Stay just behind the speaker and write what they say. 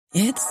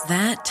It's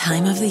that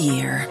time of the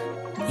year.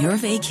 Your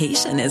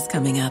vacation is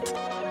coming up.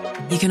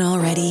 You can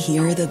already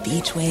hear the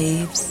beach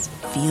waves,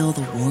 feel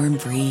the warm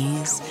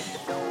breeze,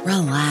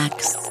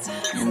 relax,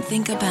 and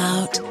think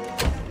about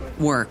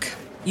work.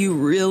 You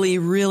really,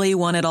 really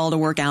want it all to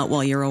work out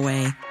while you're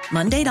away.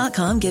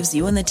 Monday.com gives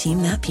you and the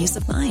team that peace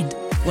of mind.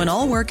 When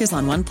all work is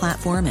on one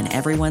platform and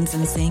everyone's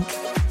in sync,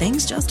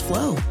 things just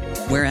flow.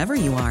 Wherever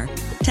you are,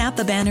 tap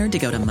the banner to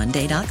go to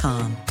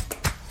Monday.com.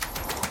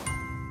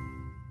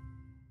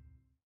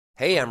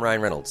 Hey, I'm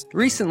Ryan Reynolds.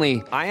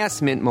 Recently, I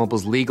asked Mint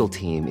Mobile's legal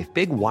team if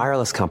big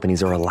wireless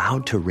companies are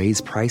allowed to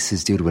raise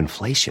prices due to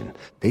inflation.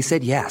 They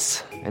said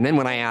yes. And then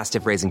when I asked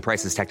if raising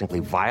prices technically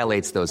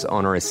violates those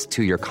onerous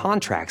two-year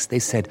contracts, they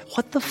said,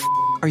 "What the f***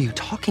 are you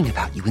talking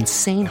about, you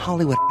insane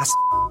Hollywood ass?"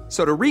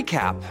 So to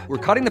recap, we're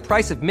cutting the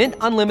price of Mint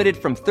Unlimited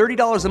from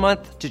 $30 a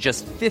month to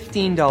just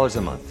 $15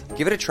 a month.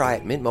 Give it a try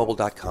at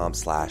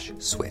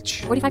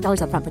mintmobile.com/switch.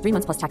 $45 up front for 3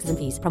 months plus taxes and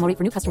fees. Promo rate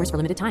for new customers for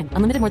limited time.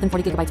 Unlimited more than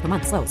 40 gigabytes per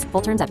month. Slows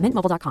full terms at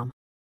mintmobile.com.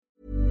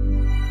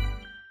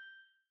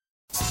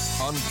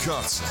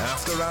 Uncut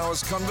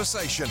after-hours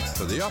conversation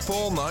for the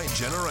up-all-night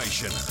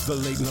generation. The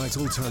Late Night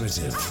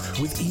Alternative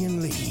with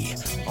Iain Lee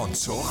on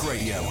Talk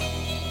Radio.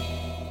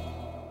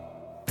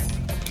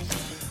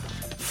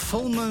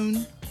 Full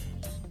moon.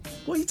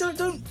 Well, you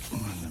don't.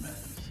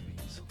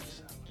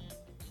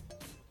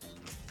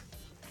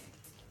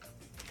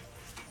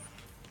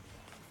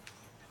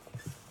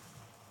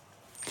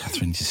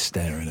 Catherine's just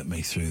staring at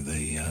me through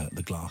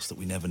the glass that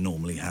we never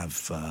normally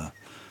have.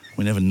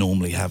 We never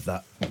normally have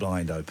that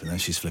blind open. There,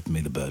 she's flipping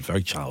me the bird.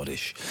 Very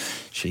childish.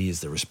 She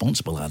is the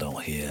responsible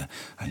adult here,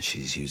 and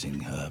she's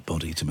using her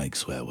body to make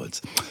swear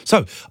words.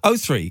 So,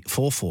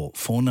 0344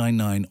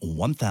 499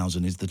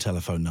 1000 is the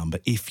telephone number.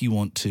 If you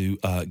want to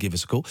give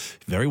us a call,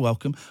 very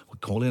welcome. We're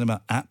calling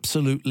about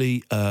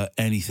absolutely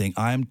anything.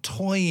 I am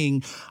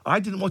toying. I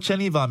didn't watch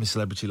any of I'm a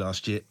Celebrity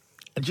last year.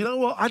 And do you know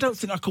what? I don't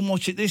think I can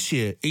watch it this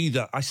year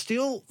either. I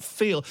still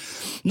feel,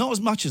 not as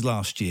much as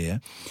last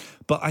year,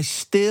 but I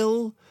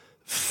still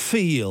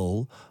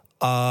feel,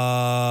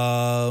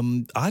 I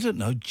don't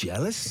know,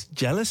 jealous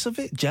of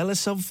it,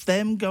 jealous of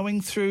them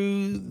going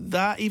through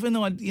that, even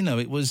though,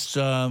 it was,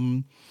 I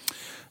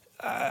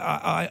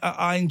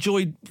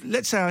enjoyed,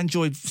 let's say I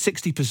enjoyed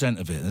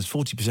 60% of it, there's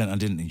 40% I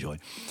didn't enjoy.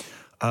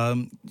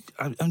 I'm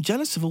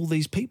jealous of all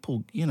these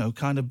people,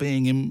 kind of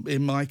being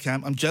in my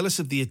camp. I'm jealous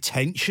of the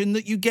attention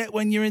that you get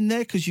when you're in there,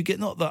 because you get,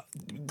 not that,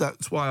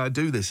 that's why I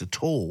do this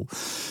at all,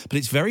 but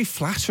it's very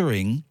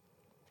flattering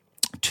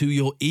to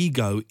your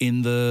ego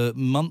in the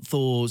month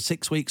or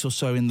 6 weeks or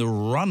so in the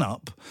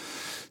run-up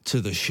to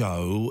the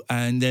show,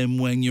 and then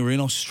when you're in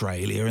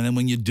Australia, and then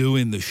when you're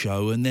doing the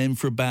show, and then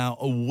for about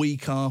a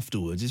week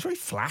afterwards. It's very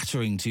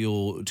flattering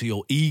to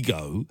your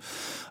ego.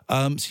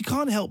 So you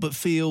can't help but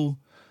feel,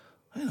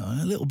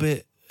 a little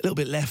bit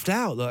left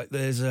out, like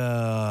there's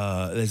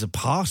a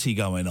party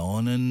going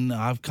on, and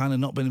I've kind of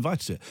not been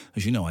invited to it.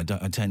 As you know, I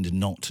tend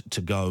not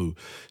to go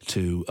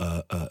to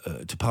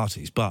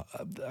parties, but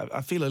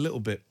I feel a little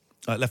bit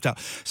left out.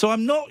 So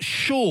I'm not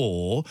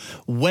sure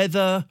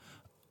whether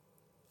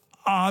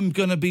I'm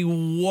going to be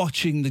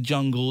watching The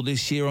Jungle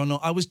this year or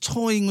not. I was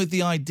toying with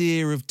the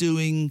idea of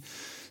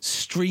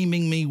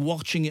streaming me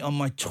watching it on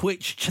my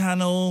Twitch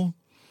channel.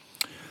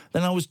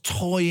 Then I was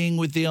toying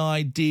with the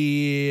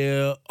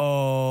idea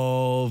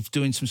of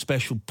doing some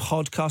special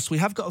podcasts. We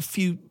have got a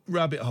few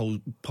rabbit hole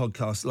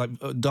podcasts, like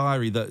a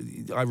diary that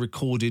I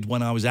recorded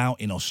when I was out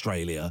in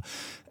Australia.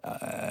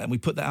 And we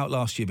put that out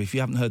last year. But if you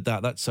haven't heard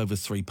that, that's over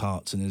 3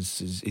 parts and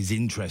is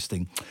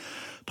interesting.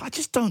 But I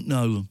just don't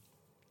know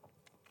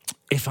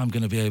if I'm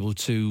going to be able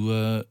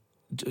to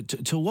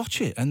watch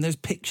it. And there's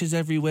pictures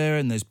everywhere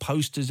and there's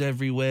posters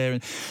everywhere.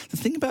 And the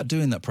thing about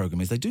doing that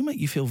programme is they do make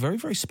you feel very,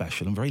 very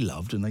special and very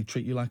loved, and they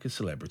treat you like a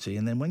celebrity.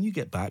 And then when you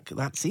get back,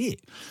 that's it.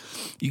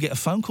 You get a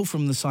phone call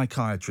from the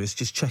psychiatrist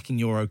just checking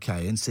you're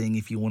okay and seeing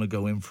if you want to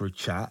go in for a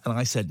chat. And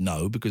I said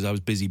no, because I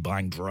was busy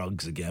buying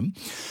drugs again.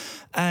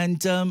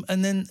 And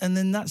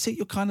then that's it.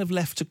 You're kind of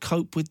left to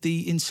cope with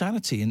the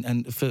insanity.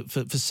 And for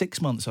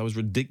 6 months, I was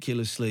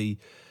ridiculously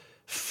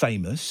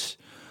famous.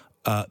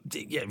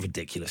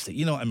 Ridiculously,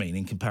 you know what I mean,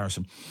 in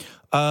comparison.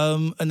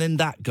 And then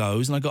that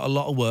goes, and I got a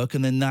lot of work,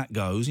 and then that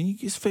goes, and you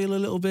just feel a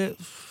little bit,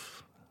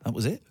 that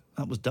was it.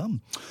 That was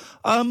done.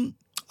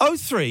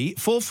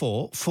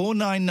 0344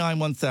 499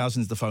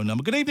 1000 is the phone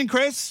number. Good evening,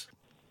 Chris.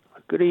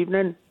 Good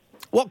evening.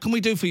 What can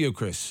we do for you,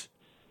 Chris?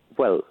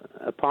 Well,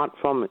 apart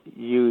from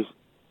using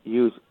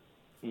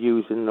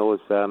those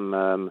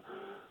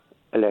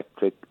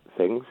electric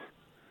things,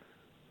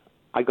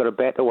 I got a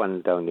better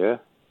one down here.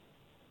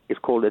 It's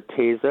called a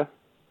taser.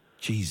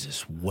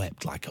 Jesus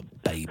wept like a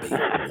baby.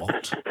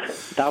 What?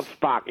 That'll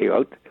spark you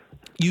out.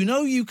 You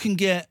know you can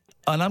get,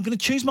 and I'm going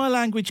to choose my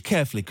language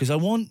carefully because I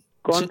want...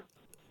 Go on.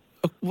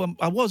 Well,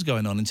 I was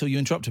going on until you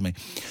interrupted me.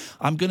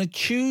 I'm going to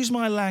choose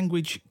my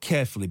language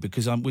carefully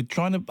because I'm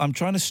trying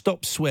to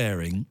stop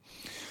swearing.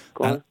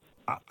 Go on.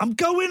 I'm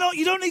going on.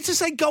 You don't need to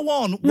say go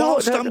on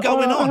whilst I'm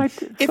going on. Right.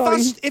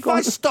 If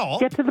I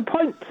stop... Get to the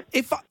point.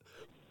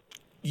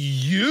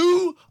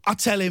 You are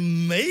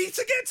telling me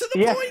to get to the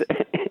Yes, point?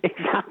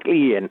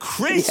 exactly, Ian.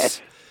 Chris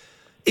Yes.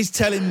 is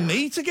telling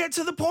me to get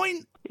to the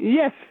point?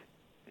 Yes.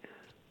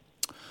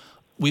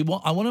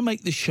 I want to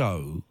make the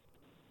show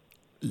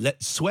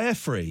swear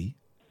free,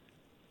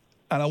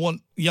 and I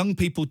want young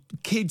people,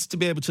 kids, to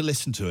be able to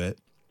listen to it.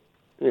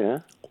 Yeah.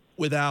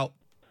 Without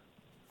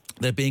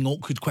there being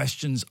awkward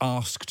questions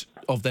asked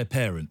of their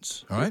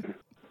parents. All right.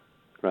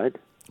 Right.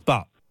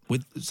 But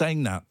with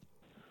saying that,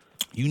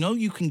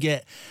 you can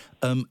get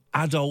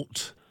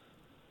adult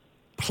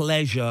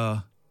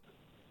pleasure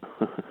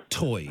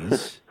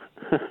toys.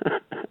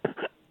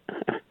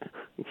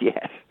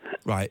 Yes.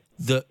 Right,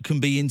 that can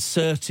be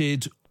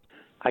inserted.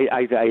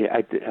 I've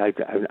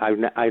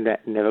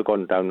never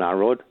gone down that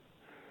road.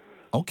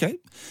 Okay,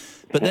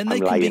 but then they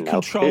I'm can be lying now.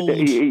 controlled.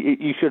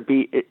 You should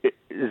be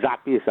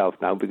zap yourself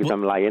now because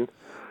I'm lying.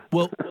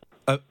 Well,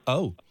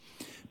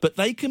 but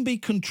they can be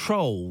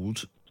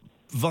controlled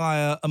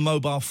via a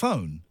mobile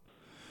phone.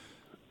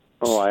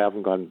 Oh, I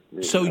haven't gone.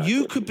 So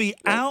you could be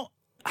out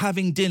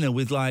having dinner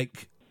with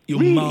like your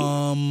Really?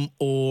 mum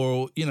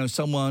or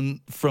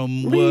someone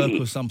from work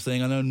or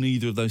something. I know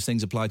neither of those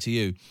things apply to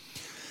you.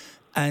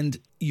 And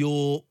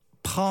your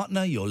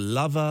partner, your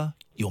lover,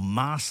 your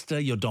master,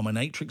 your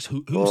dominatrix,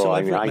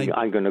 whomsoever it may be.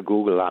 I'm going to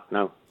Google that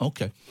now.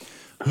 Okay.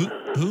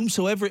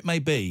 Whomsoever it may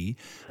be,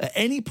 at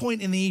any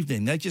point in the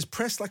evening, they just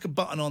press like a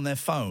button on their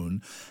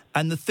phone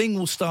and the thing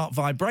will start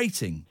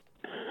vibrating.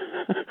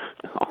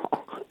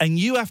 And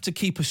you have to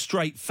keep a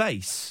straight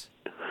face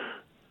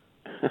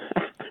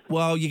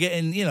while you're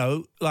getting,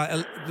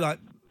 like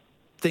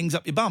things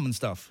up your bum and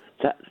stuff.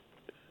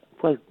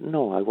 Well,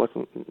 no, I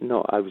wasn't.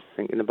 No, I was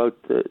thinking about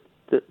the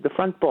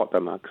front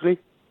bottom, actually.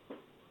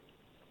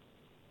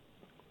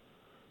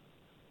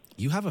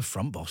 You have a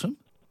front bottom?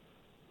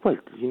 Well,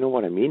 you know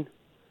what I mean.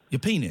 Your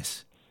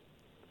penis?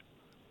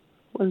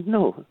 Well,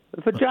 no,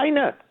 a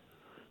vagina.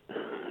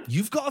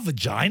 You've got a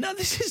vagina?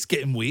 This is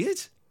getting weird.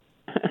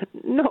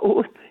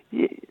 No,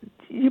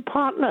 your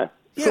partner.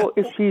 Yeah. So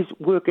if she's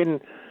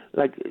working,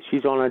 like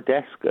she's on a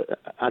desk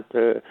at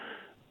the,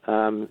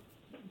 I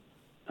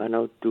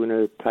know, doing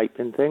a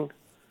typing thing.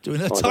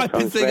 Doing a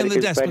typing thing on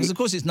the desk, because of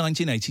course it's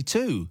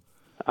 1982.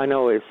 I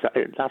know,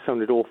 that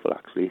sounded awful,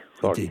 actually.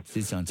 Sorry. It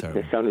did sound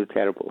terrible. It sounded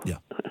terrible. Yeah.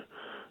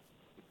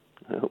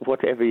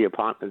 Whatever your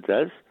partner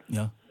does.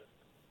 Yeah.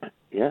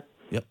 Yeah.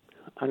 Yep.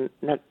 And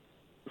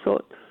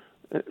so,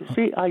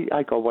 see,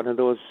 I got one of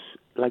those,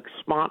 like,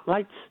 smart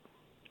lights.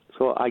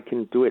 So I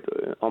can do it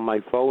on my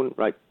phone,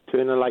 right,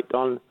 turn the light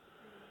on,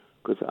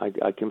 because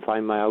I can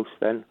find my house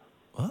then.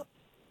 What?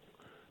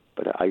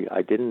 But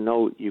I didn't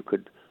know you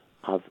could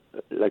have,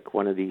 like,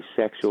 one of these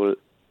sexual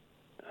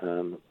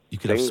you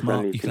could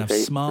have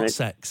smart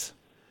sex.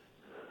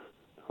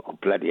 Oh,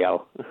 bloody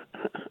hell.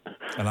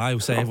 And I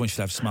would say everyone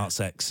should have smart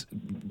sex.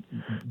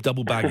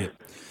 Double bag it.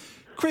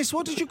 Chris,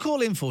 what did you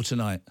call in for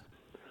tonight?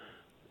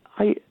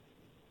 I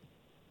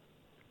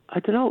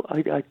don't know.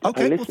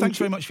 Okay, well, thanks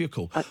very much for your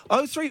call.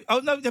 No,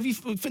 have you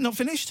not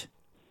finished?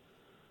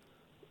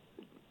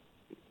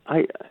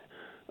 I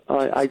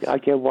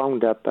get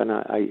wound up and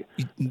I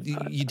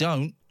You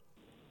don't?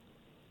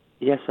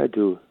 Yes, I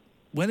do.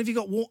 When have you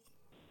got what?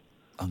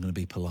 I'm going to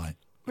be polite.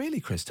 Really,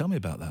 Chris? Tell me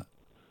about that.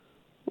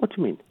 What do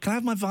you mean? Can I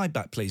have my vibe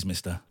back, please,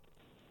 mister?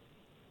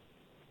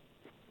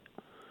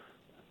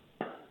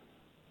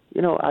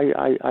 You know,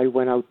 I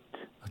went out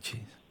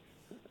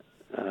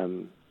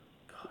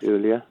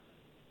earlier.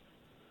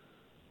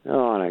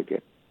 Oh, and I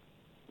get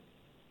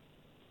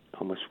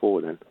almost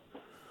swore then.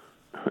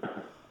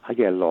 I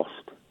get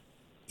lost.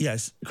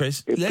 Yes,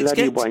 Chris. It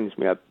bloody winds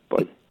me up,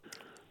 boy.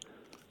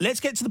 Let's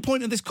get to the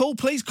point of this call,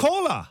 please.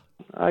 Caller.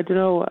 I don't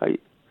know.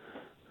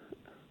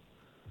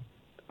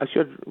 I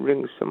should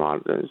ring some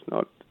answers,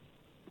 not.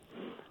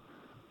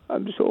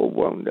 I'm so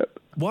wound up.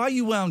 Why are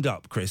you wound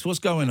up, Chris? What's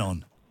going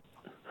on?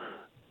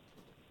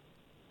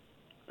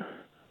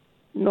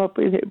 Not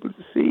being able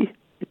to see.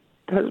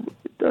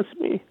 It does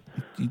me.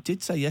 You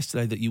did say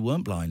yesterday that you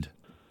weren't blind.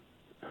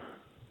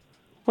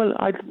 Well,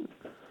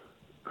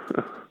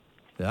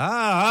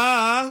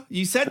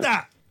 you said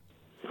that.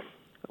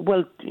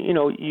 Well, you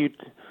know, you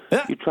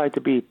try to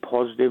be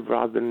positive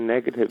rather than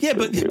negative. Yeah,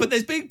 but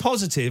there's being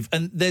positive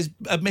and there's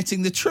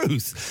admitting the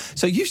truth.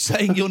 So you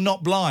saying you're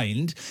not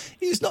blind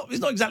is not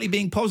exactly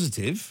being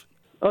positive.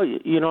 Oh,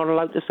 you're not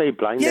allowed to say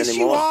blind anymore? Yes,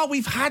 you are.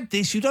 We've had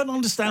this. You don't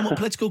understand what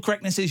political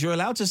correctness is. You're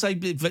allowed to say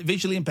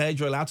visually impaired.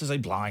 You're allowed to say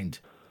blind.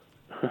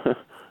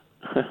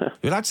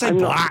 You're allowed to say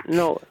black.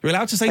 No. You're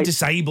allowed to say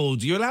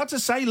disabled. You're allowed to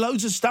say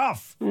loads of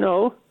stuff.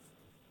 No,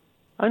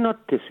 I'm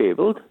not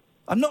disabled.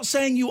 I'm not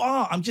saying you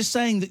are. I'm just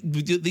saying that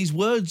these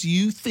words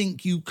you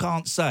think you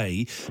can't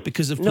say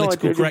because of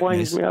political correctness.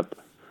 Winds me up.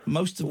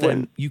 Most of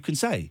them you can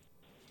say.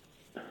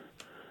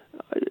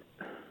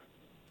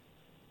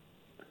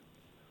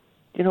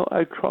 You know,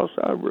 I cross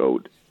our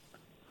road.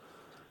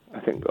 I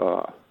think,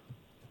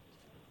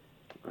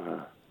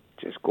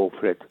 just go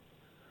for it.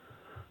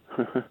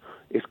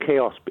 It's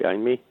chaos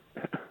behind me.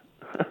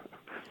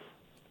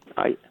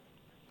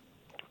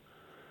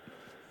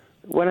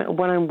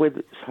 when I'm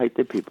with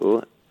sighted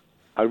people,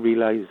 I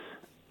realise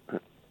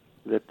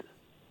that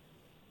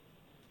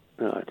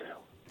I don't know.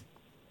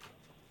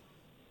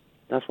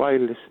 That's why I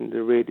listen to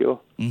the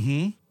radio.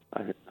 Mm-hmm.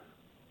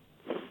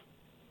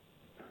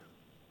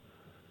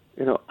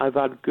 I've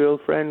had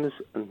girlfriends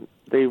and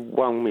they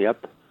wound me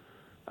up.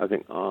 I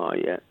think, oh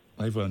yeah,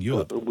 They've wound you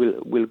up.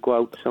 We'll go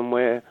out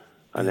somewhere,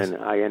 and then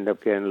I end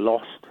up getting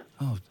lost.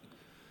 Oh.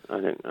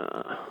 I think,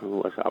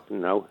 what's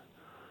happened now?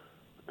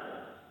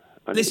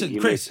 And Listen,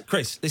 Chris,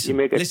 listen. You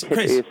make a listen,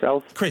 tit of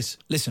yourself. Chris,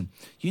 listen.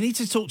 You need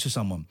to talk to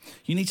someone.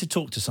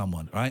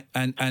 Right?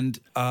 And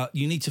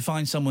you need to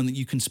find someone that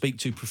you can speak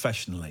to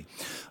professionally.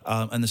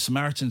 And the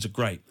Samaritans are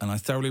great, and I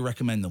thoroughly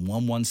recommend them.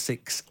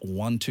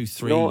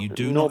 116-123. No, you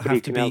do not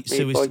have to be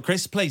suicidal.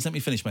 Chris, please let me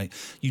finish, mate.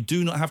 You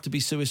do not have to be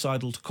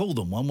suicidal to call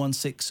them.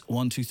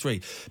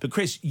 116-123. But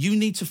Chris, you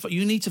need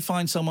to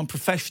find someone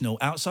professional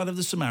outside of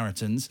the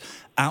Samaritans,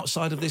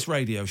 outside of this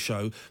radio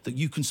show, that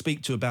you can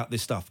speak to about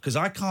this stuff. Because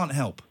I can't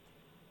help.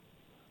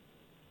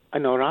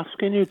 I'm not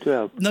asking you to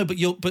help. No, but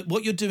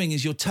what you're doing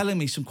is you're telling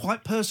me some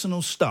quite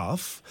personal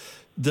stuff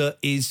that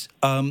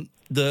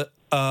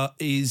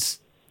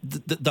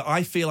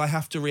I feel I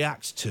have to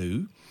react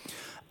to,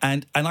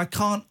 and I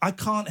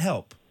can't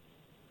help.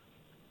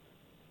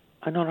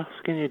 I'm not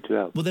asking you to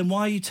help. Well, then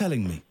why are you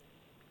telling me?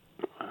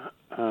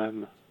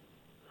 I'm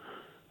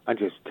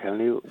just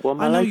telling you what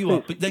my I know life you are,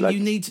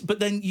 is.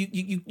 but then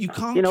you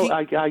can't. You know,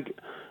 keep...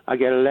 I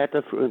get a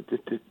letter through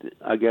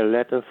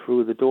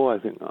the door. I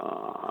think,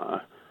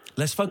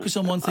 Let's focus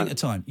on one thing at a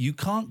time. You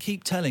can't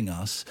keep telling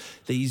us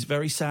these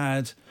very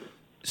sad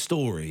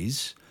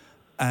stories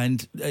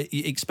and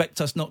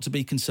expect us not to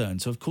be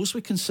concerned. So, of course,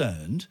 we're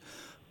concerned,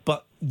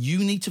 but you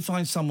need to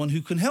find someone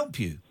who can help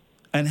you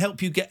and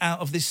help you get out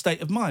of this state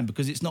of mind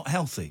because it's not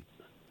healthy.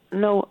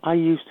 No, I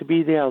used to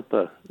be the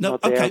helper. No,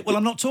 okay, well,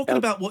 I'm not talking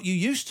about what you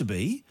used to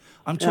be.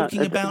 I'm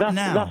talking about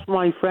now. That's what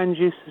my friends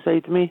used to say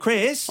to me.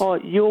 Chris? Oh,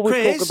 you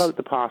always talk about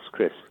the past,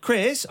 Chris.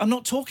 Chris, I'm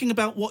not talking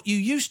about what you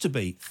used to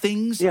be.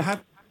 Things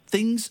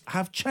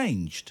have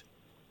changed.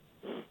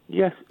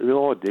 Yes,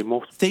 Lord, they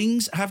must.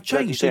 Things have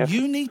changed. So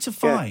you need to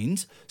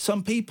find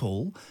some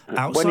people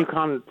outside. When you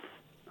can't.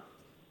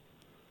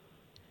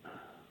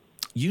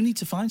 You need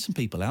to find some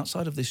people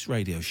outside of this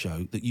radio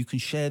show that you can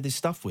share this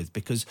stuff with,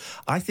 because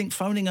I think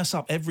phoning us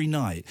up every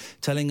night,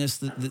 telling us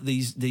that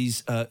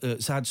these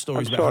sad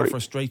stories about how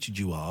frustrated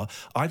you are,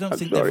 I don't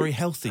think they're very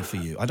healthy for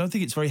you. I don't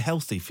think it's very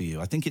healthy for you.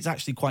 I think it's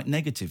actually quite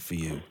negative for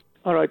you.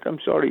 All right, I'm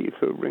sorry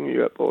for ringing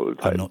you up all the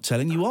time. I'm not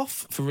telling you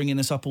off for ringing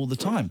us up all the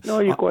time. No,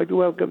 you're quite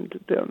welcome to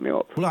tell me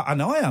off. Well, I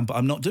know I am, but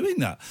I'm not doing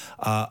that.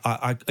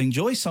 I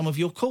enjoy some of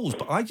your calls,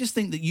 but I just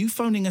think that you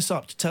phoning us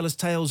up to tell us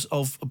tales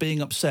of being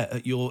upset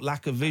at your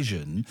lack of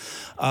vision,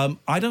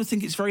 I don't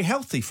think it's very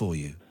healthy for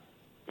you.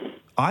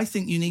 I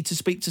think you need to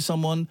speak to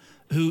someone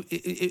who,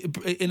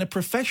 in a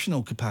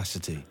professional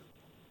capacity.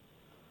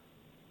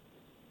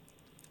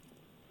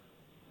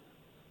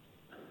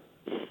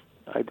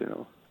 I don't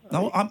know.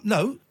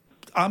 No,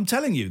 I'm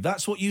telling you,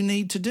 that's what you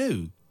need to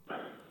do.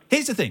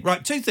 Here's the thing,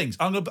 right? Two things.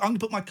 I'm going to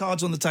put my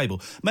cards on the table.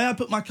 May I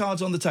put my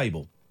cards on the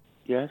table?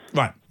 Yes.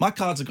 Right, my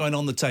cards are going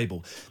on the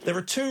table. There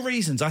are two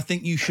reasons I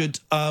think you should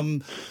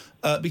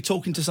be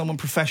talking to someone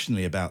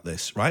professionally about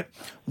this, right?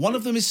 One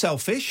of them is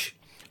selfish,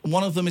 and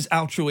one of them is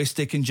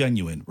altruistic and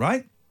genuine,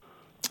 right?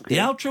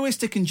 The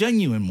altruistic and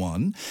genuine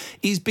one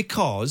is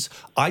because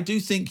I do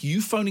think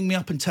you phoning me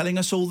up and telling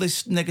us all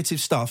this negative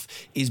stuff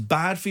is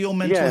bad for your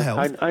mental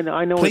health. I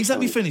know. Please let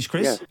me finish,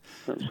 Chris.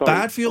 Yes.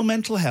 Bad for your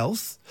mental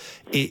health.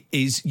 It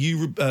is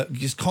you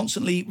just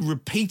constantly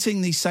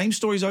repeating these same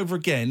stories over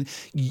again.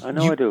 I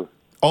know I do.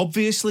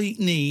 Obviously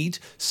need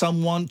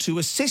someone to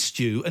assist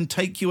you and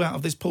take you out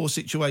of this poor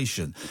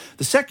situation.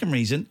 The second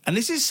reason, and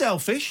this is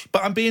selfish,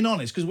 but I'm being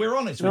honest because we're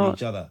honest with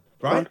each other,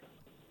 right?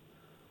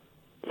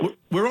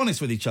 We're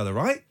honest with each other,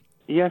 right?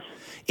 Yes.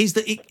 Is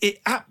that it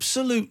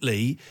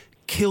absolutely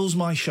kills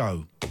my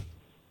show.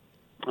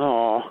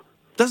 Oh.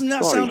 Doesn't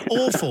that sound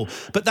awful?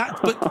 But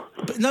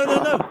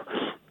no.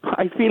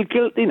 I feel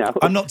guilty now.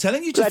 I'm not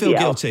telling you to feel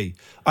guilty.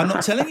 I'm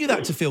not telling you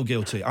that to feel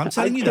guilty. I'm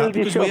telling you that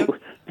because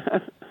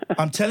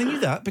I'm telling you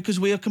that because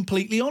we are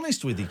completely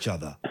honest with each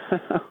other.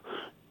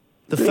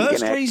 The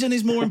first reason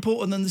is more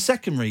important than the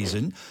second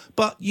reason,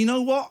 but you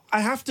know what?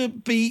 I have to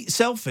be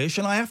selfish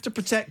and I have to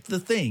protect the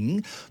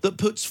thing that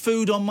puts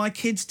food on my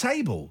kids'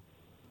 table.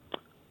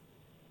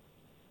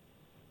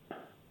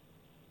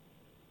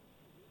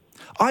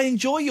 I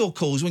enjoy your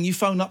calls when you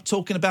phone up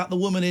talking about the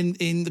woman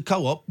in the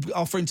co-op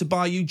offering to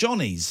buy you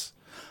Johnnies.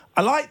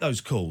 I like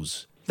those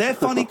calls. They're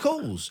funny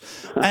calls.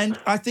 And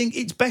I think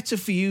it's better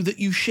for you that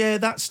you share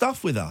that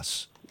stuff with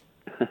us.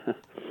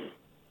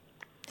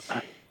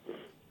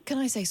 Can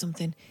I say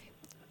something?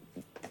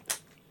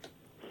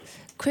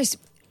 Chris,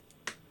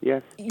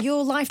 yes.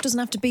 Your life doesn't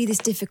have to be this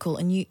difficult,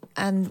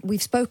 and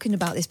we've spoken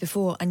about this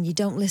before, and you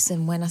don't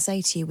listen when I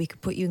say to you we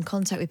could put you in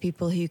contact with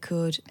people who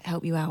could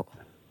help you out.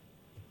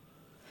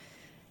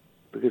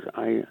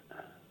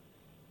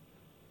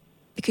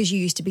 Because you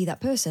used to be that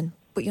person,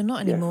 but you're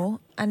not anymore,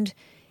 and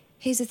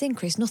Here's the thing,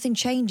 Chris. Nothing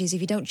changes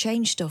if you don't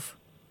change stuff.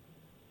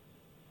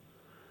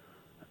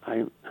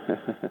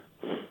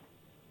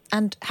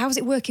 And how's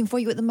it working for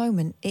you at the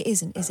moment? It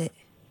isn't, is it?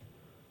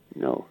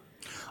 No.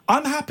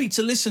 I'm happy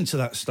to listen to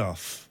that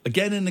stuff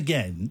again and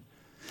again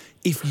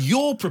if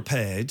you're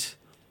prepared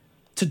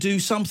to do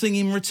something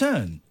in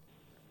return.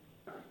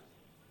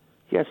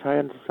 Yes, I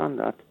understand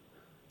that.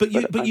 But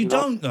you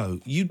don't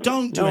know. You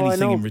don't do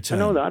anything in return.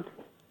 I know that.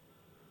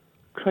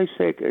 Christ's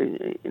sake,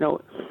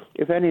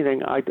 if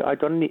anything, I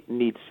don't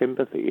need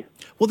sympathy.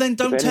 Well, then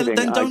don't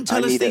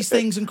tell us these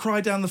things and cry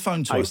down the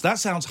phone to us. That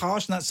sounds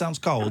harsh and that sounds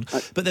cold.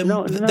 But then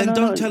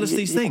don't tell us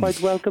these things. You're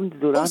quite welcome to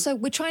do that. Also,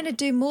 we're trying to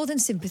do more than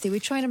sympathy.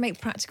 We're trying to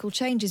make practical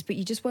changes, but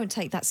you just won't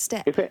take that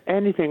step. If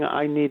anything,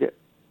 I need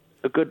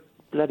a good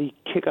bloody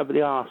kick up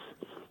the arse.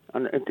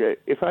 And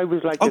if I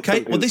was like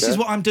okay, well, this is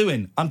what I'm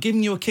doing. I'm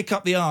giving you a kick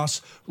up the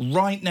arse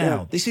right now.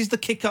 Yeah. This is the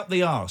kick up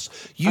the arse.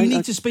 You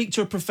need to speak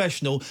to a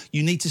professional.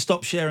 You need to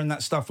stop sharing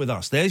that stuff with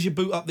us. There's your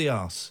boot up the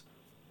arse.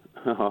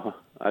 Oh,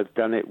 I've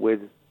done it with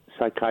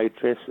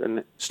psychiatrists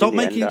and stop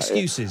making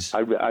excuses.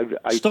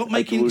 Stop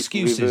making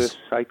excuses. Reverse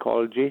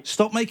psychology.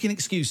 Stop making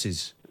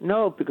excuses.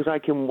 No, because I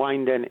can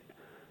wind in.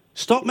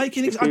 Stop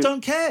making excuses. I don't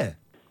care.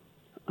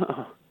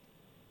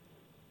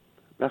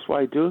 That's what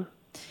I do.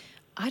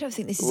 I don't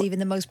think this is even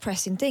the most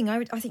pressing thing.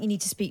 I think you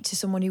need to speak to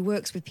someone who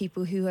works with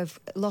people who have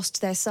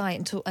lost their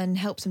sight and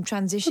helps them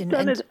transition.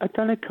 I've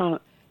done it.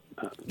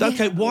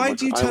 Okay, why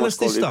do you tell us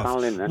this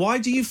stuff? Why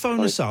do you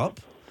phone us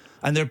up?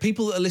 And there are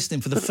people that are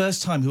listening for the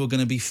first time who are going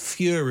to be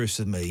furious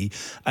with me,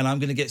 and I'm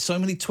going to get so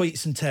many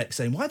tweets and texts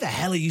saying, "Why the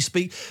hell are you Just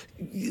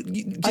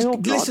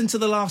listen to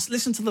the last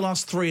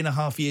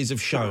 3.5 years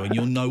of show, and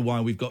you'll know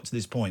why we've got to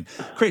this point."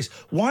 Chris,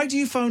 why do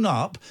you phone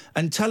up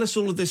and tell us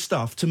all of this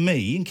stuff to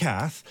me and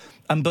Kath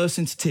and burst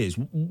into tears?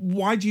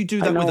 Why do you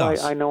do that with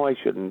us? I know I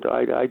shouldn't.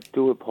 I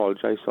do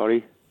apologise.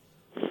 Sorry.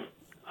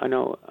 I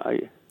know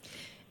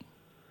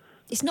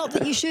It's not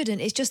that you shouldn't.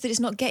 It's just that it's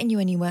not getting you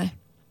anywhere.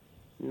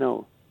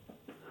 No.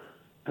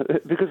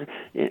 Because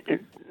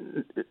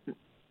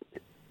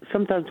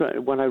sometimes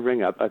when I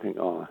ring up, I think,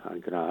 I'm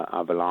going to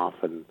have a laugh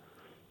and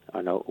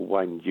I know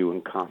wind you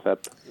and Kath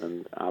up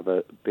and have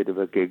a bit of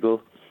a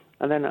giggle.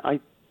 And then I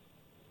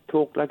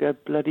talk like a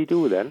bloody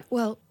do then.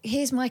 Well,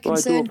 here's my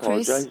concern,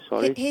 Chris.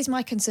 Sorry. Here's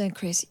my concern,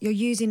 Chris. You're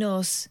using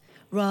us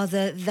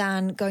rather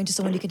than going to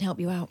someone who can help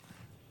you out.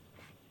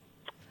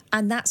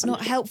 And that's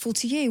not helpful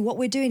to you. What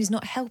we're doing is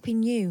not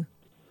helping you.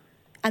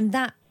 And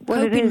that...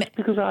 Well, it is,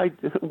 because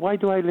why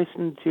do I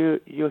listen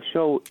to your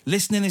show?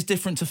 Listening is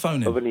different to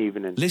phoning. Of an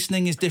evening.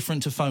 Listening is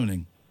different to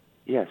phoning.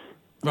 Yes,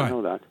 right. I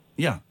know that.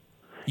 Yeah.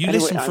 You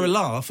listen for a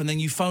laugh and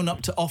then you phone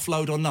up to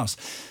offload on us.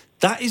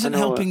 That isn't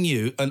helping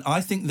you, and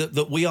I think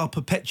that we are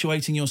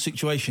perpetuating your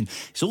situation.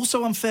 It's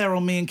also unfair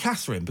on me and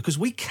Catherine, because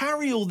we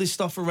carry all this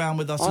stuff around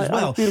with us as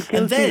well.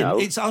 And then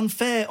it's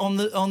unfair on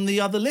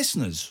the other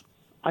listeners.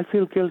 I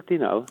feel guilty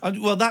now.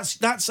 Well,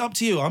 that's up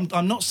to you.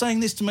 I'm not saying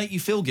this to make you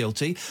feel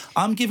guilty.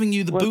 I'm giving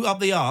you the boot up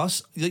the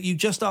arse that you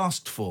just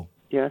asked for.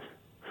 Yes.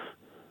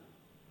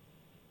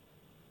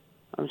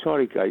 I'm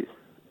sorry, guys.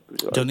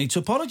 Don't need to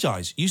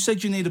apologise. You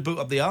said you need a boot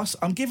up the arse.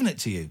 I'm giving it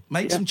to you.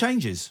 Make some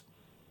changes.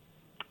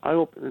 I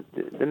hope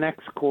the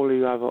next caller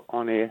you have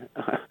on here,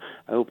 I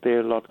hope they're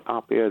a lot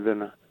happier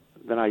than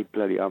I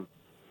bloody am.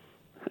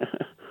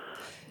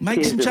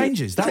 Make some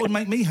changes. That would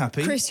make me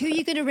happy. Chris, who are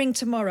you going to ring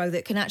tomorrow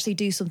that can actually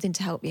do something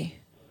to help you?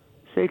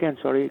 Say again,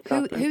 sorry.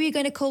 Who are you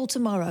going to call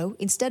tomorrow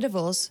instead of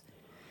us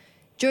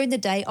during the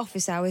day,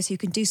 office hours, who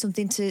can do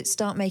something to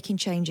start making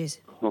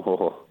changes?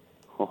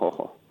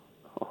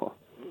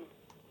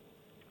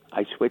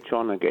 I switch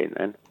on again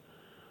then.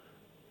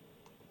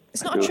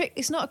 It's not a trick.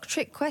 It's not a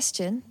trick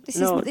question. This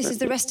is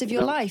the rest of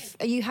your life.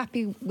 Are you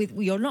happy with?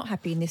 You're not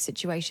happy in this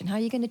situation. How are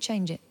you going to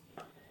change it?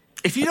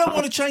 If you don't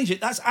want to change it,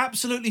 that's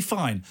absolutely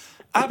fine.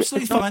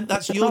 Absolutely fine.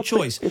 That's your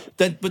choice.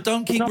 But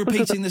don't keep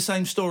repeating the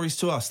same stories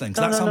to us, then,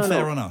 because that's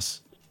unfair on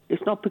us.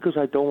 It's not because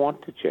I don't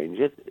want to change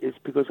it. It's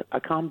because I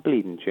can't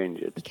bleed and change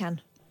it. You can.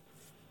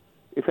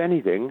 If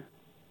anything,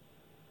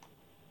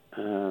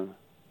 I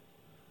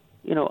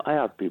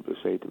have people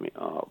say to me,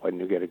 when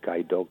you get a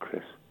guide dog,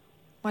 Chris.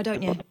 Why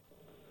don't you?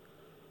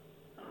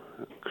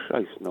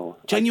 Christ, no.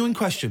 Genuine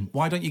question.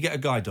 Why don't you get a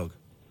guide dog?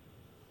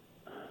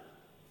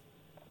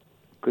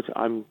 Because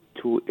I'm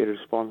too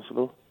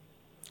irresponsible.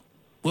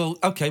 Well,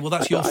 okay,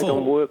 that's your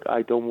fault.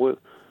 I don't work.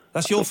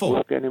 That's your fault. I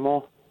don't work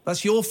anymore.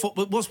 That's your fault.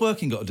 But what's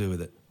working got to do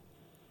with it?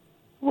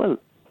 Well,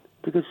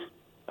 because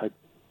I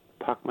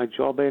pack my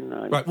job in.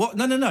 Right. What?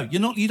 No.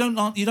 You're not. You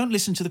don't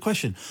listen to the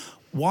question.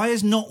 Why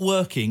is not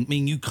working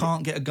mean you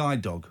can't get a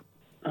guide dog?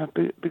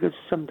 Because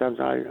sometimes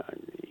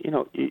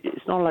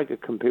it's not like a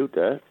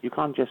computer. You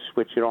can't just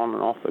switch it on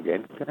and off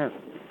again. Can you?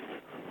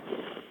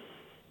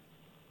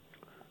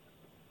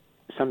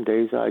 Some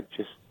days I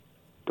just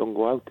don't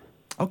go out.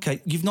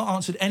 Okay, you've not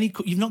answered any.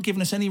 You've not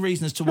given us any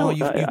reason as to why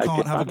you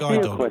can't have a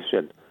guide dog.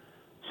 Question.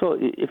 So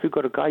if you've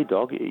got a guide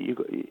dog, you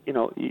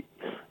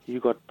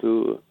got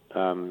to.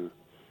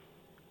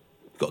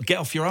 Got to get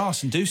off your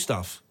arse and do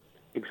stuff.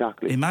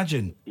 Exactly.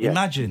 Imagine. Yeah.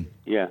 Imagine.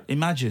 Yeah.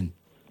 Imagine.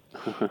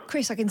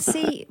 Chris, I can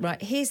see,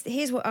 right,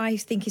 here's what I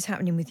think is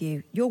happening with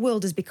you. Your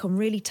world has become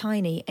really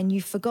tiny and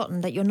you've forgotten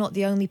that you're not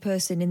the only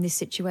person in this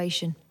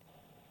situation.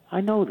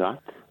 I know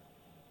that.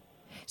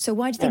 So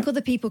why do you think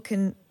other people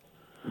can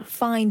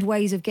find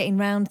ways of getting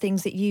round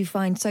things that you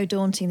find so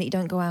daunting that you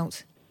don't go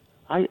out?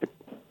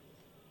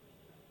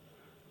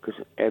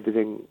 Because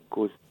everything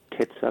goes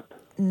tits up.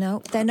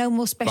 No, they're no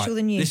more special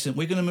than you. Listen,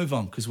 we're going to move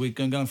on because we're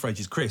going to go on for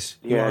ages. Chris,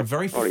 you Yeah, are a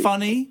very sorry.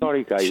 funny...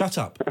 Sorry, guys. Shut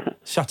up.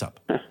 Shut up.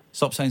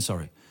 Stop saying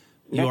sorry.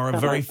 You Next are a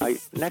time very...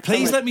 next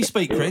Please time let me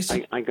speak, Chris.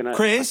 I'm gonna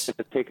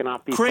take an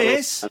happy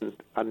Chris.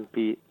 and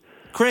be...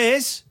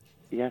 Chris.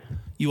 Yes.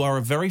 You are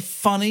a very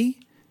funny,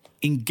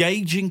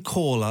 engaging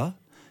caller.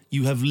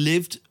 You have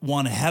lived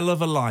one hell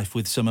of a life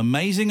with some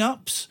amazing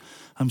ups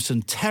and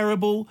some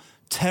terrible,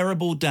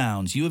 terrible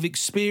downs. You have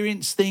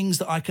experienced things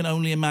that I can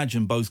only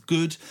imagine, both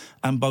good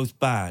and both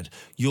bad.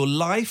 Your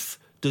life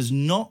does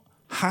not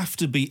have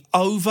to be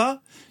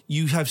over.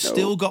 You have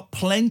still got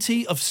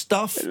plenty of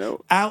stuff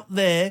out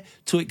there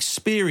to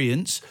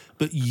experience,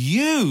 but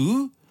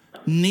you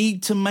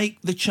need to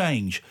make the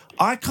change.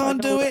 I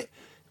can't do it.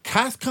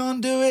 Kath can't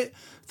do it.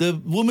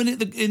 The woman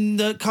in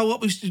the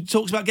co-op who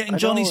talks about getting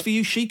Johnnies for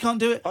you, she can't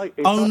do it.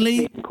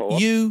 Only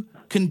you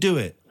can do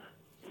it.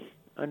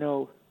 I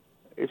know.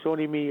 It's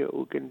only me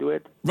who can do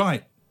it.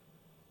 Right.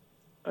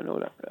 I know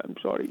that. I'm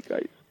sorry,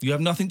 guys. You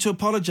have nothing to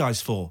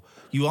apologise for.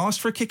 You asked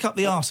for a kick up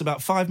the arse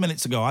about 5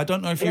 minutes ago. I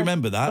don't know if you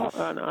remember that.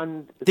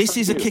 And this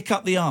is a kick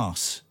up the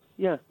arse.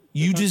 Yeah.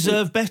 You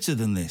deserve better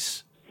than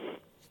this.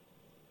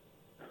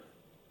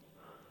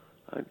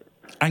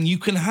 And you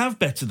can have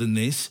better than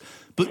this,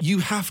 but you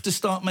have to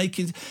start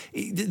making...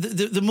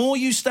 The more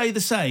you stay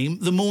the same,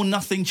 the more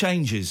nothing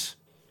changes.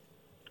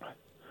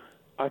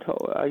 I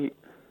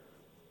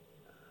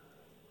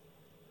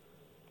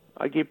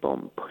keep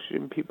on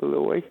pushing people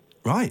away.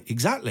 Right,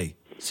 exactly.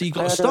 So you've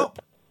got to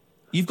stop.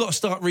 You've got to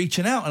start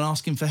reaching out and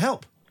asking for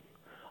help.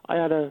 I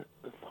had a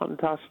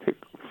fantastic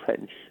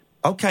French.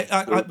 Okay,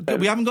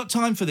 we haven't got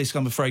time for this,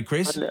 I'm afraid,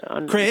 Chris.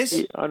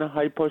 Chris? And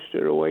I pushed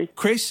her away.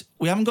 Chris,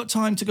 we haven't got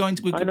time to go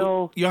into... I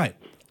know. You're right.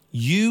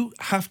 You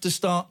have to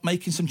start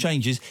making some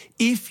changes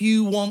if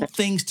you want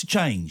things to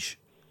change.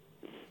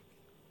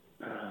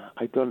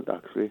 I don't,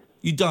 actually.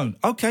 You don't?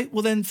 Okay,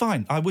 well then,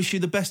 fine. I wish you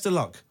the best of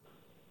luck.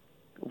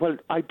 Well,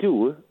 I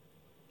do,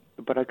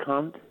 but I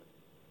can't.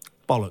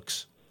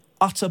 Bollocks.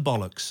 Utter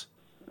bollocks.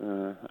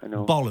 I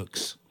know.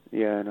 Bollocks.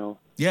 Yeah, I know.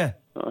 Yeah.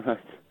 All right.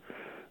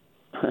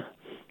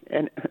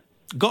 And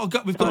we've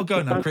got to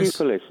go now, Chris. Thank you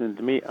for listening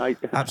to me.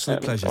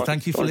 Absolute pleasure.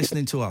 Thank you for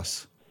listening to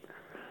us.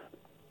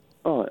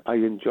 Oh, I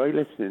enjoy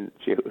listening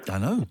to you. I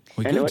know.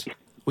 We're good.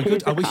 We're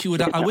good. I wish you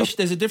would. I wish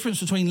there's a difference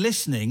between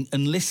listening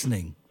and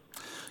listening.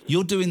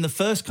 You're doing the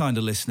first kind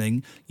of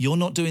listening. You're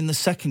not doing the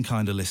second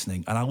kind of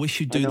listening. And I wish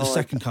you'd do the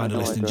second kind of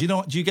listening. Do you know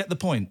what? Do you get the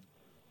point?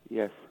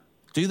 Yes.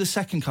 Do the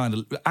second kind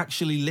of...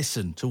 Actually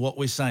listen to what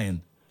we're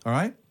saying. All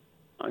right?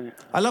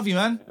 I love you,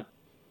 man.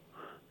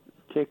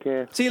 Take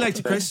care. See you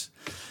later, Chris.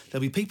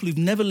 There'll be people who've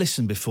never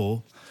listened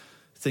before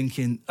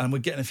thinking... And we're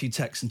getting a few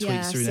texts and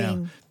tweets through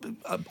now.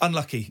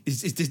 Unlucky.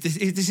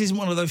 This isn't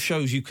one of those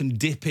shows you can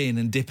dip in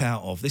and dip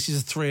out of. This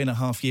is a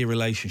 3.5-year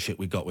relationship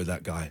we've got with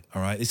that guy,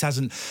 all right?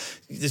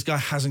 This guy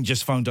hasn't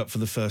just phoned up for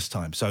the first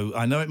time. So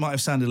I know it might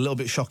have sounded a little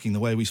bit shocking the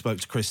way we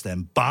spoke to Chris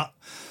then, but...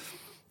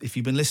 If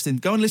you've been listening,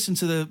 go and listen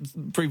to the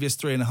previous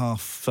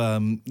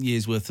 3.5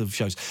 years' worth of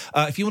shows.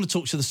 If you want to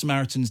talk to the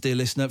Samaritans, dear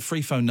listener,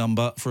 free phone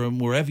number from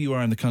wherever you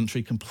are in the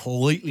country,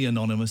 completely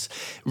anonymous.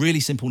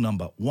 Really simple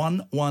number,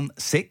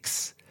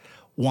 116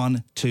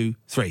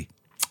 123.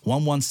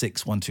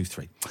 116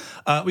 123.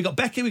 We got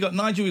Becky, we got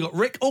Nigel, we got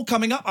Rick, all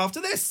coming up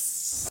after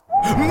this.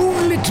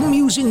 Moonlit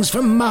musings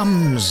from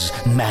mums,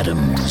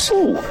 madams,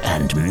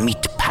 and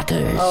meat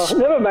packers. Oh,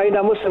 never mind,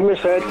 I must have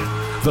misheard.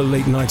 The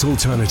Late Night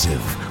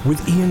Alternative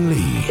with Iain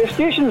Lee. The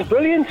station's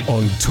brilliant.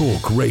 On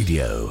Talk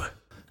Radio.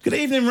 Good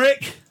evening,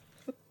 Rick.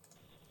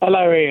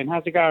 Hello, Ian.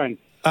 How's it going?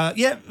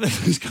 Yeah,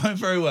 it's going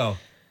very well.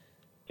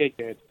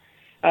 Good.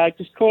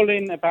 Just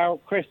calling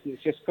about Chris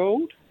that's just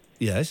called.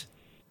 Yes.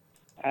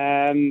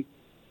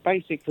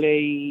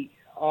 Basically,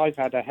 I've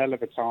had a hell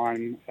of a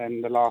time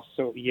in the last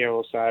sort of year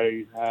or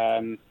so,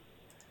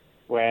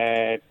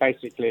 where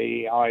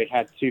basically I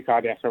had 2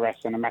 cardiac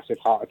arrests and a massive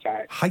heart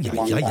attack. Hi.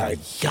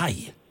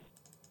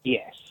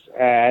 Yes.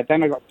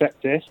 Then I got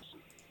sepsis,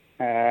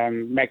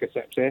 mega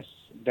sepsis,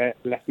 that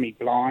left me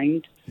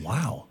blind.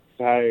 Wow.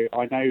 So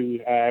I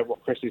know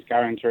what Chris is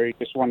going through.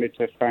 Just wanted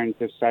to phone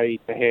to say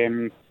to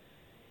him,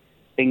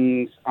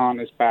 things aren't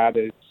as bad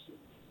as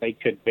they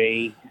could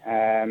be.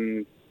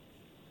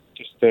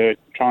 Just to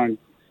try and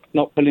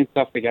not pulling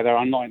stuff together.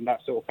 I'm not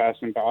that sort of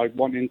person, but I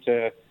want him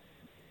to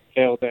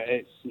feel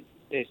that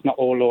it's not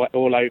all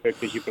over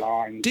because you're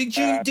blind. Did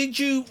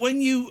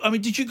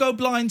you go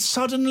blind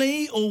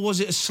suddenly, or was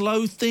it a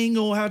slow thing,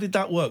 or how did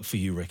that work for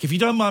you, Rick? If you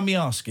don't mind me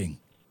asking.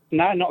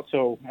 No, not at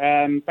all.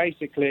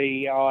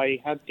 Basically, I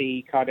had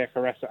the cardiac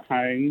arrest at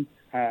home.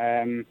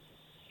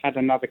 had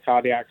another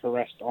cardiac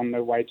arrest on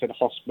the way to the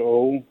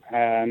hospital.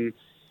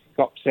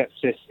 Got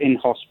sepsis in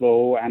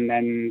hospital, and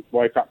then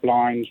woke up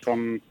blind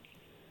from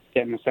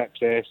getting the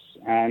sepsis,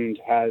 and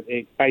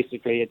it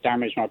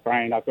damaged my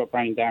brain. I've got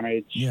brain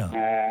damage.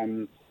 Yeah.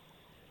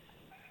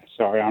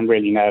 Sorry, I'm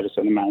really nervous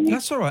at the moment.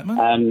 That's all right,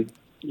 man.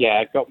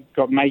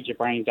 Got major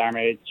brain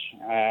damage.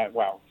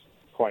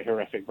 Quite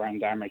horrific brain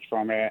damage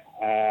from it.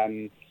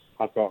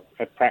 I've got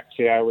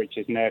apraxia, which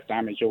is nerve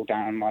damage all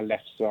down my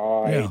left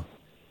side.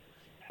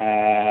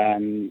 Yeah.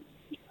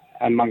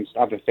 Amongst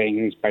other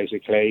things,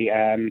 basically.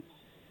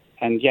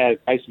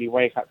 Basically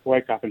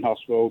woke up in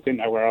hospital, didn't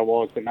know where I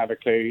was, didn't have a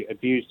clue,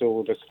 abused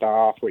all the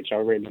staff, which I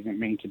really didn't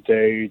mean to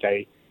do.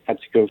 They had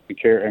to call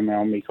security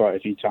on me quite a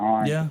few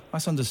times. Yeah,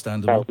 that's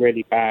understandable. Felt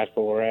really bad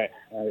for it.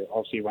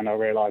 Obviously, when I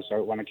realised,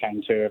 when I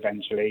came to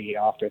eventually,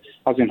 after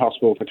I was in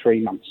hospital for 3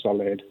 months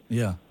solid.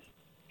 Yeah.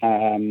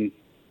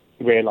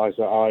 Realised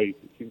that I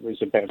was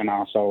a bit of an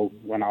arsehole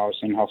when I was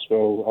in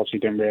hospital. Obviously,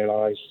 didn't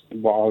realise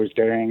what I was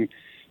doing.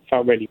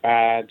 Felt really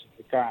bad.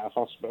 Got out of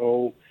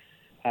hospital.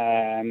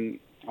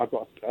 I've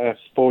got a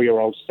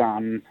 4-year-old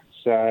son,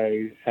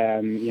 so,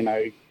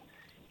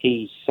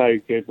 he's so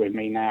good with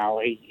me now.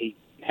 He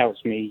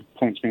helps me,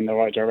 points me in the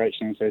right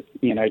direction and says,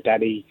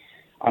 Daddy,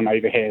 I'm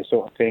over here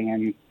sort of thing,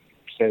 and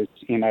says,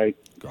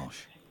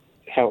 Gosh.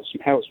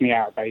 helps me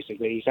out,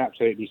 basically. He's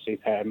absolutely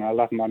superb, and I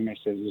love my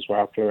missus as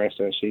well,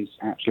 Clarissa. She's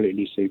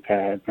absolutely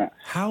superb.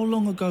 How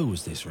long ago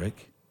was this,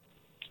 Rick?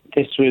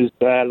 This was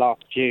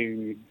last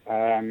June.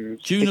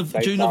 June of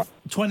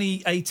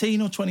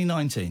 2018 or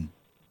 2019?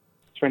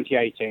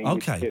 2018.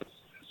 Okay. It's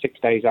 6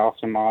 days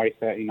after my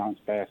 39th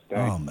birthday.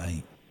 Oh,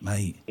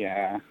 mate.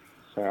 Yeah.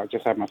 So I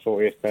just had my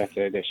 40th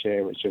birthday this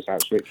year, which was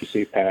absolutely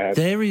superb.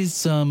 There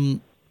is,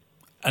 and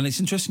it's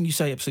interesting you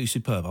say absolutely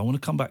superb. I want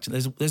to come back to,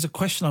 there's a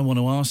question I want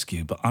to ask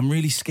you, but I'm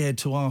really scared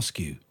to ask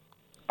you.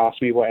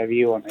 Ask me whatever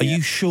you want. Are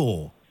you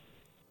sure?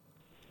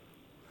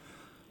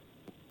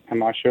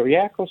 Am I sure?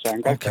 Yeah, of course I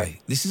am. Okay.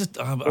 This is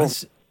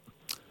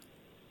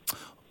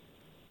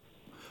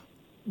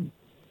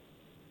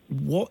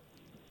what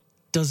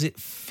does it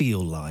feel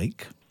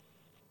like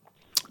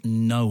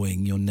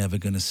knowing you're never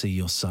going to see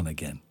your son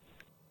again?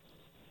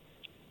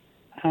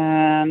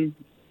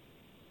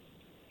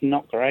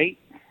 Not great.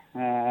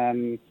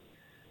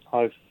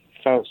 I've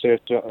felt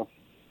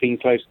been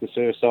close to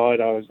suicide.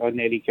 I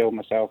nearly killed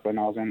myself when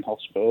I was in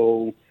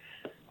hospital.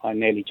 I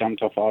nearly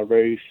jumped off our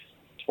roof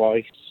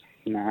twice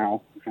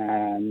now.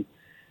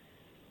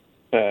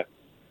 But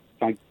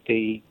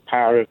the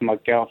power of my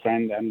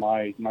girlfriend and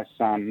my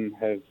son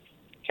have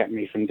kept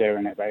me from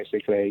doing it,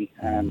 basically.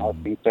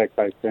 I've been so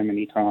close so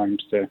many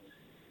times to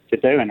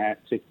doing it,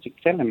 to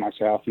killing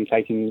myself and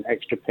taking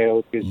extra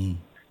pills, because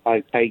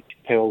I take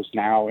pills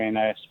now in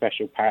a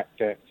special pack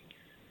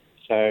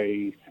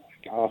so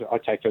I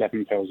take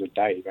 11 pills a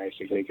day,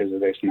 basically, because of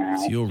this now.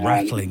 So you're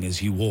rattling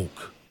as you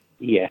walk.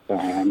 Yes, I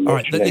am. All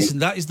right, listen,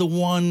 that is the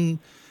one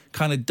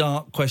kind of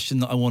dark question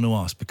that I want to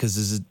ask, because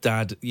as a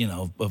dad,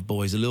 of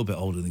boys a little bit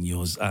older than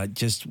yours,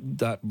 just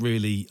that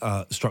really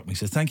struck me.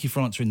 So thank you for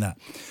answering that.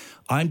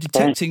 I'm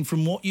detecting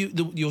from what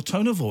your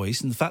tone of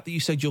voice and the fact that you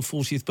said your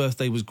 40th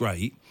birthday was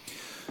great,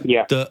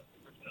 that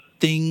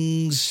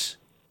things...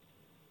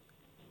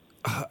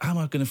 How am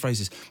I going to phrase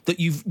this? That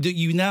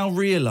you now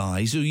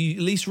realise, or you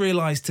at least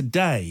realise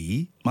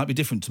today, might be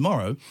different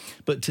tomorrow,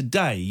 but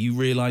today you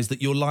realise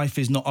that your life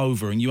is not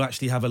over and you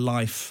actually have a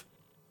life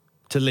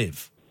to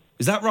live.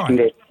 Is that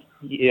right?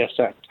 Yes,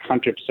 that's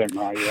 100%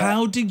 right. Yeah.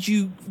 How did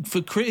you,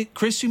 for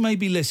Chris who may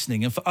be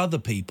listening, and for other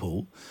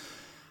people,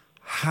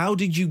 how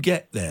did you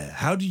get there?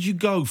 How did you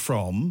go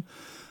from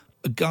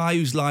a guy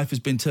whose life has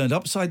been turned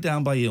upside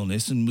down by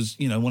illness and was,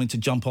 wanting to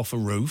jump off a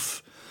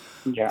roof,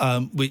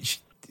 which...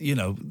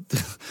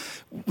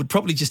 would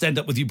probably just end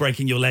up with you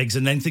breaking your legs,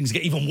 and then things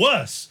get even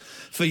worse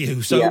for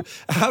you. So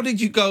how did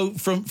you go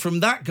from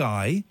that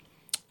guy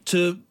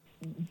to,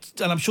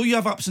 and I'm sure you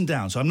have ups and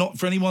downs, so I'm not,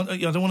 for anyone, I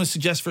don't want to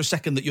suggest for a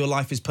second that your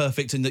life is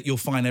perfect and that you're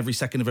fine every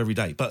second of every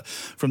day, but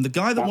from the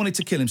guy that wanted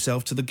to kill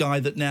himself to the guy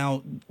that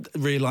now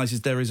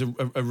realises there is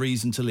a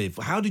reason to live,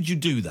 how did you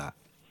do that?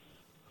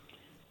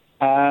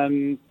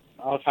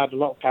 I've had a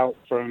lot of help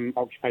from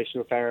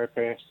occupational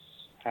therapists,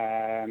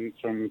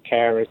 from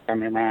carers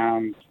coming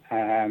around,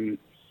 and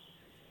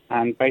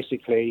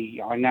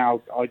basically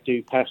I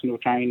do personal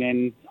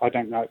training. I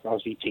don't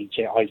obviously teach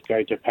it. I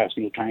go to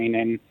personal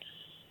training,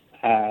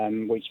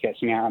 which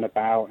gets me out and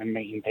about and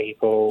meeting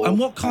people. And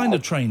what kind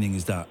of training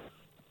is that?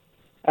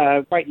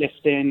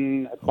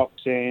 Weightlifting,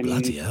 boxing.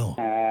 Bloody hell.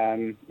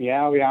 I'm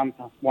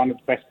one of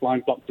the best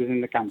blind boxers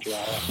in the country, I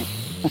reckon.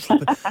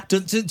 do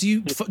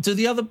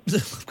the other...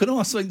 I'm going to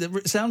ask something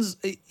that sounds...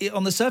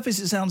 on the surface,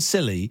 it sounds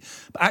silly,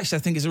 but actually I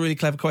think it's a really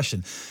clever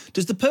question.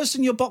 Does the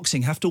person you're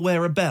boxing have to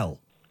wear a bell?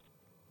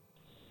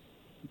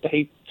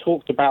 They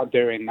talked about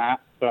doing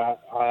that,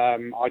 but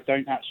I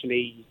don't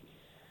actually...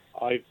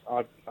 I've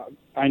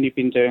only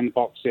been doing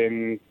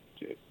boxing...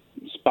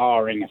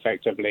 sparring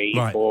effectively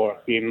for a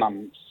few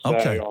months, so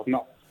I've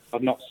not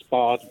I've not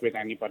sparred with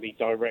anybody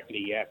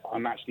directly yet, but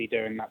I'm actually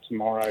doing that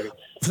tomorrow.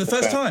 For the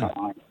first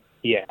time?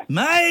 Yeah.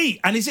 Mate!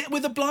 And is it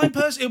with a blind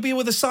person? It'll be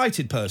with a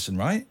sighted person,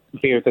 right?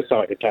 Be with a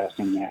sighted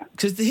person, yeah.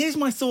 Because here's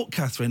my thought,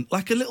 Catherine.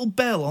 Like a little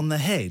bell on the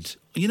head.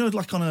 You know,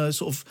 like on a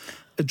sort of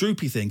a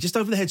droopy thing, just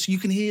over the head so you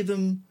can hear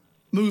them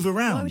move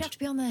around. Why would it have to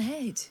be on their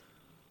head?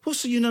 Well,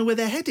 so you know where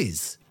their head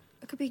is.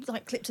 It could be,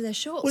 like, clipped to their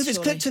shorts, Well, if it's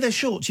surely. clipped to their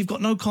shorts, you've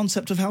got no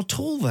concept of how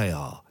tall they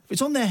are. If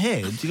it's on their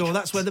head, you go, well,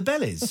 that's where the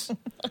bell is.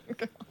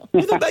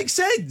 Well, that makes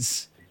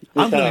sense.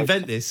 I'm going to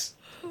invent this.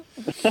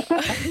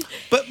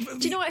 But do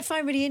you know what I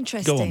find really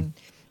interesting? Go on.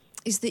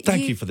 Is that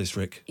Thank you for this,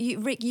 Rick.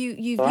 Rick, you've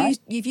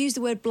used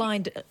the word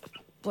blind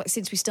like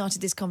since we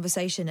started this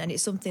conversation, and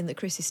it's something that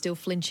Chris is still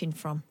flinching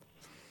from.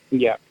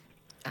 Yeah.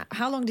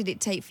 How long did it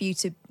take for you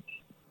to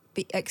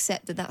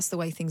accept that that's the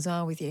way things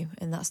are with you,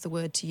 and that's the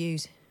word to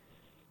use?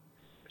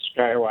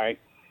 Straight away.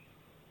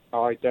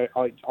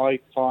 I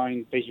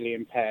find visually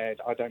impaired.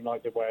 I don't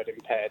like the word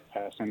impaired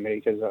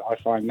personally because I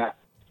find that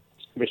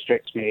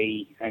restricts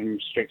me and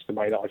restricts the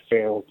way that I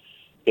feel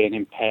being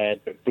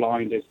impaired. But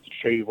blind is the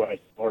true word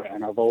for it,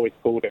 and I've always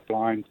called it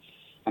blind.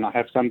 And I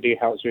have somebody who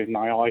helps with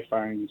my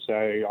iPhone so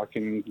I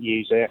can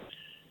use it.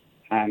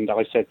 And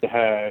I said to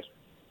her,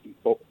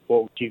 what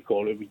would you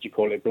call it? Would you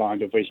call it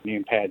blind or visually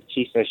impaired?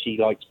 She says she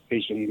likes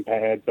visually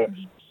impaired, but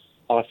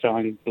I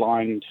find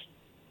blind.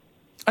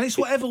 And it's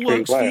whatever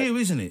works for you,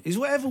 isn't it? It's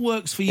whatever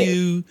works for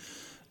you.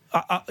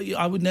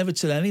 I would never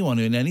tell anyone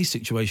in any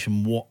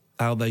situation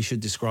how they should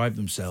describe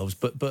themselves,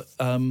 but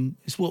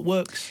it's what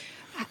works.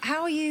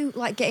 How are you,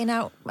 like, getting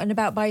out and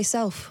about by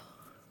yourself?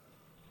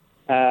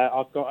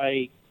 I've got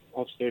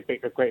obviously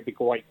a great big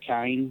white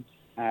cane,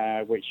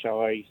 which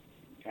I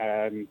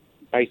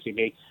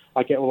basically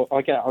I get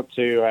up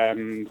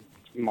to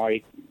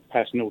my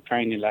personal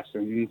training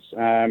lessons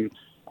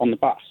on the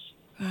bus.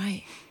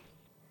 Right.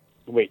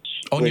 Which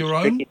on your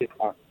own?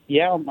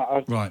 Yeah,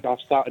 I've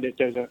started it.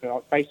 There's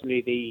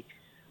basically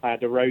I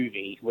had a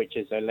Rovi, which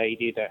is a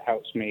lady that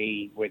helps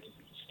me with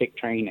stick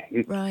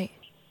training. Right.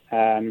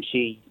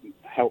 She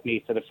helped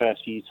me for the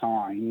first few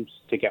times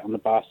to get on the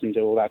bus and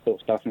do all that sort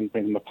of stuff and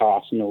bring them a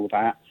pass and all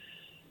that.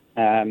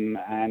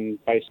 And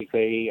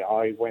basically,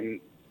 I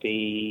went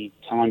the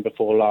time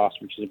before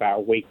last, which is about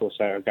a week or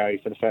so ago,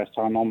 for the first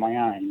time on my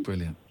own.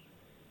 Brilliant.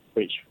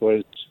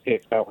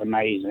 It felt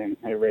amazing.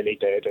 It really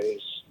did.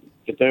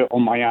 To do it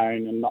on my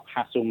own and not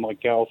hassle my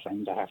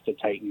girlfriend to have to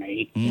take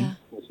me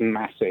was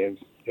massive.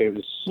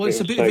 It's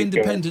a bit of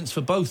independence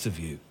for both of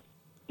you.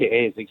 It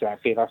is,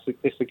 exactly.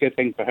 It's a good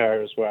thing for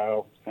her as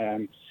well,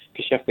 because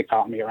she has to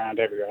cart me around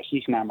everywhere.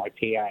 She's now my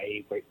PA,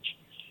 which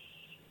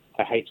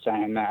I hate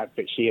saying that,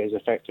 but she's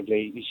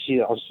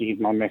obviously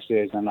my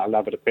missus, and I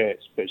love her to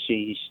bits, but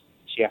she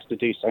has to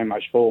do so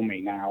much for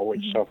me now,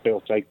 which I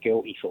feel so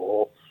guilty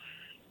for.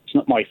 It's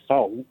not my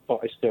fault,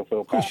 but I still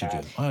feel bad. Of course you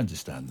do. I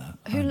understand that.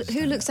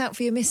 Who looks out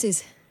for your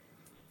missus?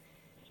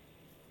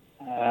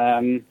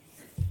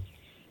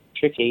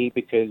 Tricky,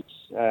 because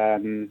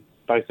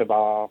both of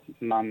our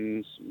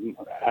mums,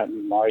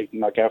 my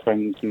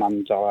girlfriend's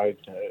mum died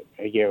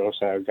a year or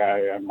so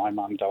ago, and my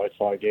mum died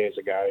 5 years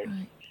ago.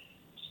 Right.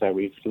 So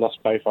we've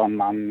lost both our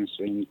mums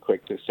in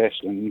quick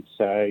succession.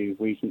 So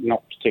we've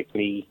not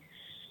particularly.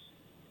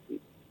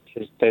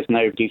 There's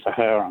nobody for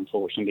her,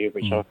 unfortunately,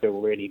 which I feel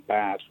really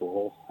bad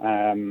for.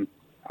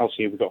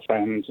 Obviously, we've got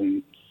friends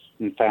and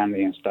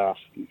family and stuff.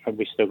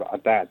 We've still got our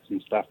dads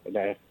and stuff, but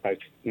they're both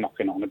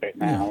knocking on a bit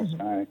now.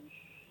 So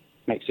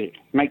makes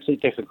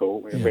it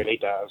difficult. It really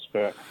does.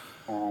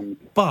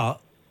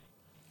 But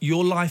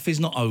your life is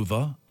not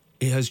over.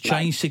 It has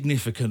changed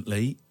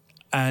significantly,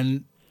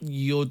 and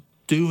you're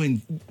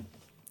doing.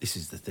 This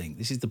is the thing.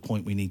 This is the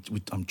point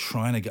I'm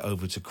trying to get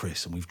over to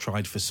Chris, and we've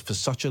tried for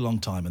such a long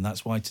time, and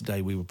that's why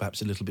today we were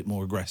perhaps a little bit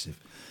more aggressive.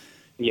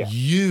 Yeah.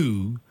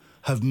 You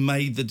have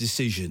made the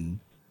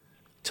decision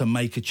to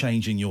make a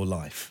change in your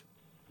life.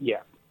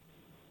 Yeah.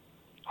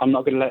 I'm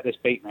not going to let this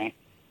beat me.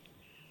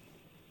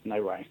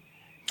 No way.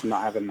 I'm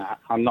not having that.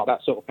 I'm not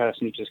that sort of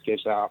person who just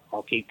gives up.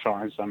 I'll keep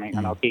trying something,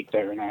 and I'll keep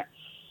doing it.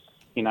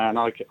 You know, and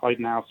I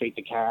now feed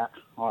the cat.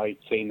 I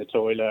clean the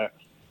toilet.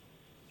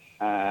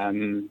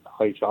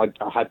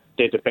 I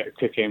did a bit of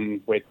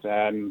cooking with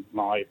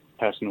my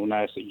personal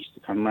nurse that used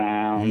to come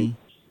round.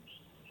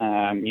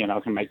 You know, I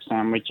can make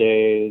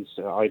sandwiches.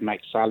 I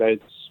make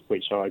salads,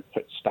 which I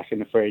stack in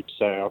the fridge,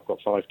 so I've got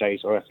 5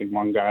 days worth in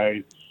one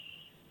go.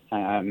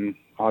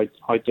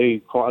 I do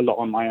quite a lot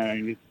on my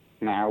own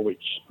now,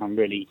 which I'm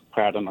really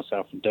proud of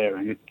myself for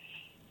doing.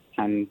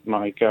 And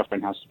my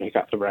girlfriend has to pick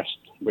up the rest,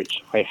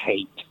 which I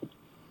hate,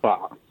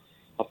 but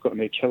I've got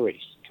no choice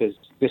because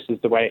this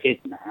is the way it is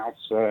now.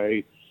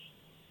 So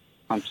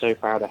I'm so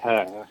proud of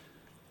her.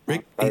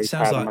 Rick, it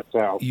sounds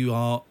like you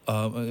are,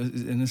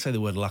 and I say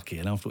the word lucky,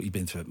 and after what you've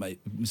been through,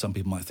 some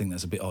people might think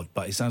that's a bit odd,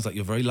 but it sounds like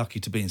you're very lucky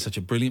to be in such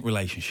a brilliant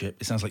relationship.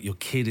 It sounds like your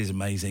kid is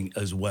amazing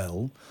as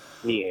well.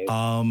 He is.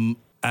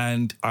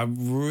 And I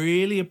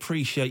really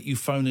appreciate you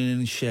phoning in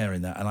and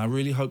sharing that, and I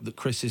really hope that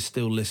Chris is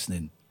still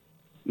listening.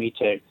 Me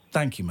too.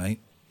 Thank you, mate.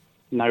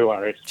 No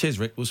worries. Cheers,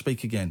 Rick. We'll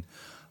speak again.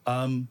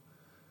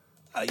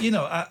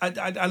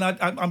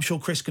 I'm sure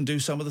Chris can do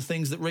some of the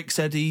things that Rick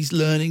said he's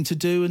learning to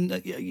do, and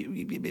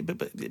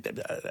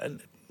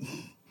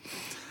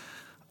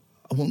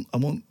I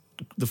want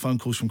the phone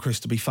calls from Chris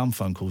to be fun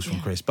phone calls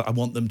from Chris, but I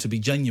want them to be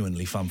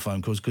genuinely fun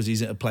phone calls because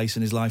he's at a place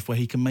in his life where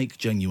he can make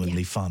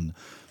genuinely fun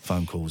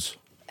phone calls.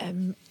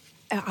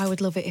 I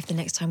would love it if the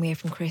next time we hear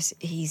from Chris,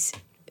 he's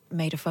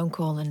made a phone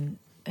call and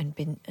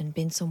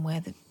been somewhere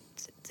that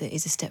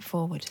is a step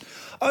forward.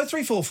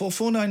 0344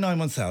 499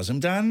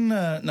 1000. Dan,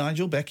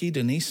 Nigel, Becky,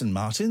 Denise and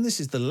Martin. This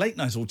is the Late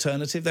Night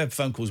Alternative. They have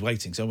phone calls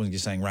waiting, so I wasn't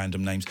just saying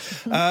random names.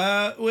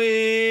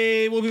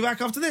 We will be back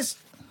after this.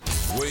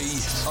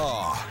 We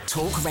are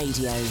Talk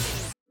Radio.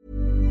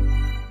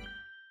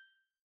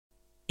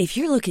 If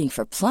you're looking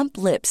for plump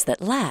lips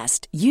that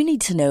last, you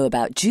need to know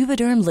about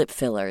Juvederm lip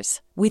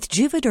fillers. With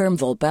Juvederm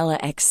Volbella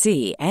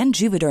XC and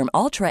Juvederm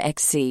Ultra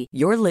XC,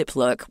 your lip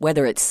look,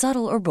 whether it's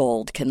subtle or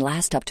bold, can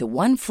last up to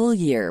 1 full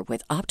year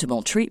with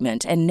optimal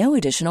treatment and no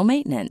additional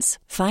maintenance.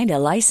 Find a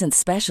licensed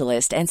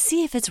specialist and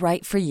see if it's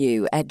right for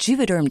you at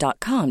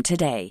Juvederm.com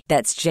today.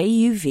 That's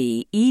JUVEDERM.com.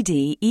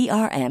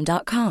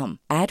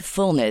 Add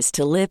fullness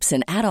to lips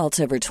in adults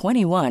over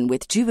 21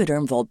 with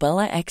Juvederm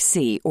Volbella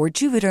XC or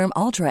Juvederm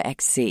Ultra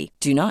XC.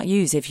 Do not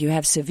use if you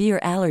have severe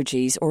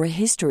allergies or a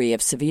history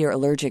of severe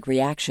allergic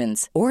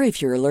reactions, or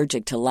if you're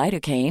allergic to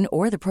lidocaine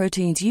or the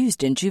proteins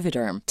used in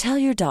Juvederm. Tell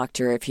your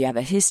doctor if you have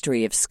a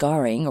history of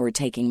scarring or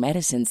taking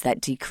medicines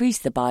that decrease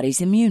the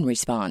body's immune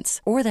response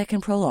or that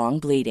can prolong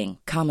bleeding.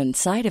 Common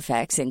side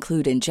effects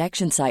include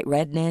injection site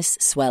redness,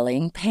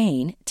 swelling,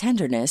 pain,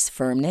 tenderness,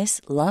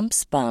 firmness,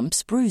 lumps,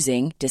 bumps,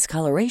 bruising,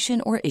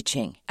 discoloration, or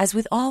itching. As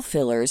with all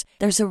fillers,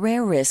 there's a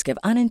rare risk of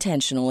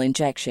unintentional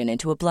injection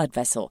into a blood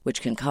vessel,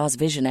 which can cause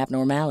vision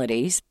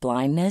abnormalities,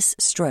 blindness,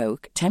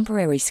 stroke,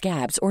 temporary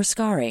scabs, or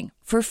scarring.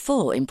 For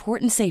full,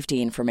 important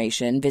safety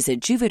information,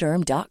 visit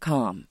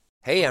Juvederm.com.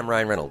 Hey, I'm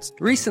Ryan Reynolds.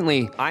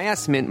 Recently, I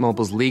asked Mint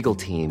Mobile's legal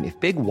team if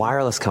big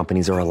wireless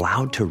companies are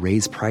allowed to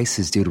raise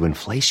prices due to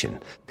inflation.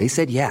 They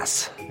said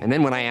yes. And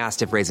then when I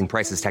asked if raising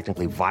prices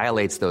technically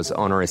violates those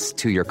onerous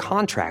 2-year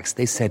contracts,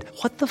 they said,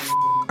 "What the f***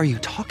 are you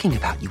talking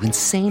about, you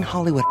insane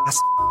Hollywood ass?"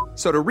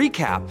 So to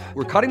recap,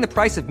 we're cutting the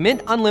price of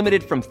Mint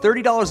Unlimited from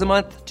 $30 a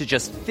month to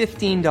just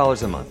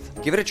 $15 a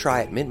month. Give it a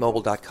try at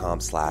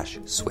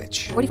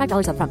mintmobile.com/switch.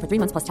 $45 up front for 3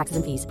 months plus taxes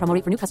and fees. Promo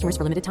rate for new customers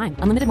for limited time.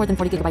 Unlimited more than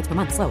 40 gigabytes per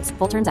month slows.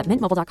 Full terms at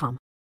mintmobile.com.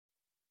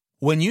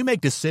 When you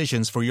make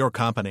decisions for your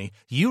company,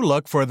 you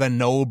look for the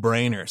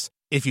no-brainers.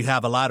 If you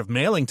have a lot of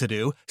mailing to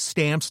do,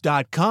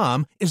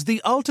 Stamps.com is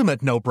the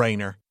ultimate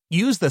no-brainer.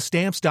 Use the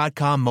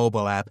Stamps.com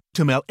mobile app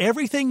to mail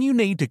everything you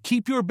need to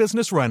keep your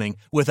business running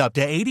with up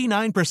to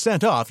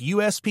 89% off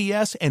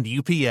USPS and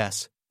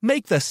UPS.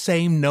 Make the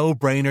same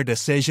no-brainer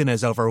decision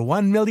as over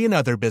 1 million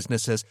other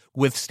businesses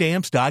with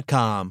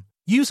Stamps.com.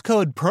 Use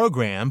code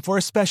PROGRAM for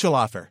a special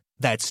offer.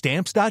 That's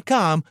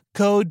Stamps.com,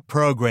 code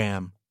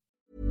PROGRAM.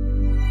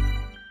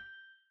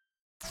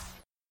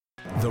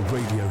 the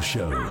radio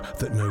show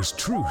that knows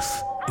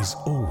truth is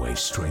always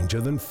stranger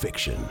than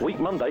fiction. Week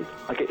Monday,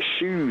 I get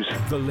shoes.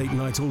 The Late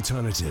Night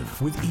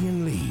Alternative with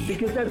Iain Lee.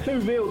 Because they're too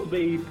real to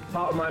be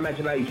part of my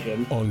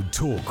imagination. On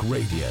Talk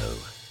Radio.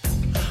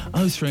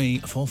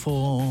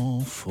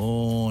 0344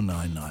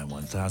 499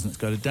 1000. Let's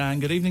go to Dan.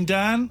 Good evening,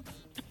 Dan.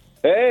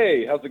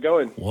 Hey, how's it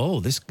going?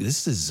 Whoa, this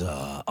is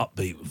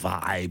upbeat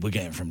vibe we're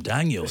getting from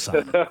Daniel,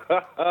 son.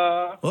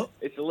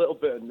 It's a little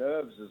bit of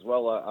nerves as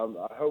well.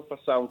 I hope I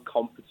sound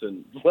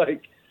competent.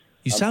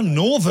 You sound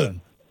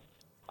northern.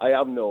 I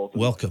am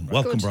northern. Welcome,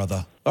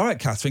 brother. All right,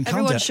 Catherine,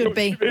 calm down. Everyone should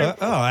be.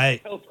 All right.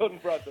 Well done,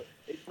 brother.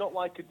 It's not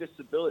like a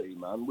disability,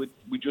 man.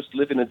 We just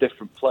live in a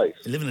different place.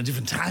 We live in a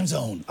different time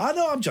zone. I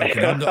know, I'm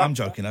joking. I'm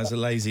joking. It's a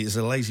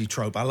lazy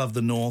trope. I love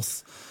the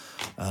north.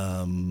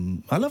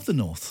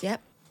 Yep.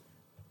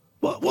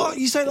 What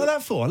you say like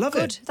that for? I love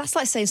it. That's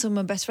like saying some of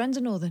my best friends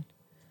are northern.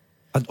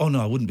 No,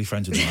 I wouldn't be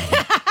friends with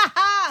them.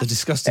 They're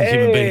disgusting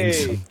human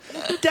beings.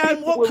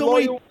 Dan,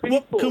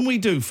 what can we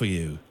do for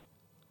you?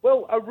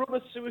 Well, I run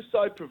a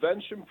suicide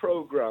prevention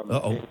program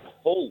in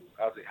Hull,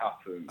 as it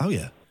happens. Oh,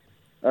 yeah.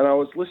 And I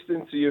was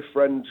listening to your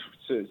friend,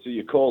 to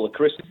your caller,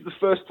 Chris. This is the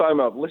first time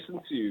I've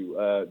listened to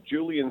you.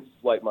 Julian,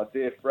 my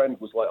dear friend,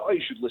 was like, "Oh,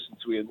 you should listen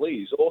to Iain Lee.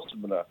 He's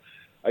awesome." And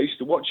I used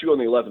to watch you on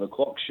the 11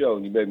 o'clock show,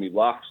 and you made me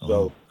laugh.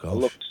 So I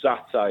loved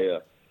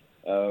satire.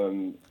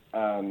 And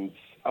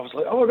I was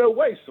like, "Oh, no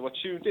way." So I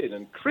tuned in,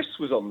 and Chris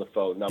was on the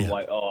phone. And I'm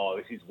like, "Oh,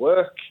 this is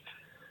work."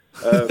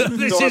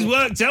 This is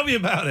work. Tell me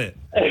about it.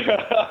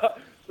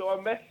 So I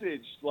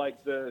messaged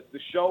the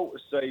show to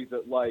say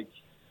that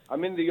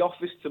I'm in the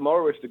office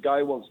tomorrow if the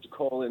guy wants to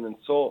call in and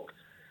talk.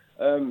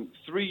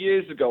 3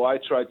 years ago, I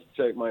tried to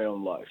take my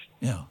own life.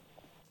 Yeah.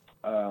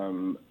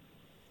 And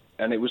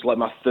it was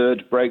my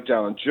third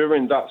breakdown. And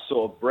during that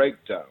sort of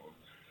breakdown,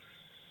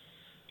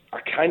 I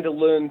kind of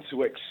learned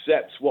to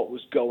accept what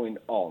was going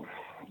on.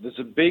 There's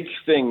a big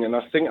thing, and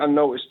I think I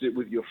noticed it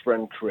with your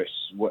friend Chris,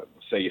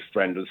 say your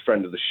friend or the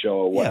friend of the show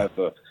or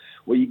whatever,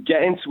 where you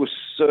get into a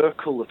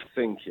circle of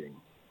thinking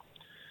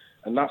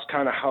And that's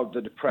kind of how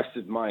the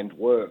depressive mind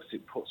works.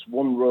 It puts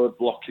one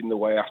roadblock in the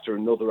way after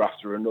another,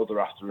 after another,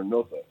 after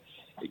another.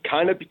 It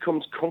kind of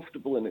becomes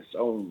comfortable in its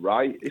own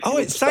right.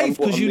 It's safe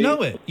because you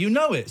know it. You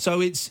know it.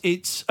 So it's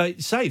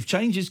safe.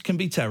 Changes can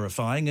be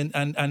terrifying,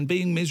 and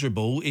being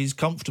miserable is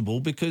comfortable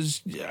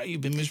because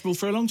you've been miserable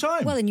for a long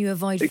time. Well, and you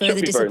avoid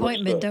further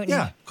disappointment, don't you?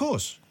 Yeah, of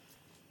course.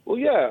 Well,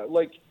 yeah,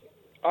 like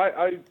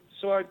I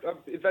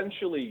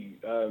eventually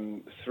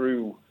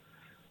through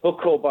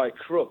hook or by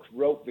crook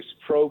wrote this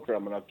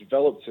program, and I've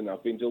developed it. And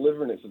I've been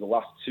delivering it for the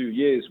last 2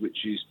 years,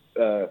 which is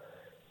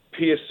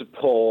peer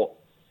support,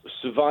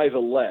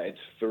 survivor-led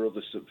for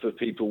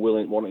people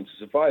wanting to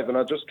survive. And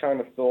I just kind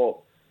of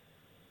thought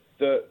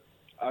that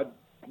I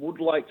would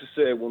like to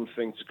say one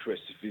thing to Chris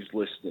if he's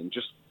listening.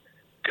 Just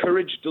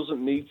courage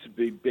doesn't need to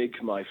be big,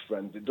 my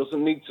friend. It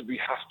doesn't need to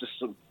have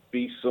to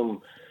be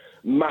some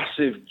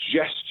massive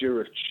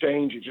gesture of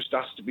change. It just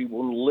has to be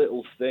one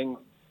little thing.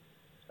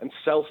 And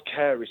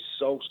self-care is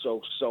so,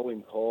 so, so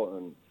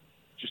important.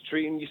 Just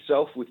treating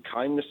yourself with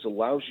kindness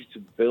allows you to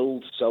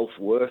build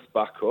self-worth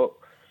back up,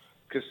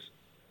 because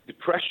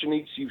depression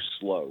eats you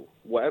slow.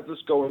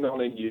 Whatever's going on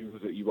in you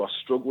that you are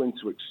struggling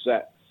to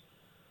accept,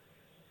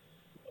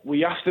 we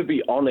have to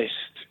be honest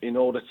in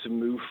order to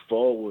move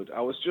forward.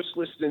 I was just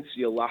listening to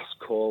your last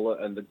caller,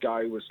 and the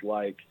guy was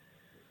like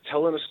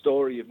telling a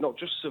story of not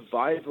just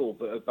survival,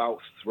 but about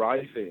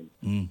thriving.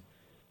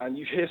 And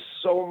you hear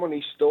so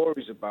many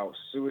stories about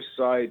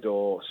suicide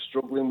or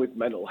struggling with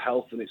mental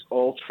health, and it's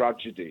all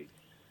tragedy.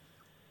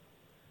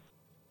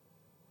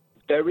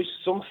 There is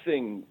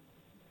something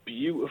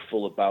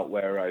beautiful about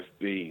where I've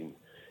been.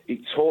 It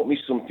taught me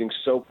something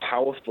so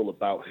powerful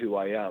about who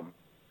I am.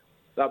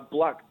 That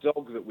black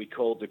dog that we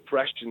call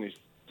depression is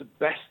the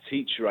best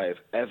teacher I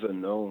have ever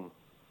known.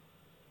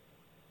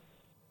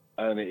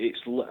 And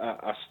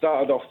I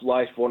started off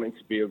life wanting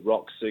to be a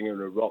rock singer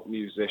and a rock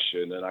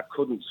musician, and I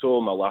couldn't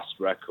tour my last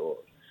record.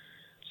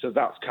 So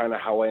that's kind of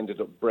how I ended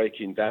up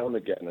breaking down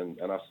again,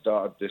 and I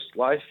started this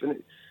life. And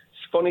it's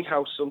funny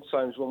how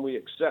sometimes when we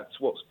accept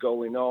what's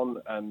going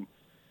on and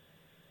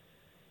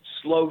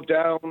slow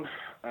down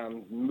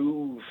and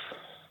move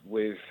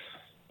with,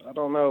 I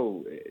don't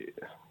know,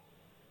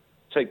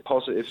 take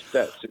positive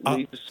steps, it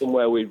leads us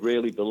somewhere we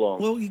really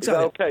belong. Well,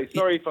 exactly. Is that okay?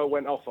 Sorry if I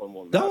went off on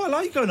one. No, I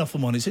like going off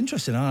on one. It's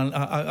interesting.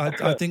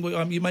 I think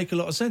you make a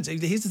lot of sense.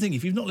 Here's the thing.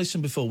 If you've not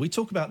listened before, we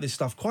talk about this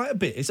stuff quite a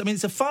bit.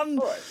 It's a fun,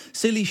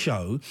 silly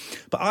show,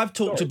 but I've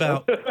talked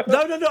about...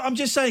 No, I'm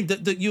just saying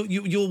that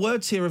your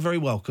words here are very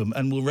welcome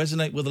and will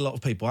resonate with a lot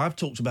of people. I've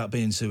talked about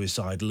being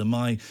suicidal and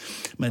my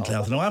mental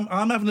health. Now,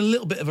 I'm having a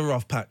little bit of a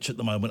rough patch at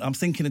the moment. I'm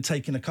thinking of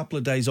taking a couple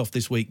of days off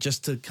this week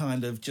just to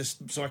kind of...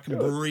 just so I can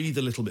breathe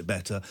a little bit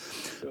better.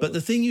 But the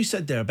thing you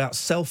said there about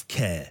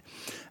self-care,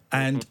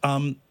 and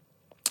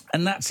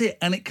that's it.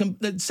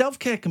 And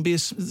self-care can be a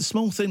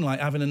small thing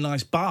like having a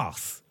nice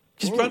bath.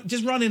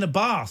 Just run in a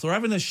bath, or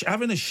having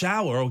a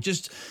shower, or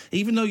just,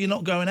 even though you're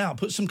not going out,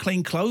 put some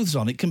clean clothes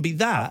on. It can be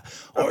that,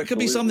 or it could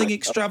be something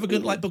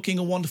extravagant like booking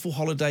a wonderful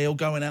holiday or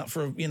going out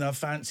for a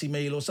fancy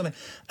meal or something,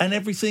 and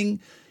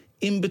everything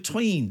in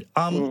between.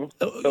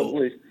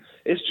 Totally.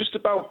 It's just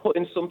about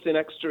putting something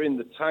extra in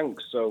the tank.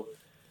 So,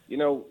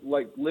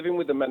 like living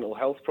with a mental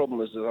health problem,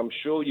 as I'm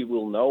sure you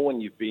will know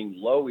when you've been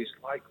low, is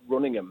like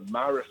running a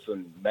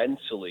marathon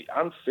mentally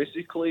and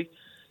physically.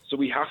 So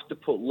we have to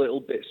put little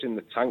bits in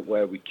the tank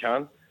where we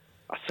can.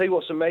 I tell you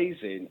what's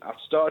amazing. I've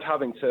started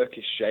having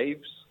Turkish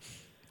shaves.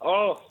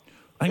 Oh,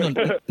 hang on.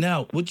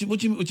 Now, would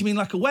you mean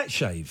like a wet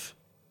shave?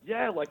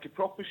 Yeah, like a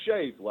proper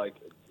shave. Like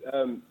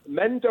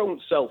men don't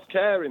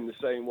self-care in the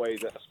same way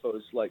that I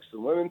suppose like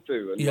some women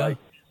do. And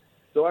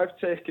so I've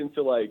taken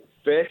to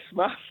face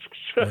masks.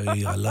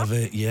 I love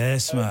it.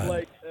 Yes,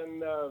 man.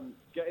 And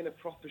getting a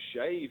proper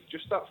shave.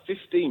 Just that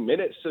 15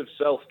 minutes of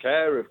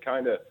self-care, of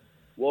kind of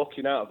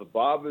walking out of a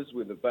barber's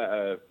with a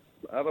better,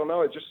 I don't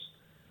know, it's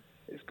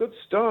good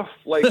stuff.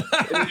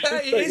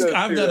 It is.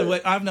 I've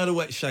had a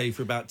wet shave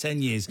for about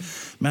 10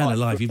 years. Man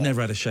alive, you've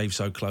never had a shave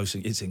so close.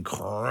 It's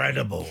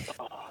incredible.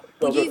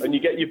 And you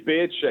get your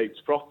beard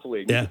shaped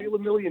properly. And you feel $1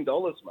 million,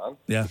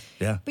 man.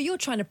 Yeah. But you're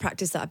trying to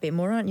practice that a bit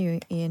more, aren't you,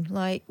 Ian?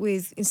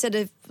 Instead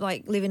of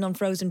living on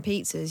frozen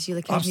pizzas, you'll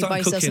occasionally buy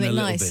yourself something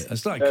nice. I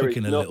started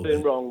cooking a little bit. There's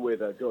nothing wrong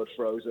with a good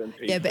frozen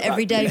pizza. Yeah, but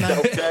every day, man.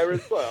 Self-care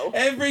as well.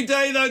 Every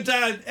day, though,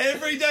 Dad.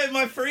 Every day,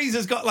 my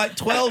freezer's got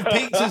 12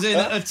 pizzas in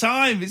at a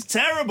time. It's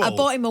terrible. I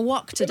bought him a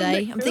wok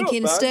today. I'm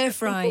thinking stir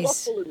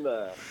fries.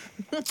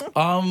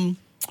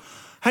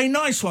 Hey,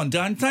 nice one,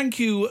 Dan. Thank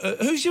you.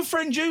 Who's your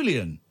friend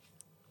Julian?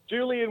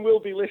 Julian will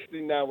be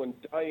listening now and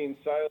dying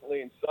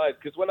silently inside,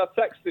 because when I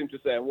texted him to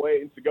say I'm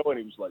waiting to go, and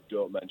he was like,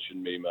 "Don't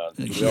mention me, man."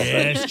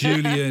 Yes,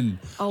 Julian.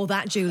 Oh,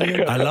 that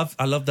Julian. I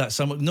love that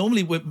so much.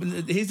 Normally,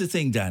 here's the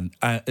thing, Dan.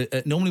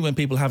 Normally, when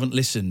people haven't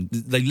listened,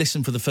 they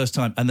listen for the first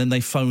time and then they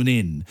phone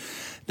in.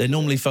 They're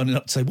normally phoning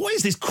up to say, "What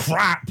is this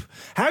crap?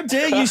 How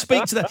dare you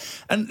speak to that?"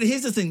 And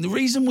here's the thing: the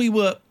reason we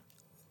were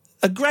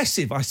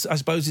aggressive, I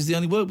suppose, is the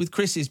only word with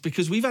Chris, is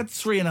because we've had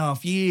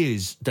 3.5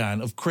 years,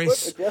 Dan, of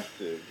Chris. You weren't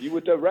aggressive. You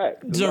were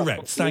direct.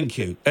 Direct, thank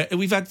you.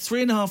 We've had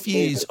 3.5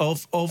 years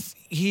of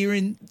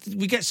hearing.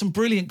 We get some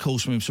brilliant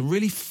calls from him, some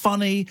really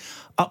funny,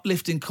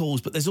 uplifting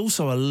calls, but there's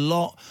also a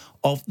lot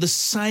of the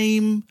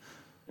same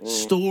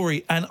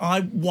story. And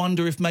I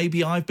wonder if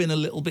maybe I've been a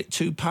little bit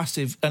too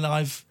passive and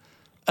I've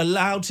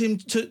allowed him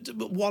to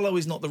wallow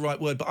is not the right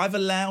word, but I've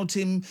allowed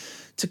him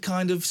to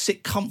kind of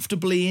sit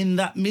comfortably in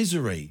that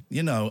misery,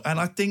 you know. And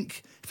I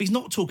think if he's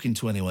not talking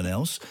to anyone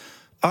else,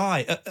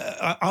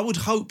 I would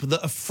hope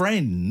that a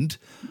friend,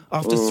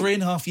 after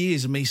 3.5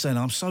 years of me saying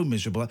I'm so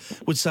miserable,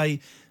 would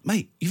say,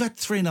 mate, you've had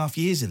 3.5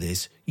 years of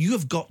this. You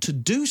have got to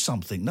do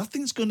something.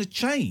 Nothing's going to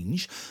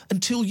change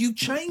until you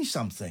change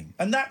something.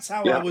 And that's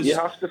how I was. You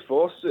have to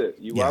force it.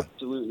 You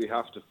absolutely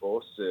have to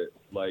force it.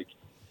 Like,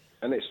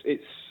 and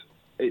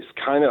it's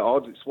kind of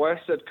odd. It's why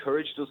I said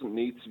courage doesn't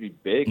need to be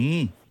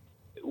big.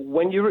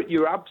 When you're at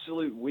your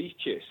absolute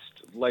weakest,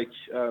 like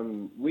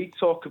we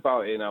talk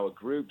about it in our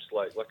groups,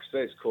 like I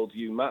say, it's called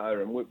You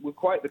Matter, and we're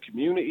quite the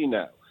community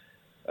now.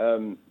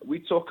 We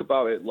talk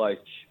about it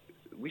like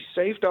we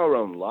saved our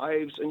own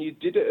lives, and you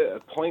did it at a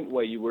point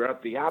where you were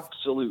at the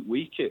absolute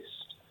weakest.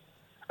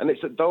 And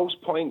it's at those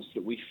points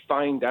that we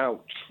find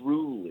out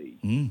truly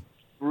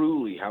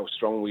how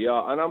strong we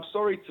are. And I'm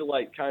sorry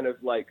to kind of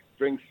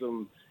bring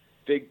some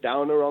big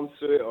downer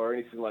onto it or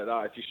anything like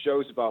that. If your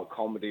show's about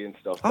comedy and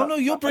stuff. Oh no,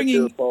 you're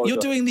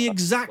doing the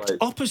exact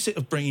opposite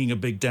of bringing a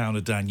big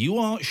downer, Dan. You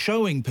are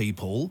showing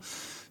people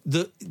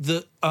that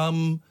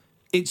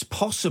it's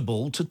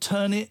possible to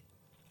turn it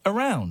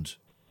around.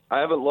 I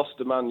haven't lost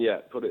a man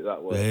yet, put it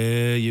that way.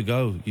 There you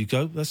go.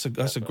 That's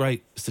a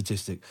great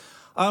statistic.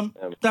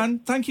 Dan,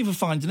 thank you for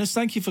finding us.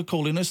 Thank you for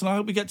calling us, and I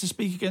hope we get to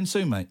speak again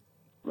soon, mate.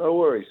 No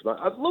worries, man.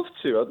 I'd love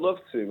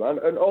to, man.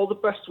 And all the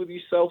best with your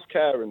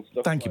self-care and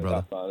stuff. Thank you,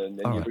 brother. That, man,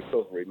 and your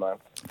recovery, man.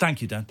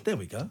 Thank you, Dan. There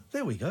we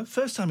go.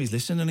 First time he's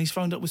listened, and he's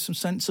phoned up with some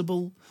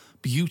sensible,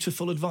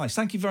 beautiful advice.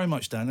 Thank you very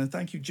much, Dan, and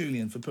thank you,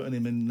 Julian, for putting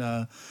him in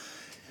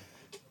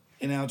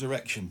our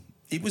direction.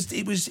 It was.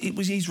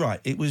 He's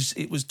right. It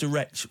was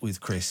direct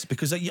with Chris,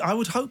 because I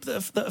would hope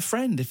that a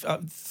friend, if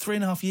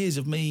 3.5 years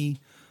of me,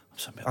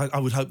 I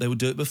would hope they would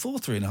do it before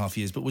 3.5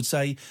 years, but would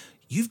say,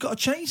 you've got to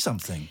change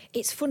something.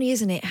 It's funny,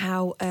 isn't it,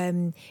 how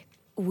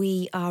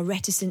we are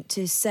reticent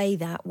to say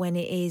that when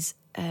it is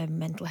a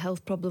mental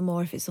health problem,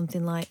 or if it's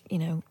something like,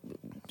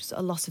 just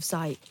a loss of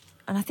sight.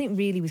 And I think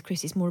really with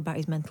Chris, it's more about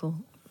his mental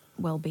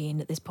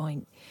well-being at this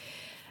point,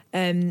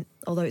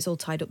 although it's all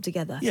tied up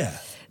together. Yeah.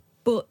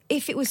 But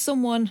if it was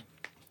someone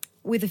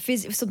with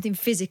something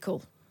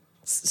physical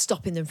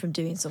stopping them from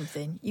doing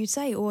something, you'd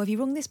say, have you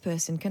rung this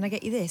person? Can I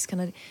get you this?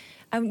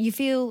 You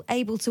feel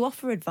able to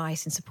offer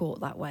advice and support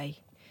that way.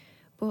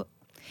 But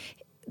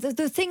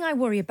the thing I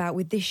worry about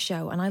with this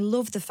show, and I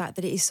love the fact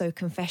that it is so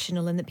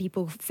confessional and that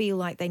people feel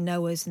like they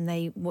know us and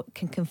they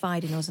can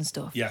confide in us and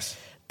stuff. Yes.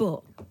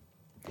 But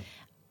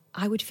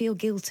I would feel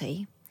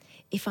guilty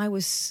if I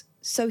was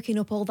soaking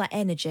up all that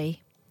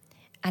energy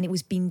and it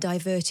was being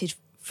diverted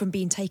from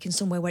being taken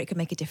somewhere where it could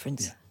make a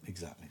difference. Yeah,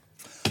 exactly.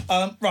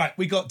 Right,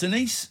 we got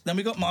Denise, then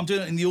we got... I'm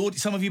doing it in the order...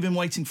 Some of you have been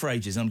waiting for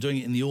ages, and I'm doing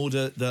it in the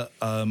order that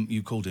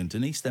you called in.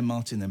 Denise, then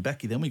Martin, then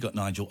Becky, then we got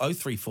Nigel.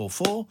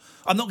 0344.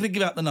 I'm not going to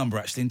give out the number,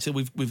 actually, until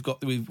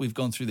we've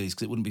gone through these,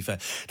 because it wouldn't be fair.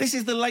 This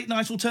is the Late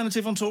Night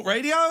Alternative on Talk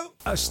Radio.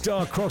 A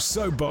star-crossed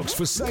soapbox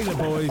for sailor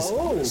boys,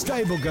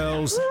 stable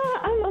girls...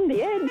 I'm on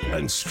the edge.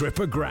 And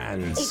stripper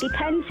grands. It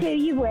depends who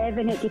you're with,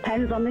 and it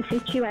depends on the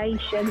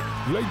situation.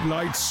 Late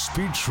Night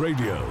Speech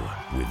Radio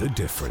with a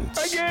difference.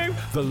 Thank you.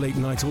 The Late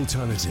Night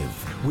Alternative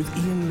with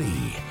Iain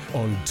Lee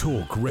on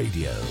Talk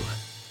Radio.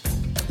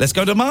 Let's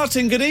go to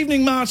Martin. Good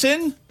evening,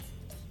 Martin.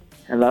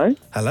 Hello.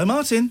 Hello,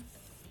 Martin.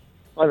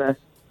 Hi there.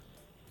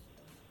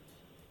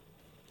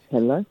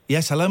 Hello.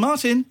 Yes, hello,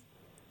 Martin.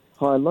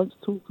 Hi, I'd like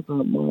to talk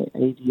about my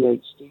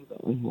ADHD that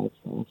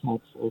I've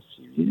had for a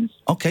few years.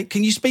 Okay,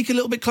 can you speak a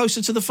little bit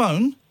closer to the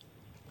phone?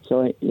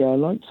 Sorry, yeah, I'd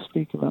like to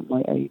speak about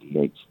my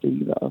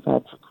ADHD that I've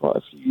had for quite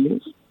a few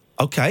years.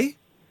 Okay.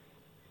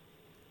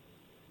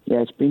 Yeah,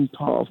 it's been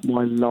part of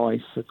my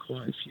life for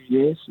quite a few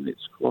years, and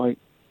it's quite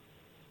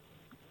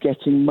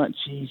getting much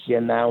easier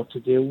now to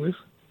deal with.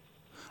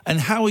 And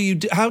how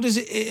does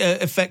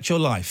it affect your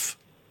life?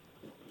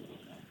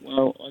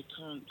 Well, I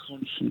can't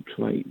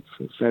concentrate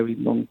for very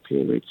long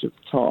periods of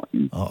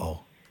time.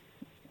 Uh-oh.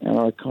 And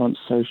I can't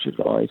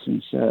socialise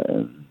in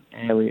certain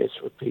areas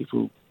with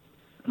people.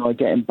 And I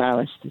get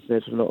embarrassed if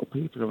there's a lot of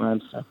people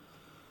around, so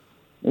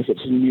if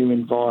it's a new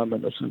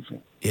environment or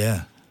something.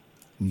 Yeah.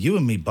 You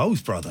and me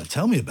both, brother.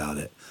 Tell me about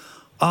it.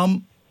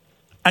 And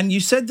you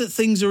said that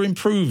things are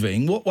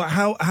improving.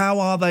 How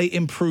are they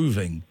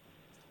improving?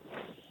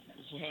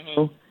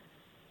 Well,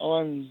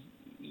 I'm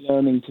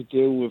learning to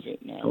deal with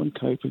it now and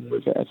coping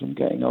with it as I'm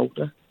getting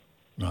older.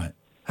 Right.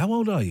 How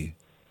old are you?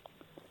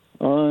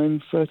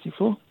 I'm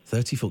 34.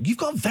 34. You've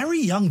got a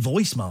very young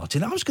voice,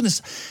 Martin.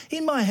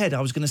 In my head,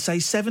 I was going to say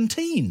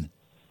 17.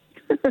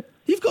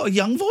 You've got a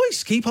young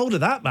voice. Keep hold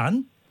of that,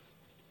 man.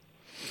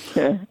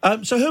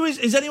 So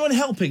is anyone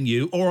helping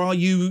you, or are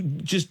you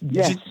just...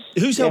 Yes.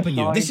 Who's helping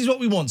Yes, you? This is what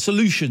we want,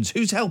 solutions.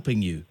 Who's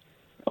helping you?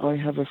 I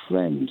have a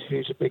friend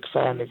who's a big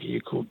fan of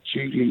you called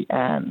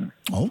Julie-Anne.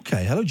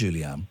 Okay, hello,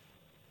 Julie-Anne.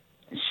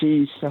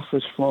 She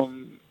suffers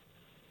from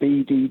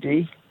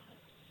BDD.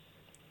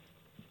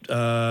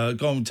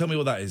 Go on, tell me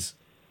what that is.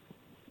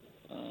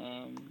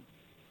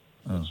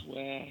 That's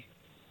where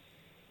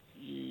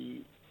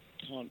you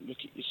can't look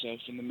at yourself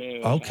in the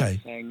mirror Okay.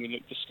 without saying you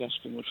look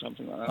disgusting or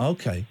something like that.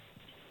 Okay.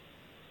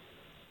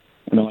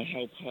 And I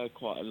help her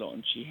quite a lot,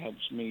 and she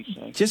helps me.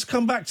 So Just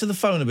come back to the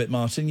phone a bit,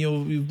 Martin.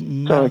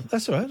 Sorry.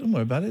 That's all right. Don't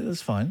worry about it.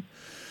 That's fine.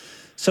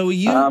 So are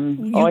you...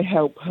 I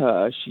help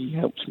her. She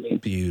helps me.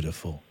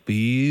 Beautiful.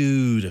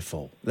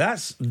 Beautiful.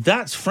 That's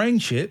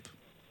friendship.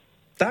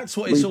 That's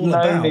what it's We've all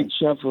about. known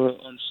each other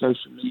on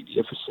social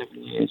media for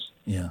 7 years.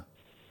 Yeah.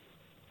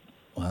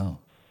 Wow.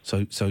 So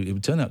it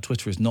would turn out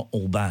Twitter is not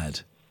all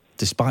bad,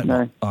 despite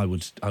what I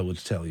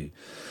would tell you.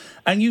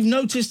 And you've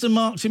noticed a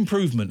marked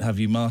improvement, have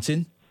you,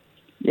 Martin?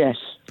 Yes.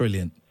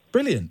 Brilliant.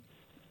 Brilliant.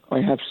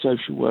 I have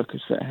social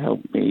workers that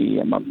help me,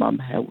 and my mum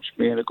helps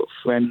me, and I've got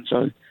friends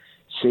I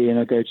see, and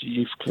I go to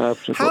youth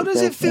clubs. How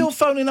does it feel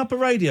phoning up a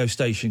radio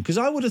station? Because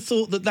I would have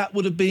thought that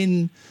would have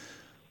been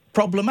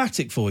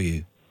problematic for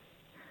you.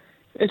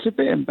 It's a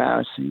bit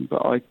embarrassing,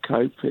 but I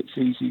cope. It's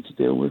easy to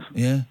deal with.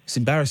 Yeah, it's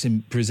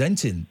embarrassing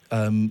presenting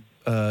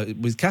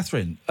with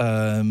Catherine.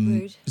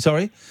 Rude.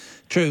 Sorry,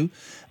 true.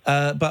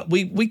 But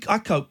I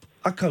cope.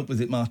 I cope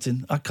with it,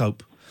 Martin. I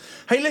cope.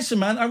 Hey, listen,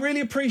 man, I really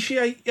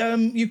appreciate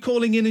you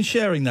calling in and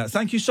sharing that.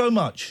 Thank you so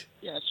much.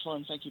 Yeah, it's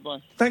fine. Thank you.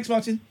 Bye. Thanks,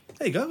 Martin.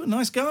 There you go. A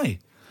nice guy.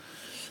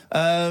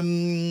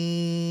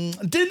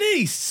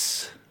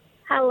 Denise.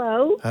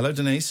 Hello. Hello,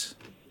 Denise.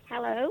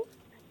 Hello.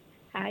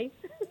 Hi.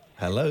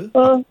 Hello.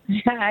 Oh,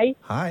 hi.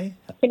 Hi.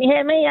 Can you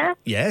hear me, yeah?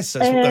 Yes,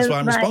 that's why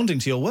I'm right. responding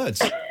to your words.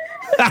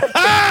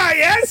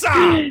 Yes,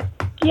 sir.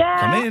 Yeah.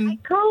 Come in.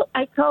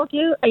 I called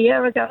you a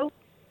year ago.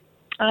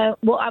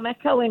 What I'm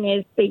echoing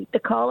is the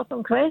caller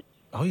from Chris.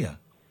 Oh, yeah.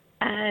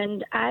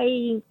 And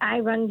I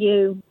rang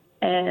you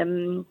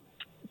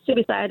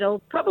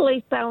suicidal,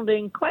 probably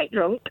sounding quite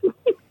drunk.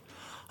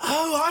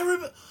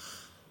 Oh,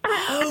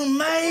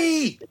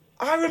 mate.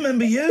 I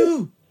remember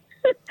you.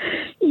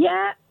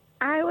 Yeah.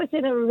 I was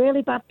in a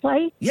really bad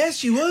place.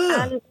 Yes, you were.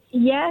 And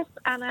yes,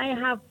 and I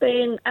have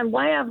been. And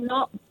why I've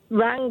not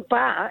rang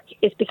back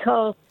is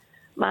because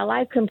my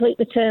life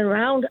completely turned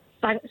around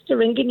thanks to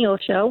ringing your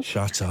show.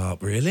 Shut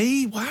up,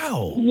 really?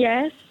 Wow.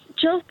 Yes,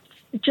 just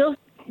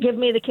give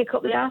me the kick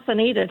up the arse I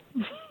needed.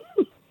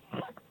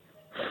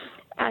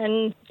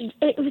 And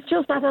it was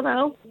just, I don't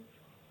know.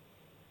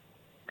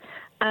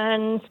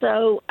 And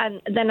so,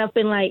 and then I've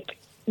been like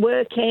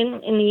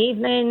working in the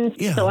evenings,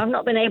 so I've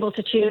not been able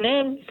to tune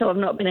in, so I've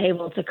not been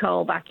able to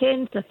call back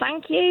in, so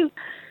thank you.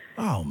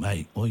 Oh,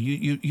 mate, well,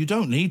 you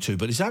don't need to,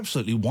 but it's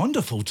absolutely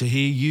wonderful to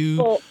hear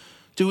you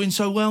doing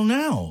so well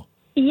now.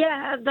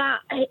 Yeah,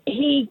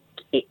 they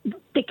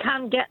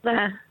can get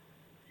there.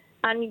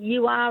 And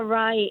you are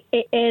right,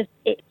 it's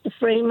the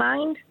free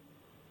mind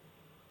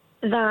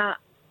that...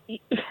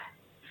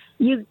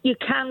 You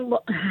can.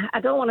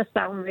 I don't want to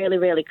sound really,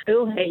 really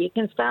cruel here. You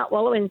can start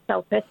wallowing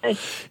self-pity.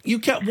 You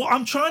can. Well,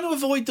 I'm trying to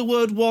avoid the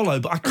word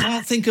wallow, but I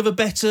can't think of a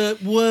better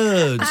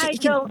word. I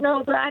don't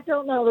know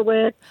the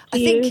word. I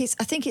think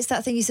it's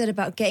that thing you said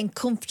about getting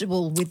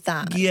comfortable with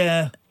that.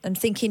 Yeah. And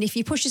thinking if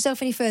you push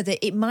yourself any further,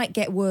 it might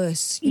get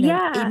worse. You know,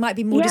 Yeah. it might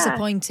be more Yeah.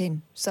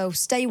 disappointing. So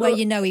stay where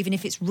you know, even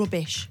if it's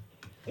rubbish.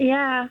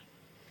 Yeah.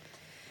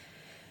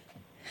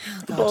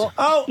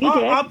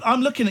 I'm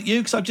looking at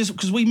you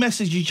because we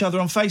messaged each other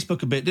on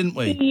Facebook a bit, didn't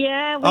we?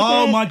 Yeah. We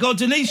Oh did. my God,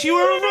 Denise, you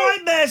were a right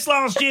mess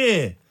last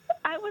year.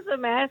 I was a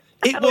mess.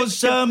 It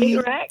was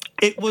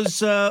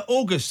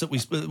August that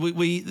we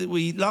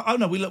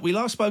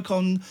last spoke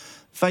on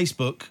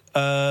Facebook.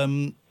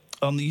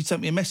 You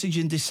sent me a message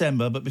in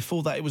December, but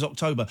before that it was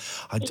October.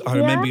 I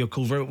remember your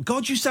call very well.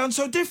 God, you sound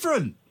so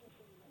different.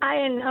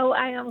 I know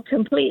I am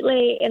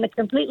in a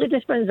completely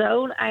different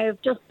zone. I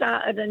have just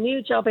started a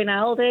new job in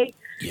Aldi.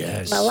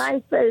 Yes. My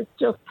life has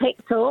just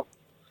picked up,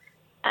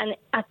 and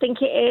I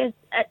think it is.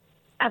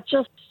 I've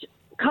just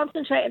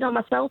concentrated on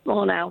myself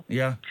more now.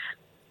 Yeah.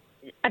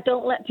 I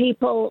don't let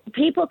people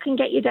can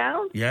get you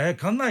down. Yeah,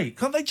 can't they?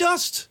 Can't they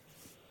just?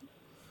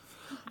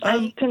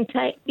 And can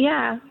take,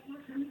 yeah.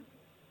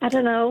 I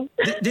don't know.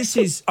 This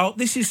is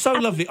so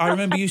lovely. I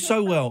remember you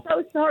so well.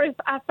 So sorry.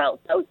 I felt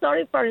so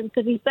sorry for him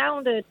because he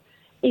sounded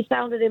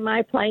in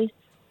my place.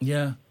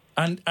 Yeah,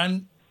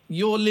 and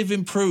you're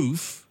living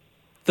proof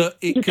that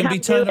it can be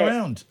do turned it.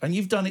 around, and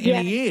you've done it in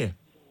a year.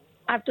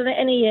 I've done it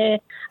in a year,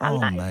 and Oh,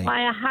 that mate. is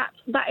why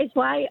that is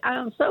why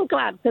I'm so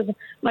glad, because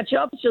my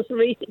job's just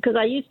recent. Because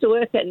I used to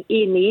work in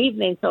the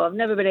evening, so I've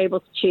never been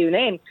able to tune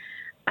in.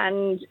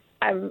 And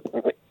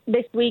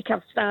this week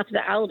I've started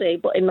at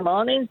Aldi, but in the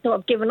morning, so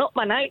I've given up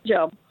my night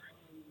job.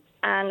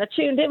 And I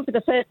tuned in for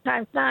the first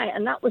time tonight,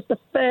 and that was the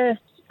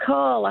first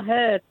call I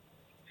heard.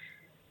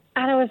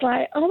 And I was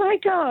like, oh my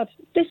God,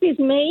 this is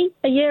me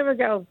a year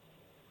ago.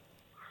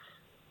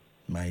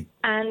 Mate.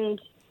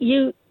 And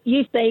you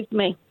You saved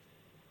me.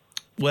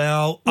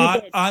 Well,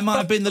 You did. I might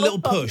have been the little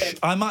Both of push. them.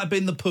 I might have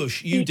been the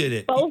push. You did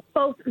it.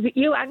 Both,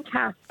 you and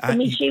Kath. I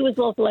mean, she was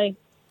lovely.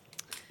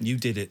 You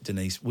did it,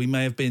 Denise. We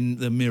may have been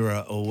the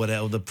mirror or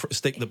whatever, the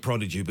stick that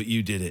prodded you, but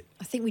you did it.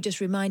 I think we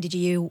just reminded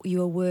you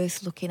were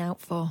worth looking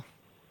out for.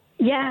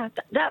 Yeah,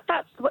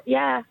 that's what.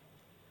 Yeah.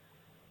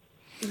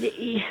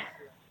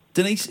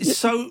 Denise, it's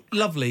so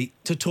lovely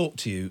to talk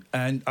to you,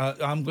 and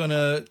I'm going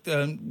to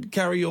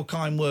carry your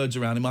kind words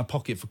around in my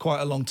pocket for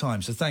quite a long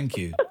time, so thank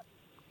you.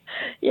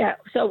 Yeah,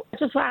 so I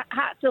just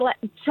had to let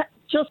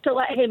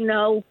him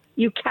know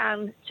you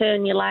can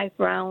turn your life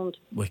around.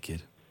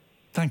 Wicked.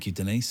 Thank you,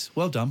 Denise.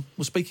 Well done.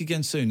 We'll speak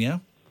again soon, yeah?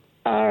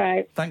 All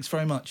right. Thanks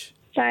very much.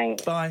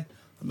 Thanks. Bye.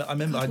 I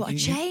remember. God, what a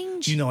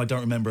change. You know, I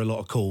don't remember a lot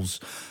of calls.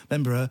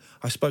 Remember,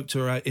 I spoke to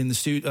her in the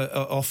studio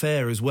off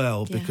air as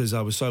well because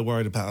I was so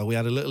worried about her. We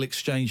had a little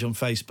exchange on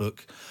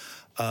Facebook,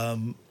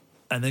 and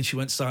then she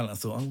went silent. I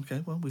thought, oh,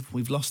 okay, well,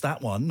 we've lost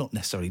that one. Not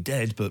necessarily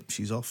dead, but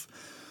she's off.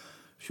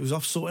 She was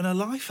off sorting her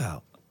life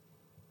out.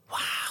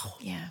 Wow.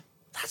 Yeah.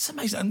 That's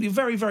amazing. And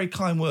very, very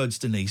kind words,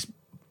 Denise.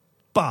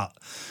 But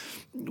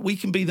we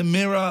can be the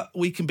mirror,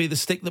 we can be the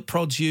stick that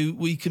prods you,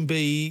 we can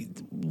be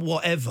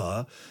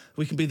whatever.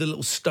 We can be the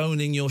little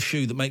stone in your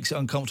shoe that makes it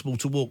uncomfortable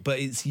to walk, but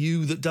it's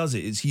you that does it.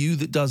 It's you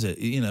that does it.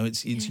 You know,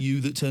 it's you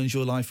that turns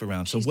your life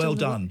around. So well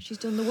done. She's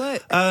done the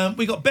work.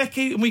 We got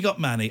Becky and we got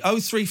Manny.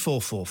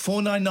 0344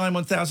 499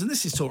 1000.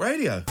 This is Talk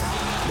Radio.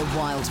 The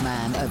wild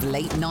man of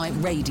late night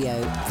radio.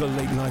 The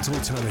Late Night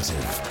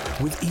Alternative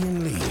with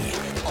Iain Lee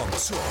on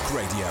Talk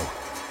Radio.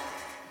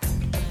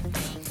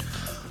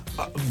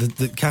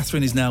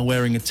 Catherine is now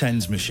wearing a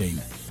TENS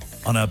machine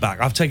on her back.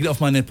 I've taken it off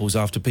my nipples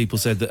after people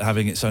said that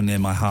having it so near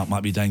my heart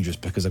might be dangerous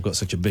because I've got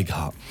such a big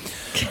heart.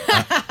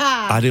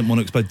 I didn't want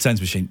to explode the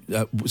TENS machine,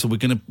 so we're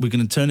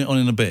gonna turn it on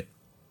in a bit.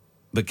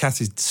 But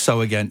Kath is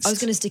so against. I was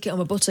going to stick it on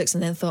my buttocks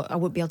and then thought I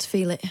wouldn't be able to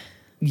feel it.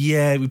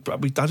 Yeah, I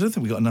don't think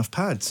we got enough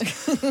pads. You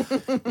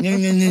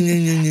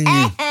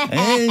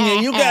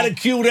got a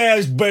cute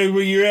ass,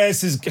 baby. Your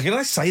ass is. Can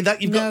I say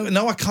that?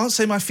 No, I can't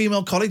say my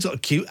female colleague's got a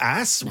cute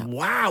ass. No.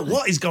 Wow,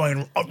 what is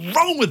going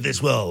wrong with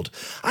this world?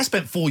 I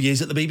spent 4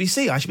 years at the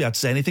BBC. I should be able to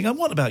say anything I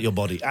want about your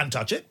body and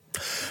touch it.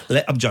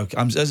 I'm joking.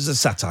 This is a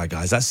satire,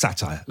 guys. That's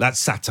satire. That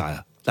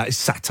is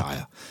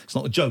satire. It's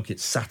not a joke.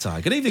 It's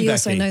satire. Good evening, He Becky.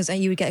 also knows that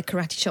you would get a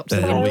karate chop to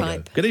the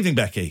windpipe. Good evening,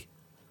 Becky.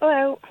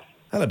 Hello.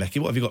 Hello, Becky.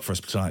 What have you got for us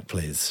tonight,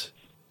 please?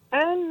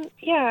 I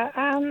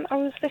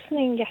was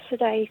listening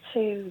yesterday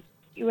to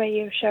your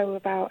radio show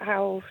about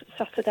how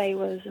Saturday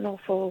was an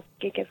awful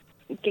gig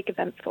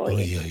event for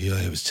you. Yeah,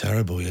 it was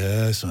terrible,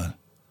 yes, man.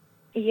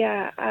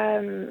 Yeah,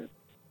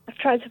 I've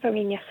tried to phone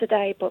in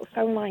yesterday, but the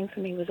phone line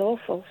for me was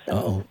awful,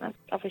 so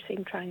obviously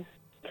I'm trying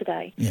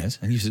today. Yes,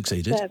 and you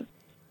succeeded.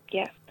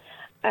 Yeah.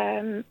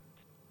 I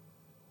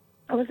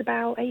was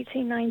about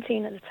 18,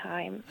 19 at the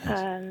time,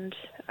 and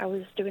I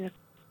was doing a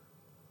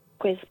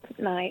quiz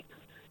night.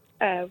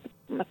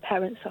 My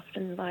parents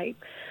often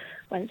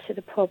went to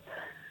the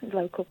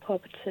local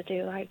pub to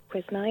do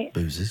quiz night.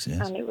 Boozers,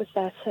 yes. And it was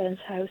their turn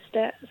to host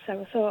it.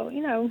 So I thought,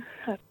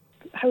 I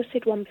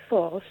hosted one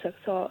before, so I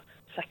thought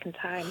second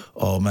time.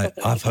 Oh mate,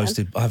 I've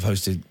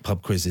hosted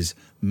pub quizzes.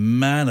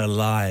 Man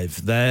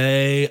alive,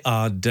 they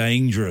are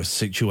dangerous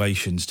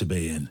situations to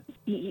be in.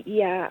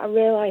 Yeah, I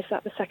realised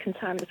that the second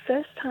time. The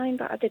first time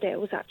that I did it,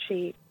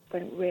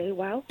 went really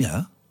well.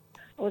 Yeah.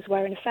 I was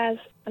wearing a fez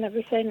and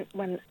everything.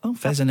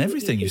 Fez and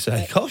everything, you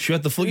say? Gosh, you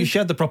had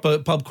the proper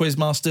pub quiz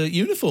master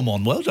uniform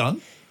on. Well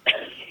done.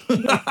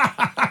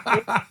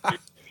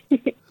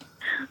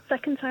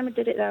 Second time I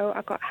did it, though,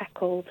 I got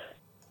heckled.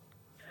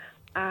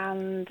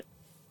 And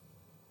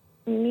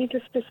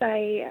needless to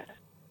say,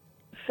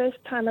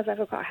 first time I've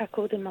ever got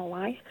heckled in my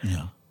life.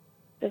 Yeah.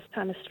 First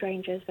time a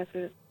stranger's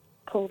ever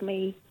called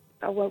me,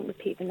 I won't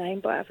repeat the name,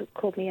 but ever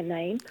called me a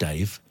name.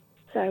 Dave.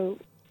 So,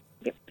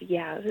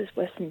 yeah, it was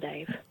worse than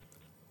Dave.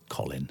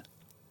 Colin.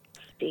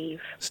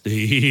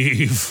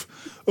 Steve.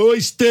 Oi,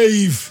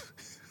 Steve.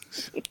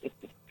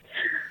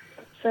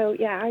 So,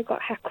 yeah, I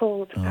got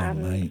heckled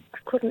and mate. I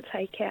couldn't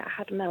take it. I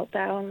had a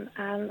meltdown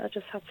and I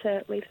just had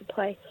to leave the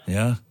place.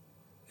 Yeah.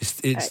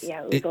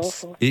 It was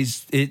awful.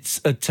 It's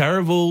a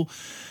terrible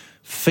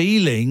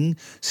feeling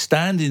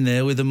standing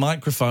there with a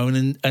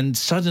microphone and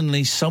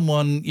suddenly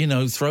someone,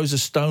 throws a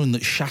stone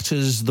that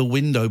shatters the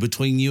window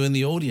between you and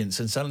the audience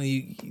and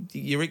suddenly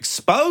you're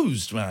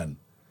exposed, man.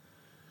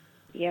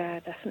 Yeah,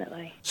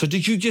 definitely. So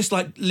did you just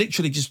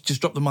literally just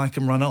drop the mic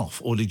and run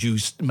off, or did you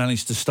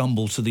manage to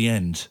stumble to the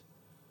end?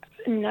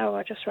 No,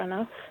 I just ran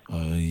off.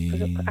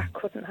 I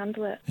couldn't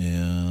handle it.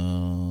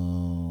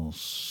 Yeah.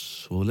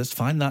 Well, let's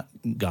find that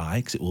guy,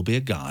 because it will be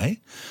a guy.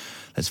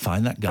 Let's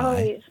find that guy. Oh,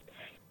 it's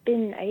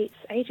been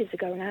ages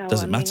ago now.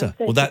 Doesn't matter.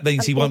 Well, that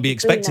means he won't be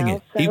expecting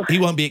it. So. He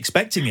won't be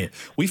expecting it.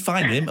 We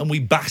find him and we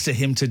batter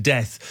him to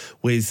death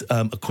with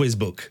a quiz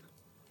book.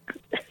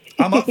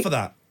 I'm up for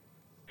that.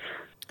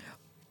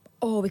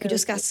 Or we could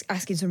just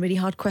ask him some really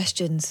hard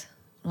questions.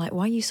 Like,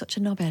 why are you such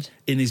a knobhead?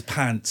 In his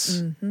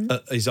pants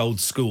at his old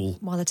school.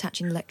 While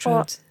attaching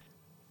electrodes.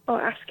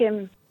 Or ask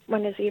him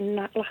when has he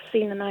last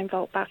seen a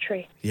 9-volt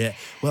battery? Yeah.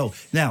 Well,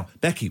 now,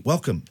 Becky,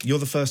 welcome. You're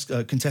the first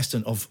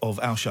contestant of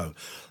our show.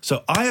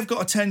 So I have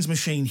got a tens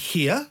machine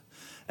here,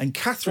 and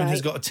Catherine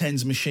has got a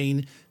tens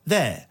machine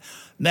there.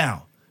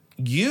 Now,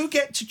 you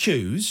get to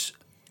choose.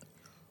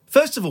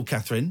 First of all,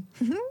 Catherine,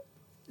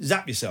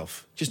 zap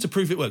yourself just to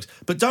prove it works.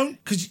 But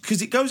don't,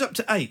 because it goes up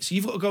to 8, so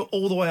you've got to go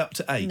all the way up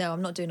to 8. No,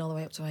 I'm not doing all the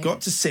way up to 8. Go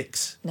up to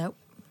 6. No.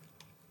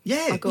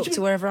 Yeah. I'll go up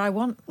to wherever I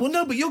want. Well,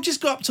 no, but you'll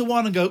just go up to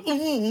 1 and go,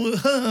 oh, it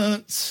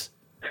hurts.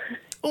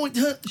 Oh, it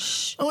hurts.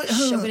 Shh. Oh, it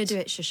hurts. I'm going to do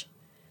it. Shush.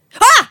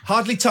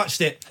 Hardly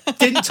touched it.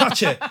 Didn't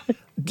touch it.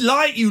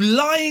 You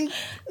lying.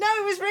 No,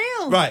 it was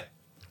real. Right.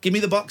 Give me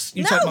the box.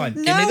 You take mine.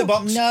 Give me the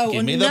box.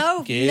 Give me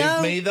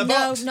the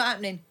box. No, not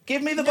happening.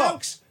 Give me the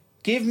box.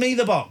 Give me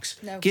the box.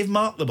 No. Give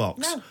Mark the box.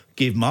 No.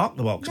 Give Mark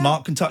the box. No.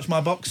 Mark can touch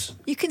my box.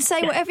 You can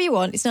say whatever you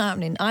want. It's not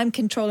happening. I'm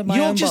controlling my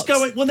own You're just box.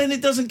 going... Well, then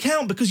it doesn't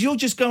count because you're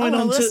just going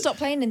on to... let's stop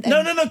playing then.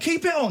 No.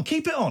 Keep it on.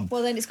 Keep it on.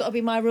 Well, then it's got to be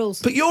my rules.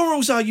 But your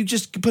rules are you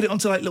just put it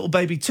onto like Little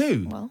Baby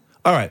 2. Well.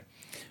 All right.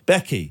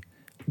 Becky,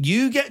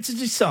 you get to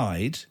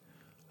decide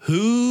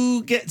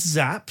who gets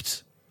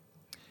zapped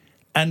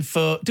and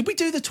for... Did we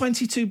do the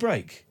 22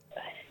 break?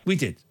 We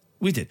did.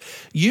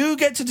 You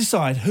get to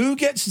decide who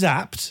gets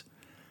zapped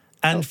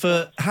and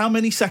for how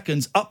many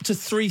seconds? Up to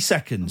 3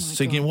 seconds.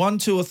 So you get 1,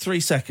 2 or 3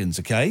 seconds,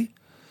 okay?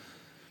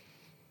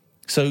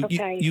 So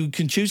you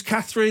can choose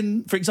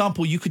Catherine. For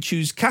example, you could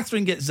choose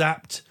Catherine gets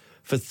zapped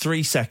for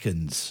 3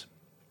 seconds.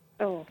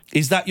 Oh.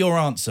 Is that your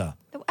answer?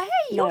 Hey,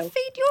 you're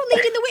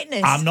leading the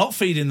witness. I'm not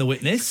feeding the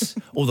witness,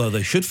 although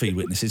they should feed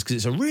witnesses because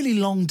it's a really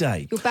long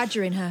day. You're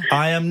badgering her.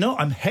 I am not.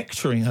 I'm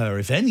hectoring her,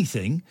 if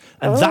anything,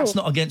 and that's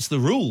not against the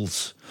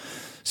rules.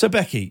 So,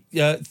 Becky,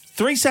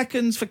 3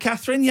 seconds for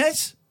Catherine,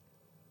 yes?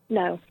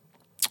 No.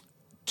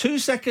 2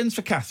 seconds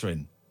for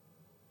Catherine.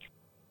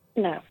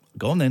 No.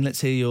 Go on then,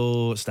 let's hear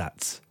your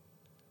stats.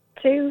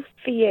 2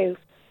 for you.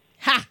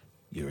 Ha!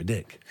 You're a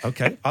dick.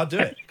 Okay, I'll do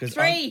it.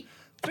 3.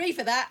 3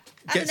 for that.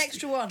 Add an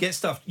extra 1. Get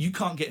stuff. You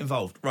can't get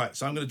involved. Right,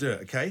 so I'm going to do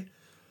it, okay?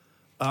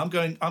 I'm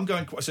going.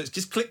 So it's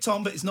just clicked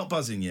on, but it's not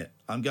buzzing yet.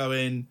 I'm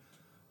going.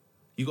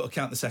 You've got to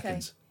count the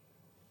seconds.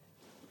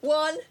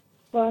 1,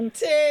 1,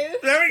 2.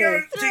 There we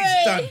go.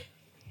 3.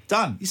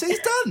 Done. You see,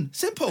 it's done.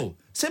 Simple.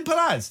 Simple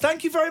as.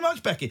 Thank you very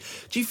much, Becky.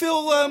 Do you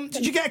feel...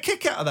 did you get a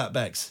kick out of that,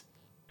 Bex?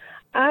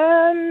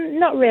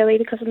 Not really,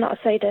 because I'm not a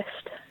sadist.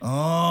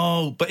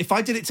 Oh, but if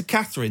I did it to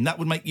Catherine, that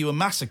would make you a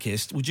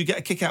masochist. Would you get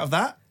a kick out of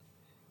that?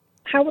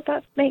 How would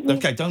that make me...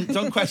 Okay,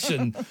 don't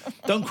question...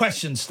 don't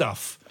question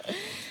stuff.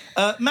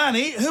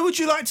 Manny, who would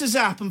you like to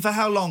zap and for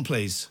how long,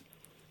 please?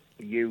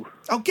 You.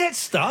 I'll get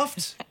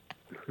stuffed.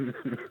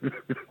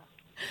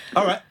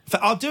 All right,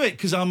 I'll do it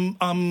because I'm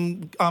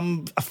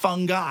a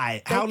fun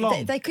guy. How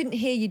long? They couldn't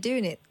hear you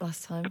doing it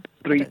last time.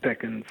 3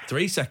 seconds.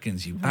 3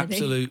 seconds, you Ready?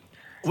 absolute...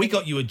 We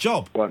got you a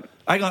job. 1.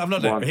 Hang on, I'm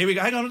not doing it. Here we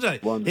go. Hang on, I'm doing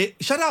it. 1. Here,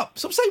 shut up.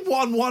 Stop saying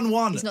 1, 1,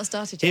 1. He's not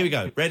started yet. Here we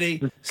go.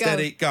 Ready,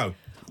 steady, go.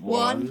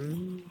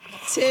 1,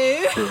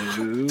 2.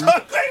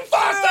 Don't think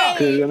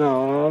faster!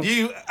 2.5.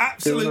 You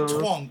absolute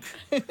 2.5.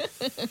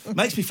 twonk.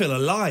 Makes me feel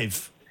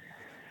alive.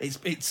 It's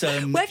Where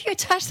have you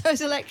attached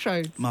those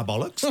electrodes? my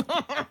bollocks.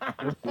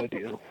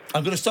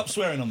 I'm going to stop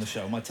swearing on the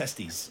show. My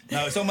testes.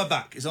 No, it's on my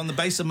back. It's on the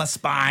base of my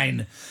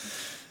spine.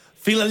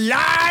 Feel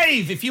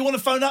alive! If you want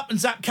to phone up and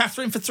zap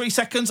Catherine for 3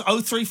 seconds,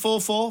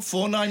 0344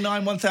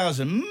 499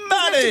 1000. Doesn't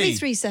have to be Manny!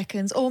 3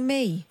 seconds, or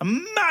me.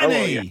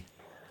 Manny!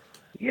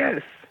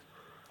 Yes.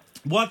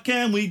 What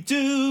can we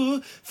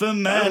do for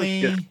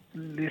Manny? I was just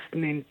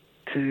listening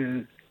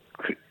to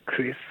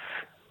Chris.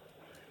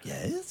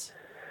 Yes?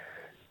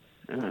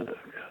 Oh, God.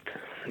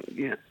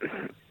 Yeah.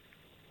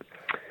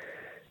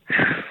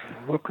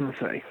 What can I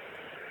say?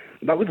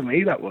 That was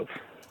me, that was.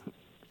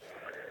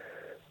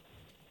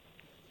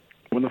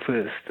 When I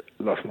first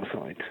lost my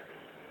sight.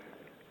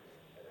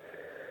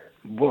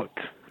 But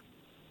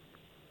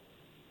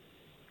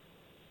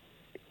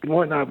he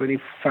might not have any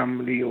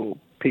family or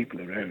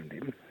people around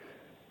him.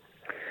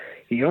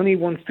 He only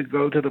wants to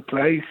go to the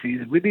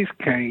places with his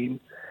cane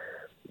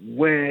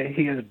where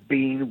he has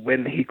been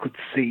when he could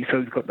see.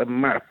 So he's got the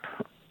map.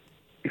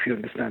 If you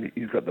understand it,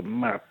 he's got the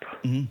map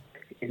in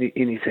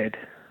his head,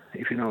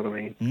 if you know what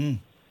I mean.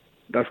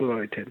 That's what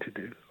I tend to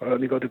do. I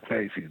only go to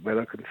places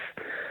where I can...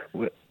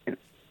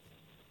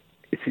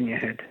 It's in your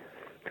head.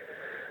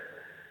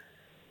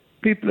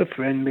 People are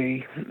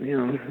friendly, you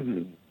know.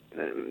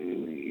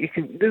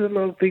 There's a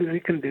lot of things you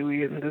can do,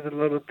 Ian. There's a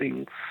lot of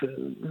things...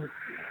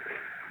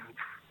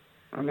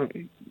 I know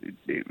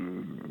it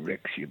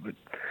wrecks you, but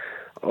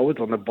I was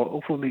on the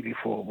bottle for nearly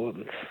 4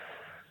 months.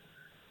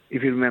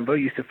 If you remember, I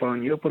used to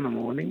phone you up in the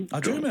morning.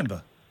 I do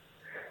remember.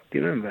 Do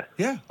you remember?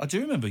 Yeah, I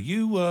do remember.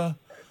 You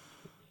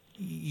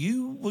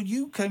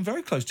came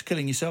very close to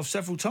killing yourself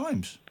several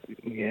times.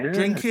 Yeah.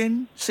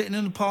 Drinking, sitting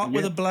in the park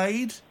with a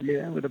blade.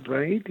 Yeah, with a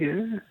blade,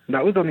 yeah.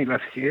 That was only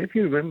last year, if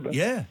you remember.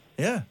 Yeah.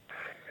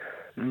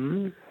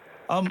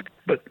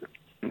 But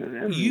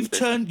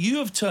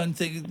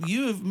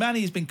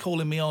Manny has been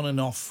calling me on and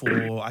off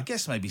for, I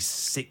guess, maybe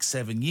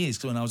 6-7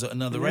 years when I was at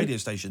another radio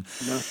station.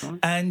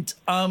 And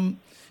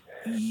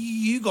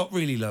you got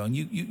really low, and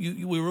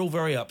you we were all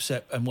very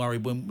upset and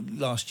worried when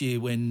last year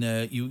when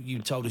you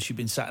told us you'd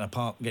been sat in a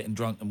park getting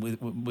drunk and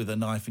with a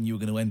knife and you were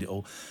going to end it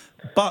all.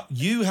 But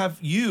you have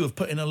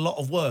put in a lot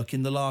of work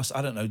in the last,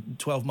 I don't know,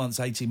 12 months,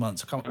 18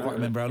 months. I can't quite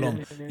remember how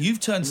long. You've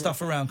turned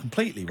stuff around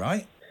completely,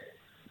 right?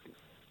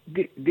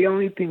 The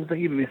only thing that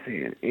you're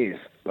missing is,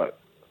 like,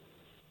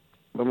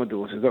 when my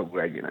daughter's got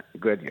graduate,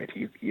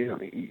 you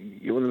want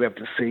to be able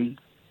to see,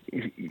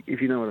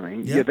 if you know what I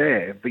mean. Yeah. You're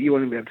there, but you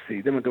want to be able to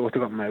see. Then my daughter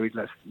got married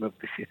last month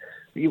this year.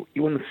 You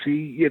want to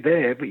see, you're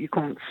there, but you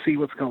can't see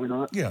what's going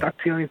on. Yeah. That's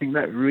the only thing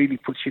that really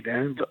puts you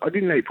down. But I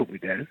didn't let it put me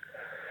down.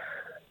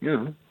 You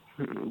know,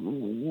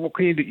 what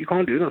can you do? You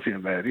can't do nothing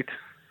about it.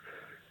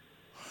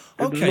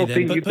 Okay,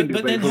 then,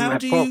 but then how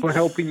do you... for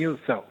helping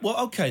yourself? Well,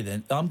 okay,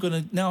 then. I'm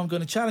going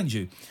to challenge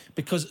you,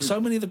 because so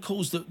many of the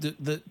calls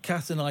that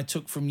Kath and I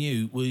took from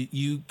you were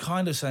you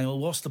kind of saying, well,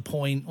 what's the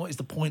point? What is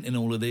the point in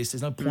all of this?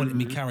 There's no point in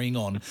me carrying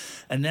on.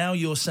 And now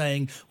you're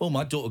saying, well,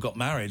 my daughter got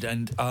married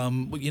and,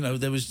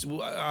 there was...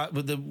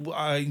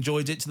 I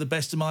enjoyed it to the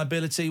best of my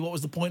ability. What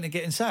was the point in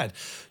getting sad?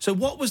 So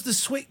what was the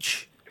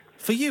switch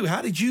for you?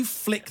 How did you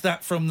flick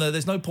that from the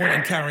there's no point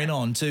in carrying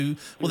on to,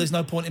 well, there's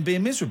no point in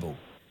being miserable?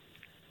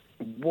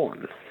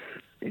 One,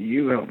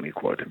 you helped me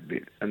quite a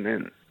bit, and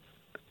then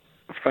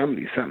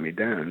family sat me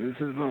down and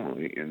said, "Oh,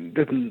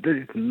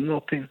 there's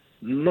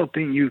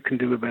nothing you can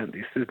do about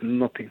this. There's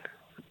nothing.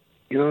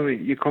 You know what I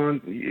mean? You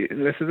can't,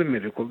 unless it's a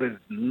miracle. There's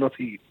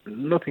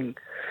nothing."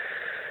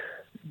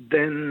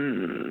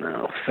 Then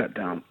I sat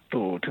down,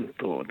 thought,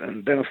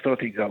 and then I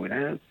started going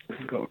out.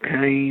 Got a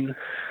cane,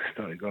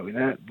 started going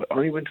out, but I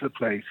only went to the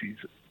places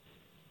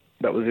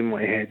that was in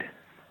my head,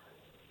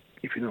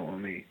 if you know what I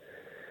mean.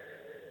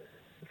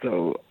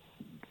 So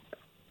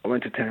I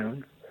went to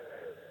town.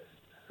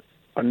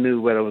 I knew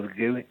where I was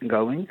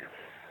going,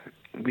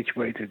 which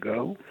way to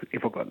go.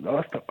 If I got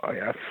lost, I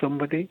asked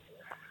somebody,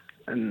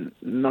 and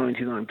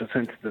 99%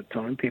 of the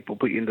time, people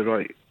put you in the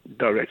right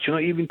direction.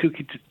 I even took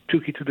you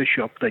to the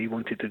shop that you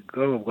wanted to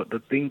go. I've got the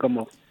thing on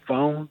my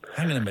phone.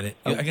 Hang on a minute.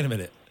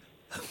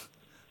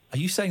 Are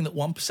you saying that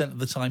 1% of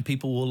the time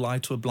people will lie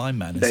to a blind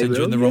man and send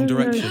you in the wrong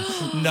direction?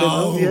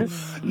 No.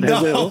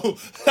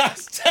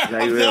 That's terrible.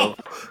 They will.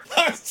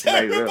 That's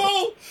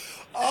terrible.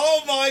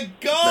 Oh, my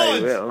God.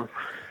 They will.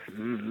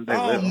 They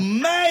will.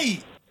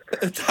 Mate.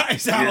 That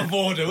is out of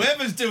order.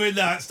 Whoever's doing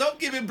that, stop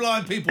giving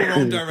blind people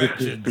wrong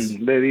directions.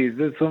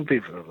 There's some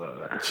people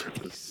like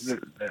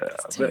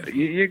that. But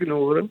you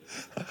ignore them.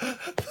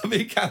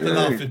 Me and Kath are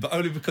laughing, but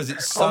only because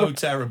it's so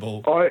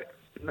terrible.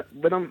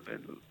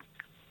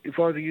 If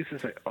I used to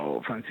say,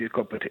 "Oh, fancy a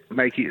cup of tea,"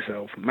 make it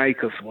yourself,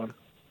 make us one.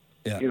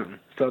 Yeah. You know,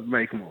 start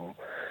making them all.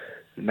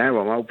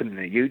 Now I'm opening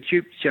a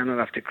YouTube channel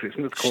after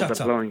Christmas called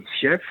The Blind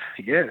Chef.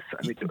 Yes,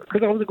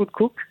 because I was a good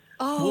cook.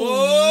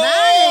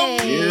 Oh,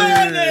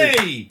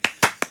 Manny!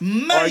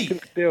 Mate!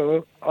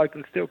 I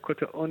can still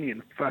cut an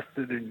onion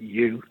faster than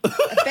you.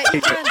 I bet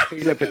you can.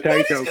 Peel a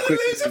potato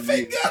quicker than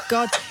you.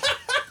 God.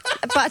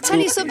 But I tell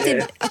you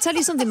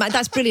something, Matt,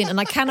 that's brilliant, and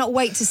I cannot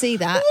wait to see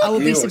that. I will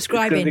be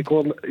subscribing. It's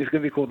going to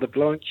be called The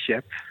Blind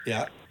Chef.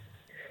 Yeah.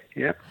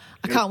 Yeah.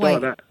 I can't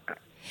wait.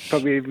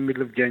 Probably even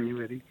middle of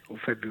January or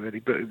February,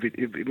 but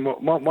it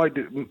might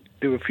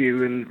do a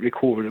few and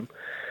record them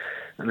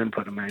and then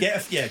put them out. Get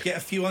a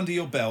few under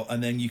your belt,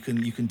 and then you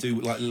can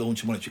do like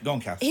launch and go on,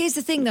 Kath. Here's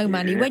the thing, though,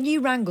 Manny. When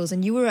you rang us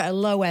and you were at a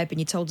low ebb and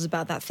you told us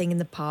about that thing in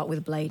the park with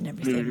a blade and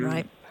everything,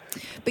 right?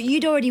 But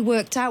you'd already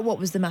worked out what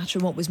was the matter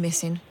and what was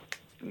missing.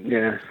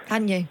 Yeah.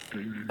 Hadn't you? I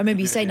remember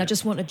you saying, I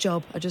just want a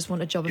job. I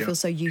feel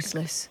so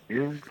useless.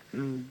 Yeah.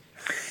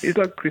 It's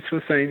like Chris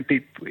was saying,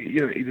 people,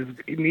 you know,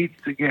 he needs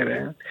to get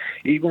out.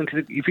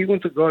 If he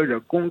wants to go there,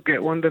 go and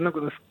get one. They're not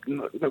going to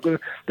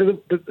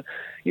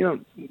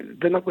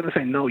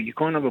say, no, you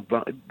can't have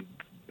a...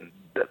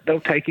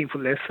 They'll take him for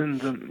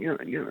lessons, and you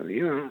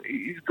know,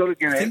 he's got to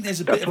get out. I think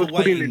there's a bit of a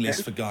waiting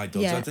list for guide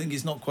dogs. Yeah. I think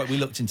it's not quite. We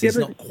looked into. It's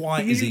not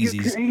quite as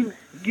easy.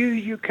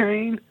 You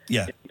cane.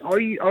 Yeah.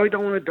 I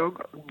don't want a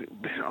dog.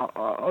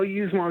 I'll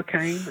use my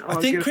cane. I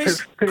think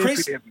Chris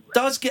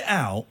does get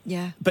out.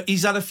 Yeah. But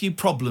he's had a few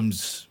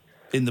problems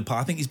in the past.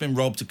 I think he's been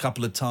robbed a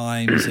couple of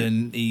times,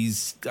 and did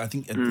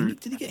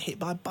he get hit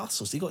by a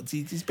bus or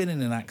he's been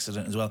in an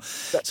accident as well.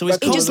 So he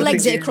just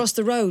legs it across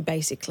the road,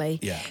 basically.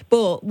 Yeah.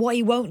 But what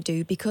he won't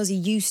do, because he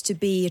used to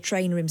be a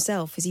trainer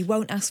himself, is he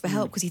won't ask for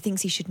help because he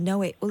thinks he should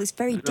know it. Well, it's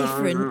very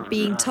different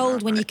being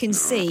told when you can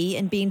see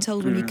and being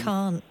told when you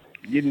can't.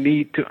 You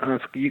need to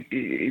ask.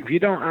 If you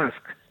don't ask,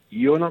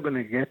 you're not going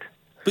to get.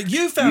 But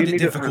you found it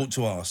difficult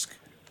to ask.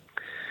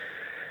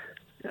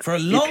 For a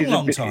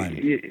long time.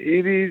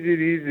 It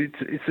is.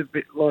 It's a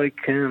bit like,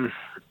 how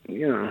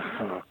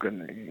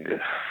can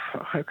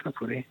I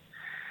put it?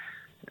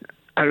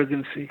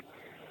 Arrogancy.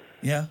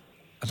 Yeah.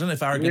 I don't know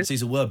if arrogancy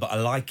is a word, but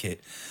I like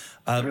it.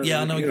 I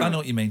know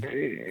what you mean.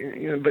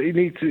 But you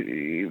need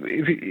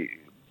to,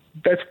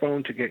 best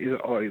phone to get is an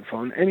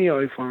iPhone. Any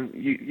iPhone,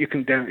 you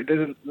can download.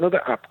 There's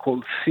another app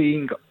called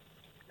Seeing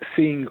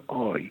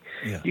Eye.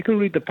 Yeah. You can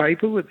read the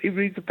paper. It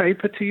reads the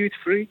paper to you. It's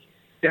free.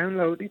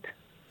 Download it.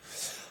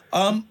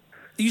 Are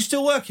you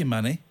still working,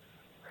 Manny?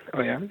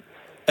 I am.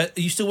 Are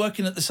you still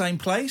working at the same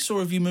place, or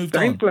have you moved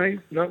on? Same place.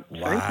 No,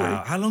 Wow. same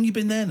place. How long you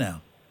been there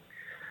now?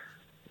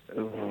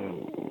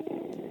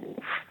 Oh,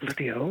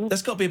 bloody hell.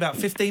 That's got to be about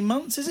 15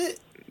 months, is it?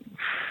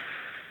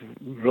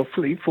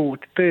 Roughly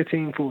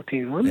 13,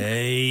 14 months.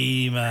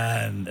 Hey,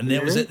 man. And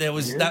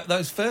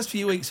those first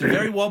few weeks were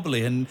very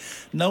wobbly, and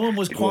no one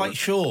was quite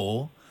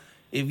sure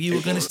if you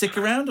were going to stick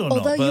around or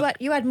Although not.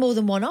 But you had more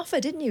than one offer,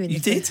 didn't you? you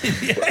did.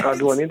 Yes. I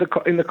had one in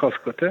the cost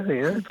cutter,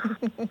 yeah.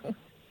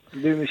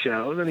 Doing the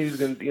shows, and he was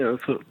going to,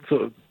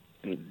 sort of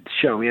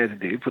show me how to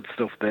do, put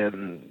stuff there.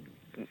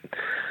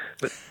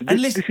 But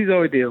this is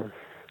ideal.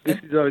 This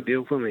is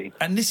ideal for me.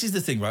 And this is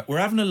the thing, right? We're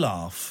having a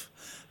laugh,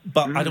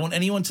 but I don't want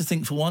anyone to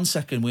think for 1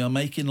 second we are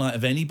making light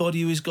of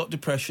anybody who has got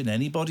depression,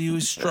 anybody who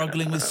is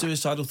struggling with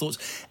suicidal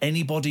thoughts,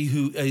 anybody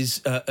who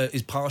is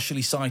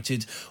partially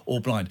sighted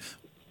or blind.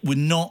 We're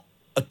not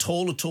at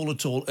all.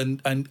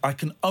 And I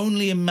can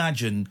only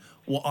imagine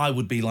what I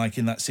would be like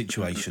in that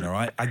situation, all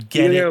right? I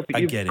get it.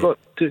 You've got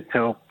to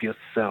help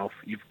yourself.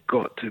 You've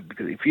got to,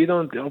 because if you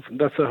don't,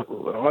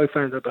 I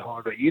found out the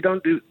hard way. You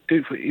don't do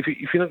it for, if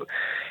you don't,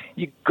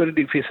 you've got to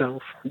do it for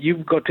yourself.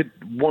 You've got to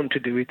want to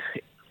do it.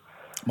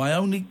 My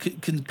only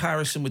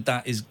comparison with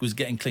that was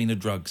getting clean of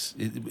drugs,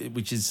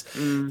 which is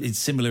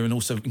similar and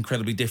also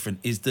incredibly different,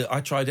 is that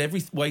I tried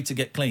every way to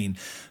get clean,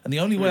 and the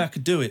only way I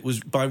could do it was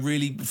by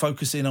really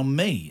focusing on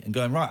me and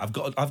going, right, I've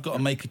got to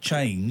make a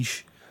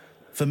change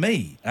for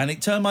me, and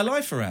it turned my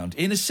life around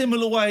in a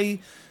similar way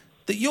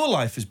that your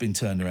life has been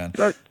turned around.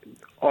 Like,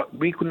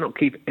 we could not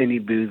keep any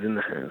booze in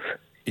the house.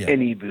 Yeah.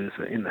 Any booze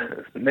in the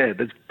house.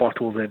 There's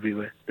bottles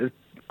everywhere. There's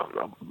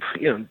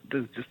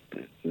just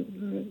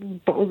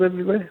bottles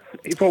everywhere.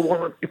 If I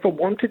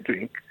want to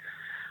drink,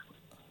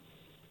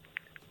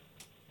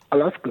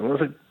 I'll ask them. I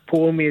said,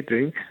 pour me a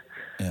drink.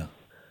 Yeah.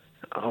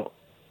 Oh,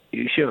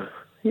 you sure?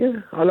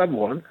 Yeah, I'll have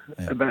one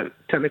about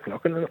 10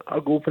 o'clock, and then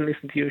I'll go up and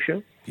listen to your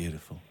show.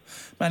 Beautiful.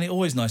 Manny,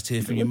 always nice to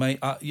hear from you, mate.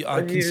 I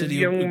consider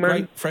you a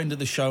great friend of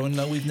the show, and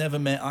no, we've never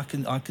met.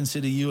 I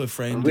consider you a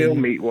friend. We'll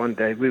meet one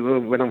day. We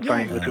will, when I'm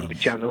famous with the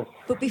channel.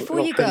 But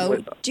before you go,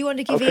 do you want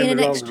to give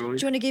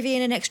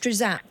Iain an extra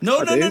zap?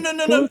 No.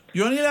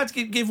 You're only allowed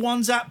to give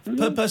one zap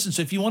per person.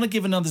 So if you want to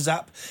give another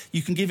zap,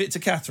 you can give it to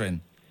Catherine.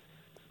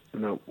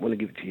 No, I want to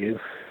give it to you.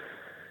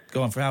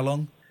 Go on, for how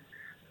long?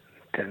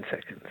 10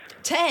 seconds.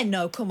 10?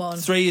 No, come on.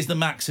 3 is the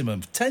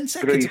maximum. 10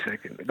 seconds. 3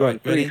 seconds. Go on,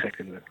 3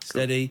 seconds.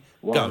 Steady.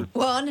 One. Go.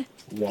 1.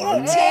 1. 2.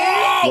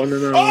 1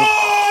 and a half.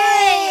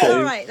 2.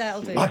 All right,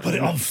 that'll do. I put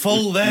it on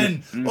full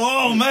then.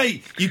 Oh,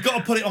 mate, you've got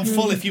to put it on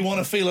full if you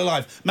want to feel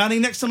alive. Manny,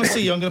 next time I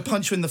see you, I'm going to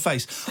punch you in the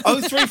face.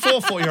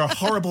 0344, you're a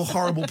horrible,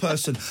 horrible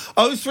person.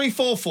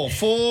 0344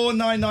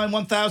 499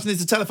 1000 is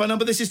the telephone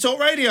number. This is Talk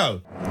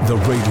Radio. The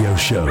radio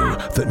show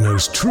that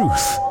knows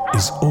truth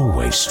is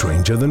always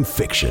stranger than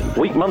fiction.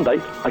 Week Monday,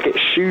 I get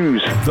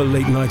shoes. The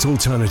Late Night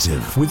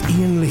Alternative with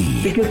Iain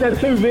Lee. Because they're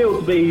too real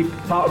to be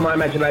part of my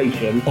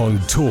imagination. On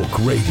Talk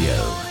Radio.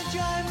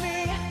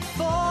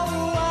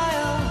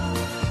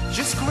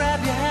 Just grab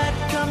your hat,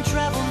 come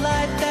travel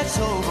light, that's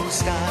hobo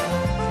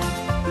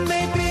style.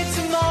 Maybe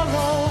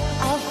tomorrow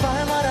I'll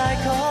find what I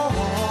call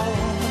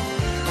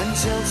home.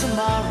 Until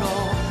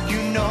tomorrow, you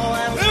know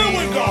I'm free.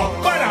 Here we go.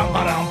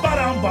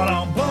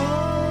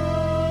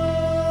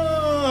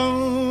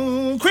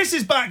 Chris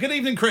is back. Good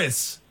evening,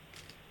 Chris.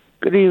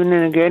 Good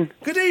evening again.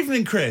 Good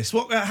evening, Chris.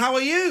 How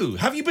are you?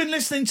 Have you been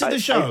listening to the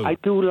show? I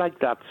do like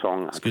that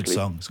song, actually. It's a good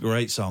song. It's a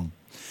great song.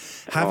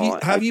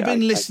 Have you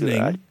been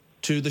listening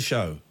to the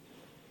show?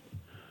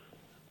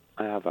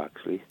 I have,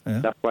 actually. Yeah.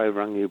 That's why I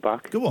rang you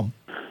back. Go on.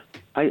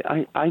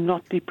 I'm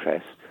not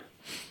depressed.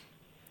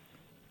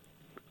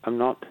 I'm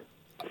not.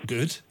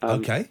 Good.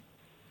 Okay.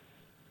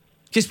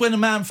 Just when a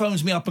man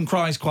phones me up and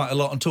cries quite a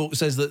lot and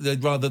says that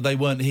they'd rather they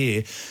weren't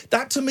here,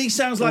 that to me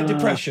sounds like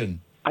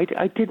depression.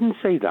 I didn't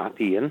say that,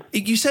 Iain.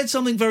 You said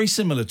something very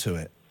similar to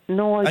it.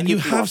 No, I didn't. And you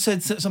have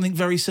said something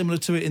very similar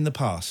to it in the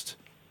past.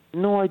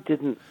 No, I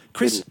didn't.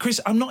 Chris,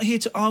 I'm not here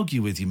to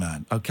argue with you,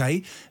 man,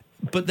 okay?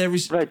 But there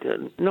is... Right,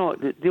 no,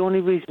 the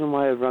only reason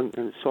why I rang,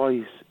 and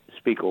sorry to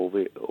speak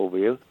over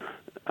you,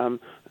 I've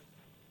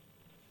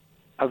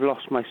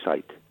lost my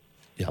sight.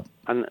 Yeah.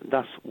 And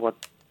that's what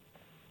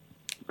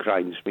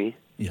grinds me.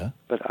 Yeah.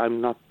 But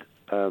I'm not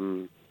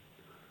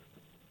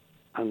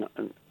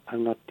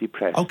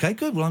depressed. Okay,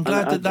 good. Well, I'm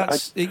glad you're glad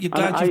you've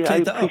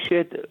cleared that up. I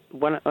appreciate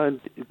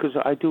because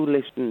I do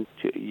listen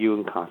to you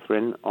and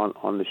Catherine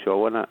on the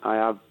show, and I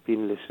have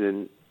been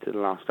listening to the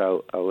last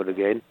hour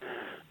again,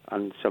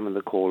 and some of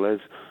the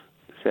callers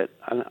said,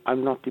 and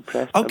I'm not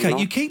depressed. Okay,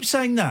 you keep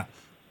saying that.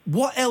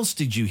 What else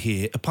did you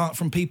hear apart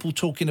from people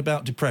talking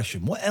about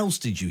depression? What else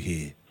did you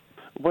hear?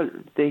 Well,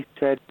 they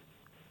said,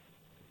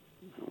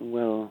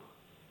 well...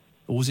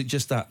 Or was it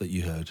just that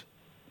you heard?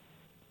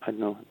 I don't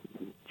know,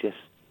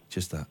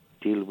 just that.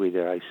 Deal with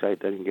their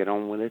eyesight and get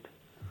on with it.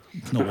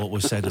 Not what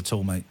was said at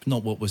all, mate.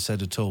 Not what was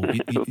said at all.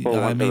 For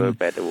want of a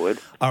better word.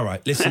 All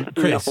right, listen,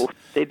 Chris. No,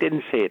 they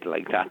didn't say it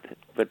like that,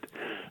 but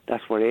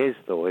that's what it is,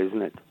 though,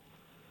 isn't it?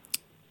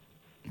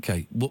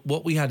 Okay,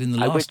 what we had in the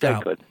last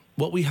hour.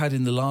 What we had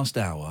in the last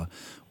hour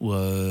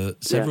were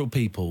several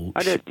people.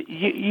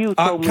 You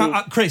told me,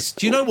 Chris.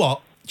 Do you know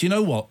what?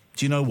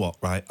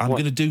 Right, I'm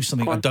going to do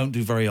something I don't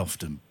do very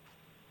often.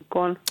 Go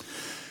on.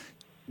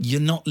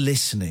 You're not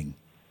listening.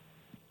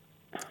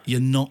 You're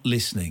not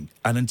listening,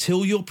 and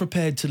until you're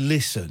prepared to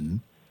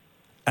listen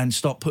and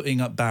stop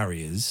putting up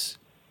barriers,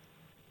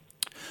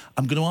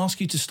 I'm going to ask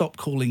you to stop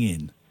calling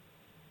in.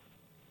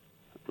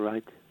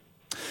 Right.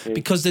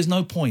 Because there's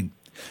no point.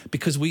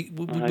 Because we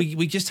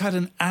just had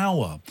an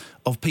hour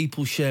of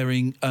people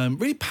sharing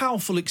really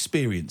powerful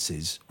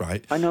experiences,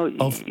 right? I know.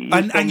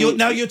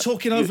 You're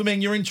talking over me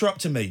and you're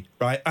interrupting me,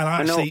 right? And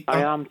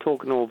I am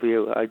talking over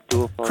you. I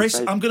do apologize. Chris,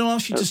 I'm going to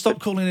ask you to stop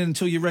calling in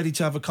until you're ready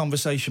to have a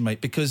conversation,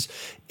 mate. Because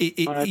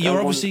you're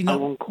obviously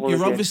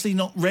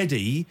not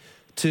ready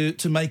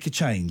to make a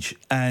change,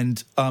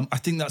 and I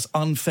think that's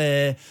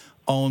unfair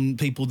on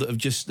people that have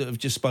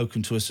just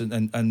spoken to us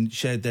and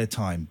shared their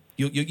time.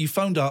 You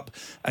phoned up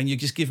and you're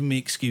just giving me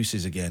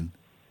excuses again.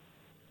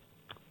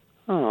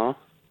 Oh.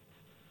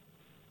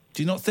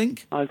 Do you not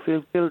think? I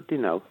feel guilty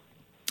now.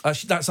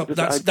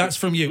 That's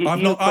from you.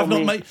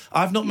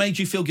 I've not made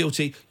you feel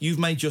guilty. You've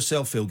made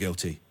yourself feel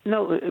guilty.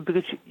 No,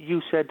 because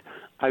you said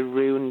I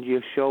ruined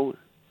your show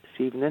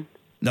this evening.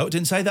 No, it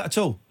didn't say that at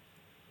all.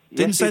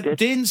 Didn't say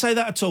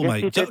that at all,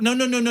 mate. No.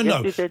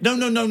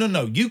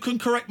 No. You can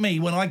correct me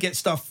when I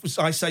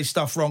say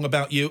stuff wrong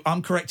about you.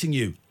 I'm correcting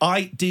you.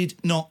 I did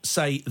not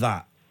say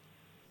that.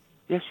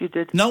 Yes, you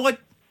did. No,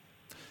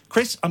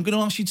 Chris, I'm going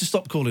to ask you to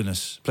stop calling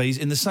us, please.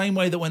 In the same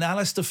way that when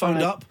Alistair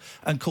phoned up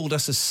and called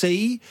us a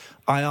C,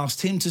 I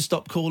asked him to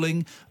stop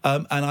calling,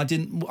 and I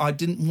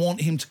didn't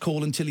want him to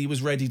call until he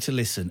was ready to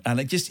listen. And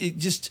I just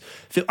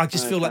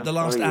feel like the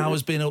last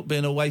hour's been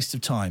a waste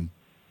of time.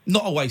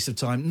 Not a waste of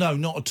time. No,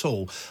 not at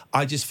all.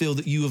 I just feel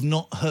that you have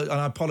not heard, and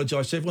I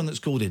apologise to everyone that's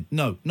called in.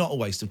 No, not a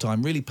waste of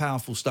time. Really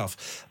powerful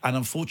stuff. And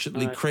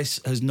unfortunately,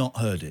 Chris has not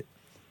heard it.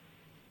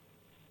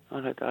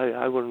 All right,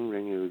 I wouldn't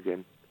ring you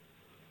again.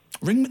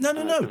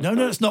 No,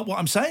 that's not what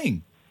I'm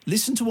saying.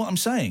 Listen to what I'm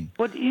saying.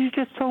 What you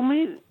just told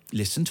me?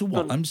 Listen to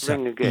what I'm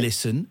saying.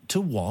 Listen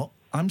to what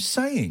I'm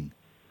saying.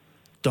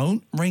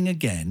 Don't ring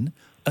again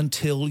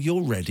until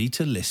you're ready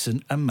to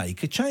listen and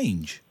make a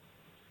change.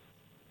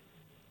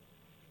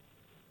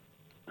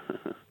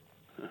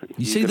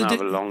 You see, have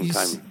a long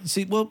time.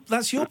 See, well,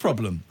 that's your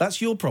problem.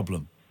 That's your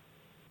problem.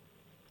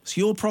 It's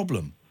your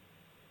problem.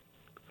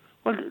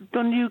 Well,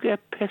 don't you get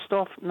pissed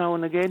off now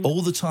and again?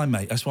 All the time,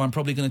 mate. That's why I'm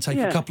probably going to take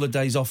a couple of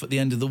days off at the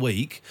end of the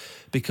week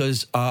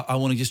because I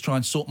want to just try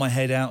and sort my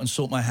head out and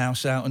sort my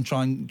house out and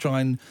try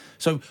and.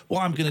 So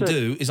what I'm going to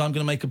do is I'm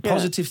going to make a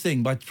positive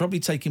thing by probably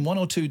taking 1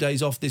 or 2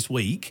 days off this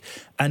week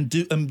and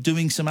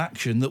doing some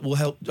action that will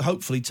help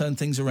hopefully turn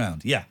things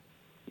around. Yeah.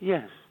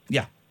 Yes.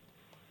 Yeah.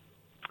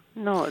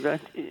 No, as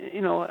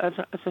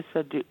I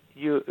said to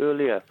you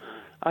earlier,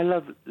 I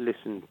love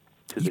listening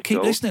to the show. You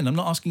keep listening. I'm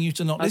not asking you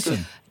to not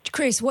listen.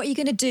 Chris, what are you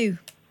going to do?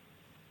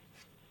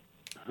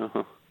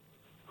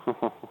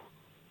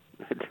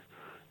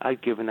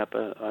 I've given up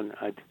on.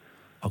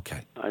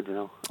 Okay. I don't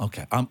know.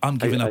 Okay, I'm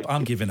giving up.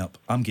 I'm giving up.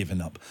 I'm giving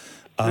up.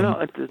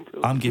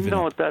 I'm giving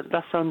up. No,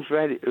 that sounds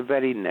very,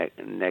 very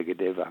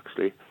negative,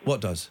 actually. What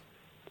does?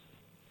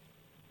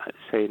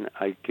 Saying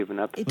I've given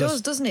up. It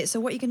does, doesn't it? So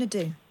what are you going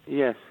to do?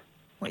 Yes.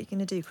 What are you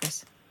going to do,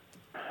 Chris?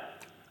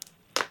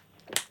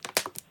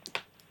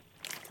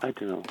 I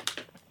don't know.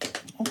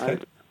 Okay.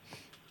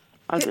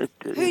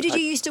 Who did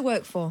you used to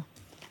work for?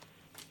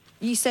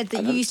 You said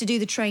that you used to do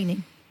the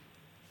training.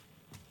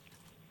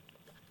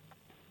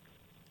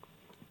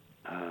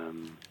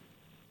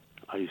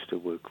 I used to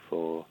work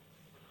for.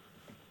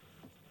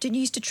 Didn't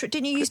you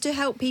used to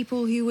help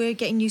people who were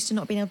getting used to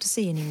not being able to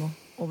see anymore,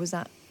 or was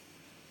that?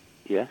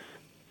 Yes.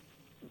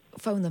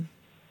 Phone them.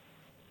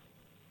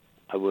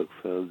 I work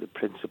for the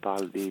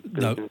Principality.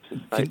 No,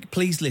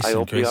 please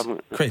listen, Chris.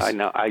 Chris. I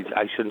know.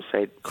 I shouldn't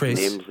say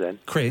names then.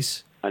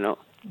 Chris. I know.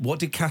 What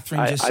did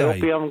Catherine just say? I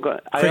hope you haven't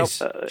got.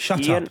 Chris,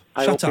 shut Iain, up.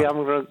 I hope you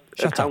haven't got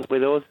an account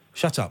with us.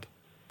 Shut up.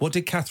 What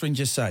did Catherine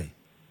just say?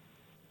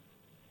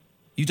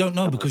 You don't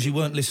know because you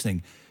weren't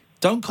listening.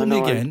 Don't call me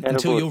again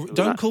until you're.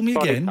 Don't call me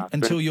again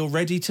until you're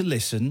ready to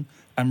listen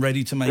and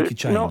ready to make a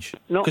change.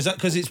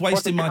 Because it's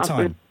wasting my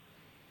time.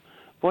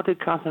 What did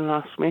Catherine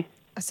ask me?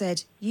 I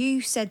said, you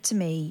said to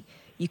me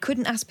you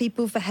couldn't ask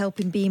people for help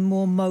in being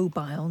more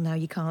mobile, now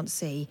you can't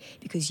see,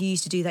 because you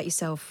used to do that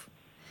yourself.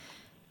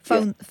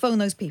 Phone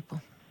those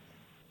people.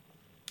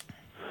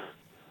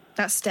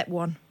 That's step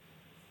one.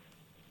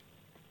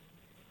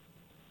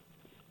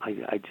 I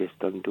I just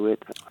don't do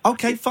it.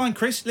 Okay, fine,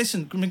 Chris.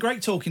 Listen, it's been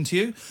great talking to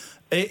you.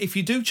 If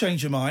you do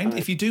change your mind,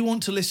 if you do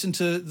want to listen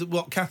to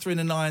what Catherine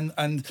and I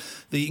and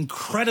the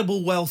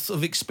incredible wealth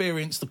of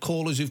experience the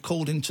callers who've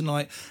called in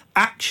tonight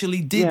actually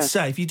did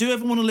say, if you do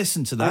ever want to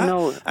listen to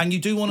that and you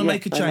do want to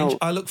make a change,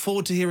 I look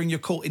forward to hearing your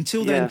call.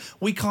 Until then,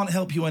 we can't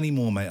help you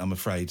anymore, mate, I'm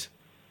afraid.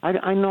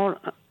 I'm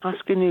not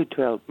asking you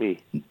to help me.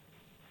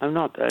 I'm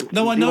not.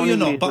 No, I know you're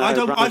not, but I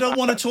don't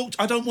want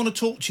to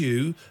talk to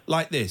you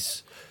like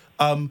this.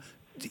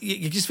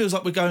 It just feels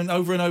like we're going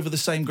over and over the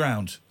same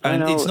ground,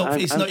 and it's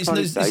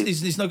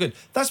no good.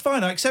 That's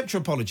fine. I accept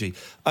your apology.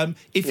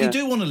 If you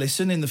do want to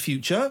listen in the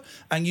future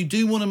and you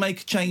do want to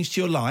make a change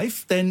to your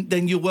life,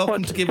 then you're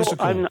welcome to give us a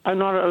call. I'm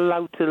not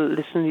allowed to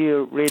listen to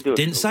your radio.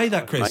 Didn't say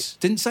that, Chris.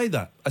 Didn't say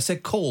that. I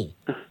said call.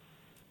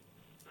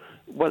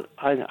 Well,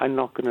 I'm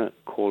not going to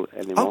call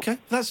anymore. Okay,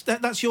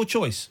 that's your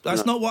choice.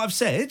 That's not what I've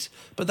said,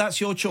 but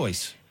that's your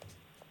choice.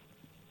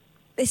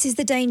 This is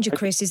the danger,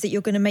 Chris, is that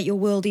you're going to make your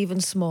world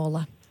even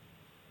smaller.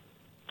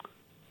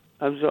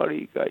 I'm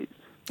sorry, guys.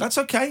 That's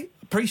okay.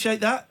 Appreciate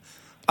that.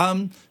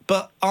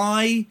 But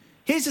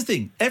here's the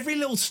thing. Every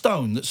little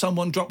stone that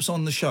someone drops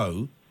on the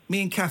show,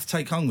 me and Kath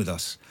take home with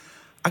us.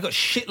 I got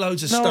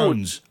shitloads of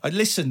stones.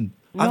 Listen.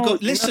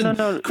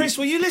 Chris,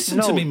 will you listen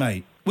to me,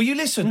 mate? Will you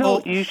listen?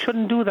 No, you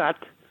shouldn't do that.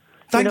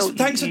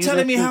 Thanks for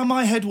telling me how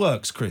my head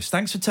works, Chris.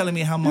 Thanks for telling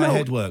me how my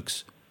head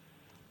works.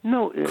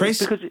 No, Chris,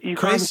 because you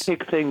can't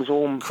take things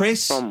home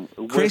from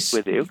work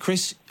with you.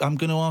 Chris, I'm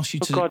going to ask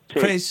you to...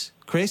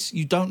 Chris,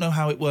 you don't know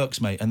how it works,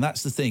 mate, and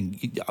that's the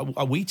thing.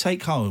 We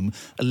take home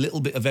a little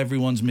bit of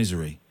everyone's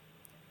misery.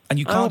 And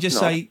you can't just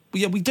say,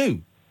 yeah, we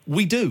do.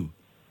 We do.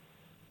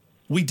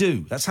 We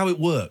do. That's how it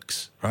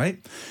works, right?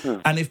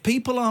 And if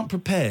people aren't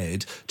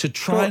prepared to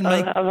try and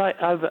make...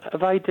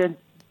 Have I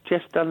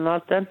just done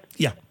that then?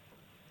 Yeah.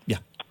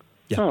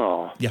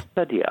 Oh, yeah.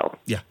 Bloody hell.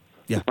 Yeah.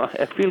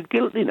 I feel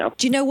guilty now.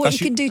 Do you know what you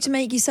can do to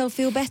make yourself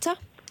feel better?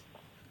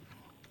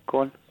 Go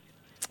on.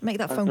 Make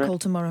that phone call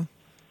tomorrow.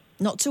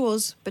 Not to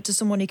us, but to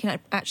someone who can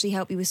actually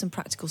help you with some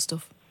practical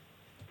stuff.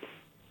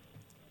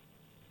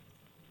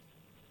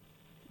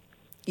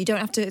 You don't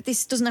have to...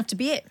 This doesn't have to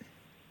be it.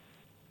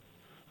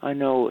 I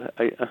know.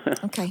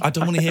 Okay. I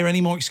don't want to hear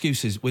any more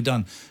excuses. We're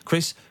done.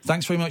 Chris,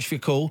 thanks very much for your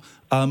call.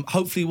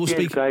 Hopefully we'll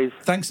speak... guys.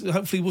 Thanks.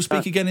 Hopefully we'll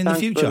speak again in the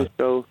future.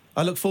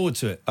 I look forward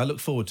to it.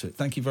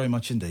 Thank you very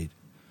much indeed.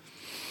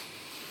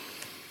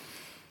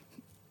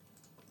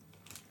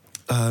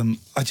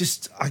 I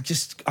just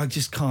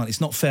can't.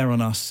 It's not fair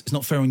on us. It's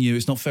not fair on you.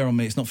 It's not fair on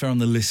me. It's not fair on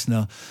the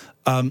listener.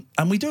 And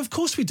we do, of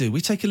course we do.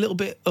 We take a little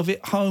bit of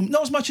it home,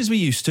 not as much as we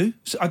used to.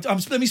 So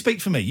let me speak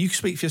for me. You can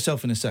speak for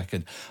yourself in a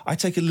second. I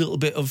take a little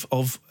bit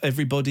of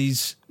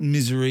everybody's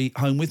misery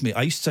home with me.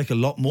 I used to take a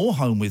lot more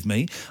home with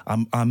me.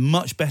 I'm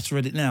much better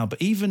at it now.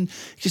 But even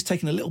just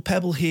taking a little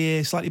pebble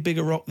here, slightly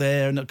bigger rock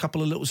there, and a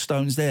couple of little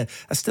stones there,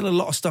 that's still a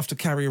lot of stuff to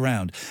carry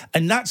around.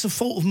 And that's a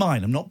fault of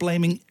mine. I'm not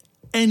blaming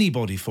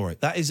anybody for it.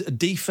 That is a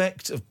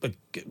defect,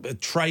 a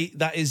trait.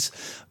 That is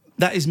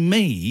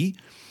me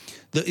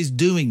that is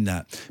doing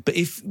that. But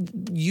if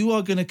you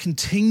are going to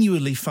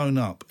continually phone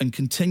up and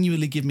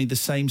continually give me the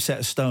same set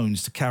of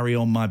stones to carry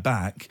on my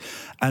back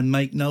and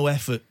make no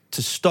effort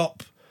to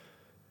stop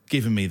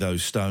giving me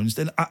those stones,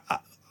 then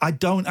I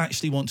don't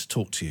actually want to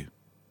talk to you.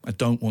 I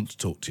don't want to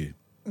talk to you.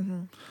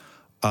 Mm-hmm.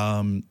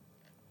 And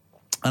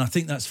I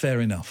think that's fair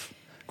enough.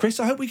 Chris,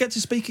 I hope we get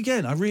to speak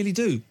again. I really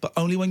do, but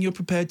only when you're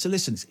prepared to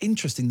listen. It's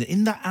interesting that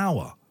in that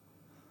hour,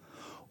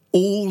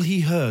 all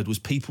he heard was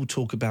people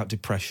talk about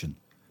depression.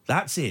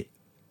 That's it.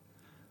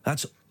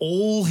 That's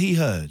all he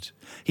heard.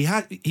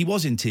 He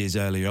was in tears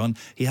earlier on.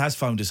 He has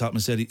phoned us up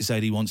and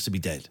said he wants to be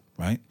dead,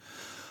 right?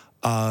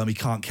 He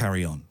can't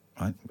carry on,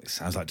 right? It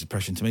sounds like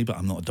depression to me, but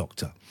I'm not a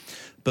doctor.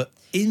 But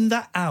in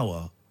that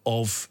hour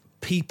of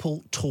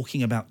people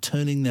talking about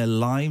turning their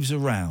lives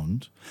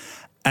around,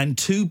 and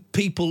two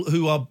people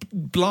who are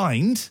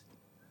blind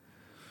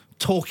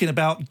talking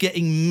about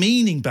getting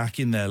meaning back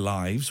in their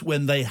lives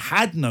when they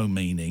had no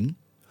meaning,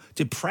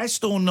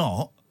 depressed or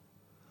not,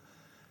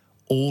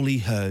 all he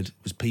heard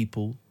was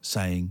people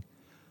talking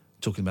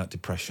about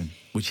depression,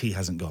 which he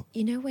hasn't got.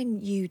 You know,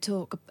 when you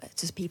talk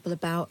to people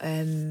about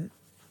AA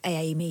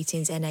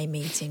meetings, NA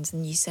meetings,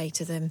 and you say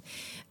to them,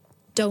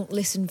 don't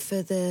listen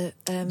for the...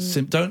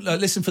 don't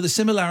listen for the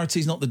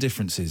similarities, not the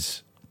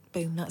differences.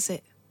 Boom, that's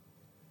it.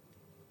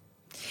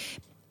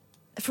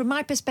 From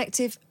my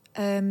perspective,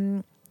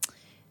 I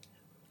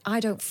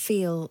don't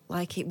feel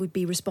like it would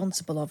be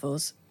responsible of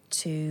us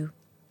to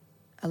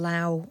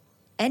allow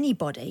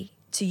anybody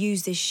to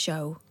use this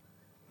show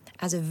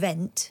as a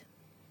vent,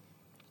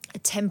 a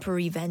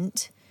temporary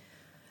vent,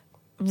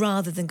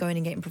 rather than going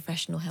and getting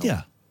professional help.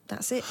 Yeah.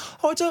 That's it.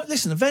 Oh,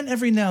 a vent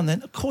every now and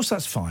then, of course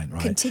that's fine,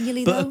 right?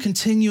 Continually, but though?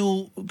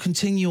 a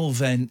continual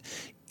vent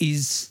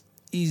is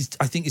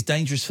I think is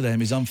dangerous for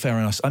them, is unfair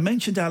on us. I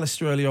mentioned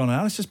Alistair earlier on.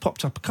 Alistair's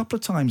popped up a couple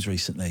of times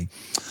recently.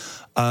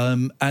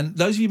 And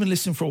those of you who've been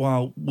listening for a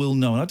while will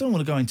know, and I don't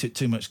want to go into it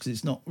too much because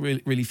it's not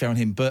really fair on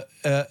him, but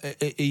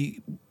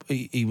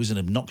he was an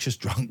obnoxious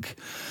drunk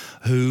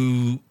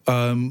who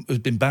has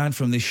been banned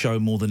from this show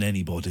more than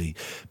anybody.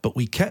 But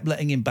we kept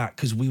letting him back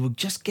because we would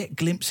just get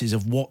glimpses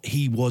of what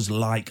he was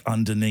like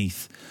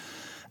underneath.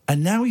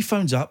 And now he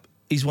phones up.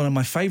 He's one of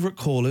my favourite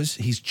callers.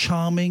 He's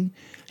charming.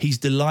 He's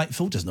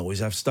delightful. Doesn't always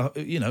have stuff,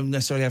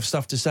 necessarily have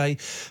stuff to say.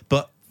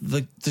 But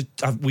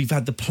we've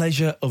had the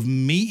pleasure of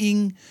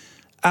meeting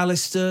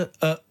Alistair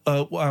at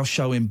our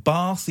show in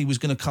Bath. He was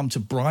going to come to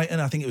Brighton.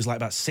 I think it was like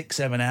about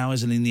 6-7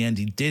 hours, and in the end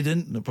he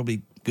didn't.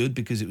 Probably good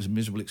because it was a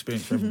miserable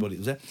experience for everybody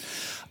that was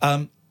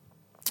there.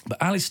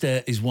 But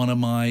Alistair is one of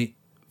my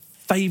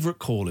favourite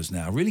callers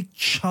now. A really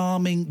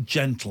charming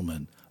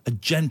gentleman. A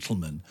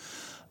gentleman.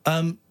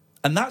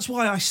 And that's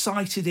why I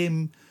cited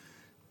him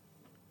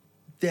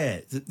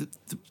there.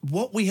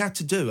 What we had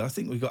to do, I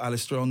think we've got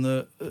Alistair on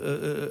the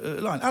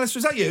line. Alistair,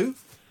 is that you?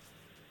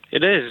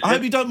 It is. I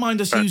hope you don't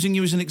mind us using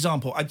you as an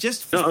example. I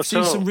just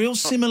see some real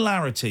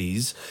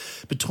similarities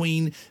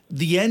between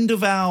the end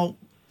of our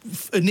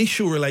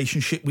initial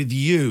relationship with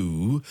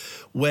you,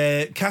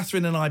 where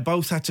Catherine and I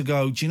both had to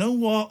go, do you know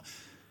what?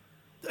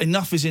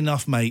 Enough is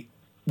enough, mate.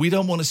 We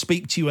don't want to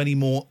speak to you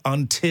anymore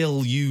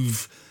until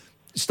you've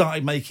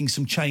started making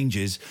some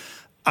changes.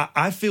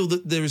 I feel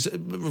that there is a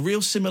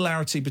real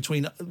similarity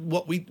between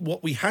what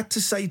we had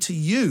to say to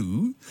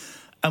you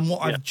and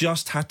what I've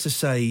just had to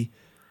say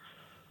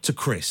to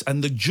Chris.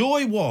 And the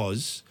joy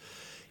was,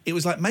 it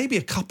was like maybe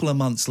a couple of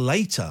months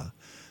later,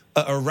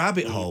 at a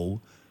rabbit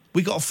hole,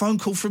 we got a phone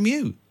call from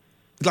you.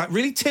 Like,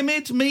 really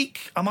timid,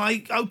 meek, am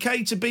I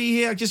okay to be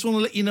here? I just want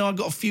to let you know I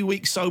got a few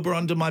weeks sober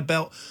under my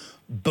belt.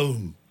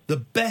 Boom. The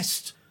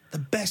best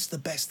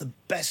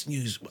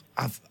news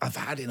I've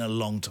had in a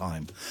long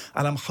time.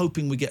 And I'm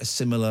hoping we get a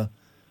similar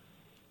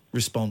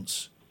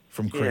response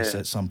from Chris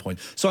at some point.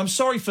 So I'm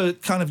sorry for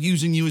kind of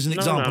using you as an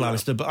example,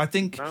 Alistair, but I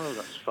think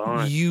that's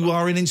fine. You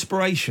are an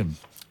inspiration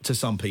to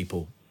some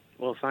people.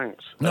 Well,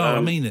 thanks. No,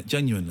 I mean it,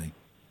 genuinely.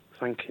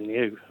 Thanking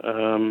you.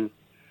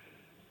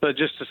 But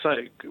just to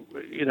say,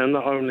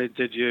 not only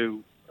did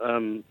you,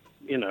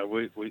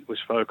 we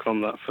spoke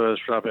on that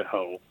first rabbit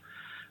hole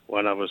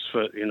when I was,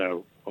 I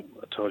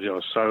told you I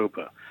was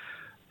sober.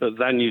 But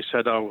then you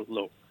said, oh,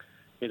 look,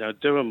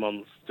 do a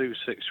month, do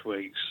 6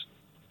 weeks,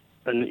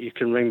 and you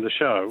can ring the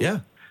show. Yeah.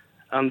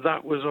 And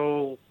that was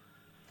all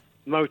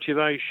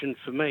motivation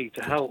for me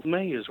to help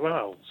me as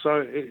well.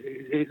 So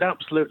it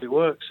absolutely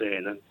works,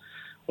 Ian. And,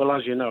 well,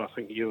 as you know, I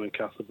think you and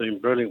Kath have been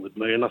brilliant with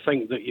me, and I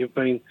think that you've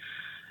been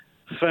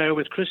fair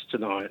with Chris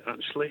tonight,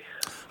 actually.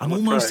 I'm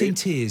almost in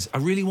tears. I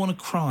really want to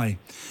cry.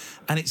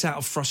 And it's out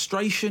of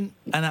frustration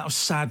and out of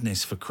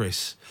sadness for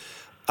Chris.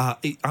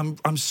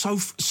 I'm so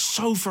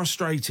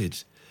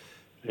frustrated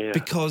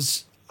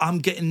because I'm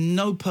getting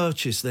no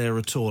purchase there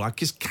at all. I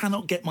just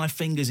cannot get my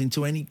fingers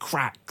into any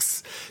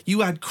cracks.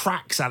 You had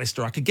cracks,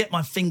 Alistair. I could get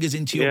my fingers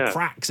into your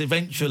cracks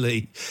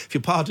eventually, if you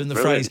pardon the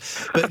phrase.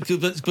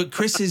 But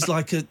Chris is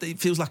it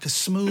feels like a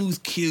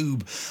smooth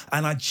cube,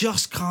 and I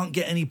just can't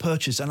get any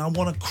purchase. And I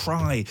want to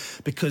cry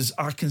because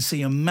I can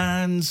see a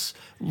man's,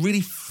 really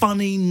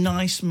funny,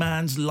 nice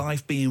man's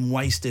life being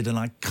wasted, and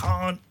I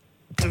can't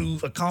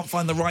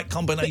find the right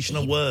combination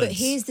of words. But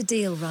here's the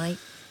deal, right?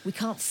 We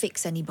can't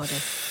fix anybody.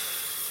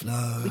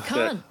 No. We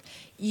can't.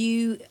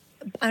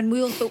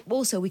 But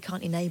also we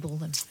can't enable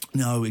them.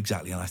 No,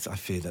 exactly. And I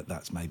fear that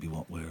that's maybe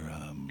what we're...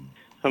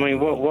 I mean,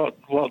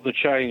 what the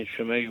change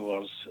for me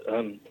was,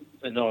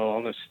 in all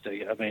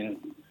honesty, I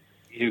mean,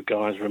 you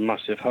guys were a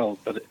massive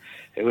help, but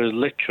it was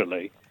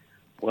literally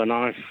when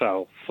I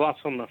fell flat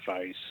on my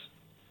face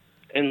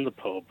in the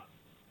pub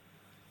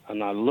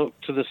and I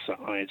looked to the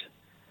side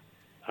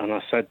and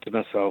I said to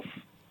myself,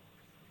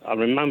 I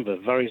remember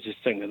very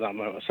distinctly that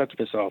moment, I said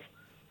to myself,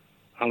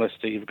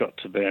 Alistair, you've got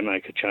to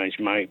make a change,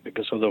 mate,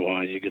 because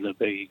otherwise you're going to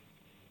be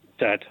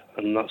dead.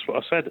 And that's what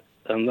I said,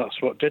 and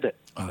that's what did it.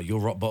 Oh, your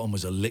rock bottom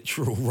was a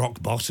literal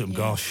rock bottom.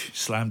 Gosh,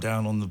 slammed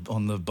down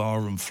on the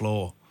barroom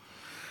floor.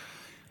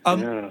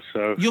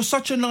 You're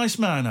such a nice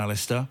man,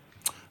 Alistair,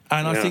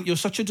 and I think you're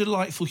such a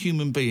delightful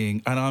human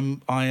being.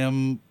 And I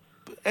am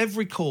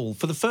every call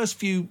for the first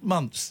few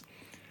months,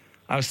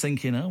 I was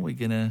thinking, oh, we're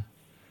gonna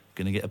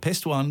get a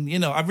pissed one.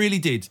 I really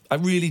did.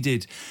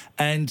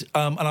 And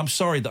I'm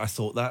sorry that I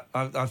thought that.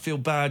 I feel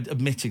bad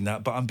admitting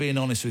that, but I'm being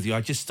honest with you.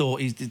 I just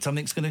thought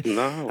something's going to...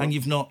 No. And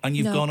you've not. And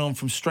you've gone on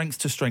from strength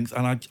to strength,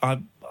 and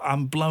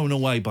I'm blown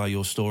away by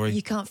your story.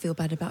 You can't feel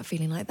bad about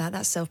feeling like that.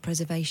 That's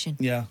self-preservation.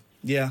 Yeah.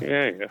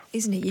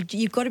 Isn't it?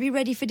 You've got to be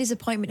ready for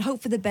disappointment,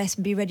 hope for the best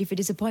and be ready for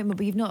disappointment,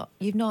 but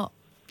you've not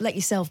let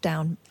yourself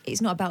down.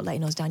 It's not about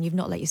letting us down. You've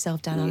not let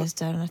yourself down,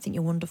 Alistair, and I think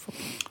you're wonderful.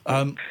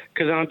 Can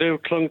I do a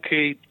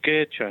clunky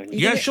gear change?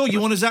 Yeah, sure. You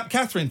want to zap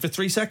Catherine for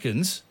 3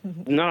 seconds?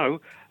 No.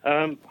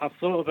 I've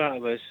thought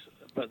about this,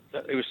 but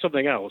it was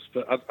something else,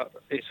 but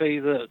it's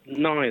either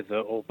neither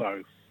or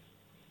both.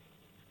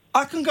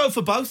 I can go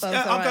for both.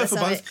 I'll go for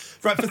both.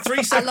 Right, for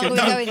 3 seconds. How long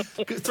are we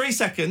going? 3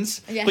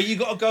 seconds. Yeah. But you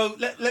got to go.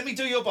 Let me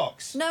do your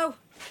box. No.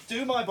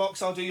 Do my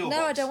box, I'll do your box.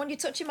 No, I don't want you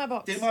touching my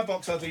box. Do my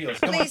box, I'll do yours.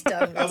 Please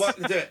don't. I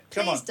won't do it.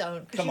 Come on. Please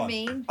don't, because Come you're on.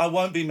 mean. I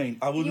won't be mean.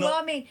 I will not. You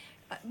are mean.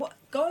 What?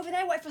 Go over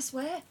there. What if I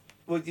swear?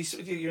 Well,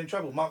 you're in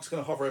trouble. Mark's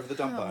going to hover over the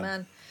dump button.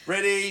 Man.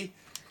 Ready?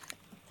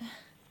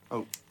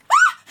 Oh.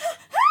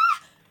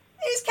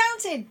 Who's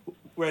counting?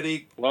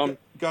 Ready? One.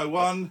 Go,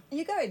 one. Are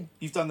you going?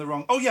 You've done the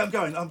wrong... Oh, yeah, I'm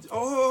going.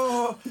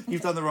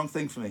 You've done the wrong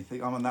thing for me.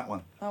 I'm on that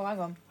one. Oh, hang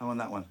on. I'm on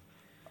that one.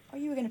 Oh,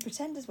 you were going to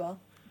pretend as well.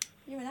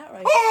 You're an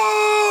outrage.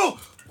 Oh!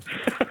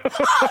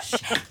 Oh,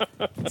 stop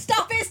it,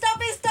 stop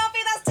it, stop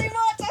it. That's too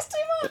much. That's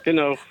too much.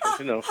 Enough. I've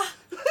never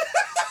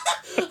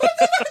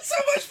had so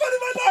much fun in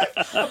my life.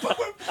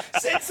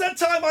 Since that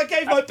time I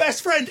gave my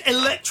best friend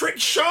electric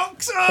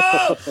shocks.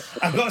 Oh!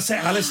 I've got to say,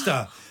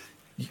 Alistair,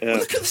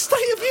 look at the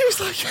state of you. It's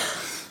like...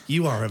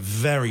 You are a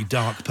very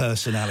dark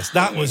person, Alice.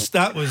 That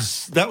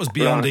was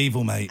beyond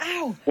evil, mate.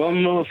 Ow.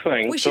 One more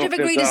thing. We should have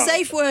agreed a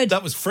safe word.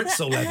 That was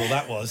Fritzl level,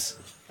 that was.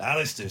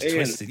 Alistair's Ian,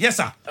 twisted. Yes,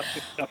 sir.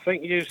 I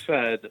think you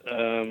said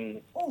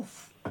a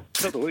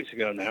couple of weeks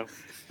ago now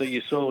that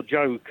you saw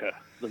Joker,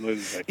 the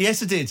movie.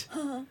 Yes, I did.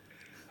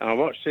 I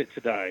watched it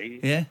today.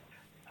 Yeah.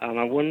 And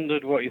I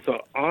wondered what you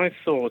thought. I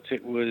thought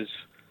it was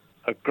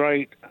a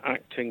great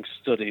acting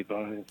study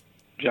by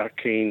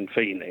Joaquin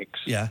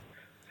Phoenix. Yeah.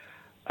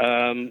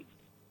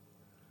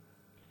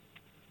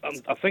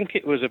 I think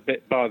it was a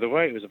bit, by the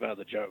way, it was about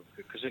the Joker,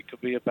 because it could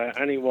be about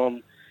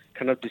anyone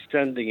kind of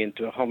descending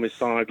into a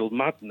homicidal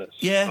madness,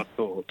 Yeah.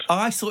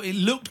 I thought it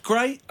looked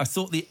great. I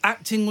thought the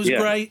acting was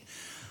great.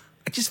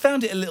 I just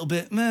found it a little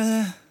bit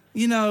meh.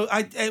 You know,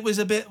 it was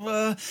a bit...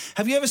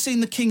 have you ever seen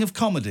The King of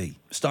Comedy,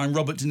 starring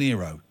Robert De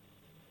Niro?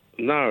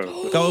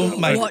 No. Go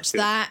on, mate. Watch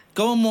that.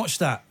 Go and watch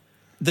that.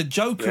 The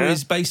Joker Yeah.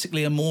 is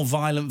basically a more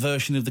violent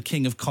version of The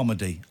King of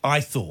Comedy,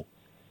 I thought.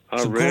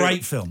 It's a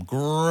great film,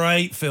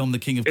 The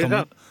King of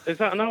Comedy. Is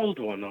that an old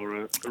one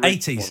or a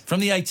 80s, from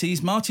the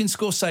 80s. Martin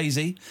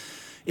Scorsese.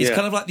 It's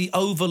kind of like the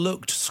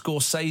overlooked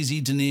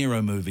Scorsese De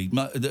Niro movie.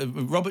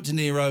 Robert De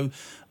Niro,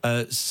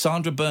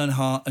 Sandra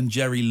Bernhardt and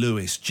Jerry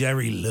Lewis.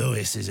 Jerry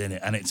Lewis is in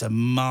it, and it's a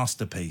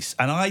masterpiece.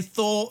 And I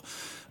thought,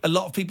 a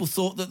lot of people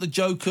thought that the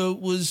Joker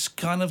was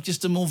kind of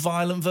just a more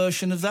violent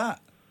version of that.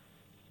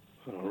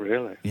 Oh,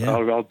 really? Yeah.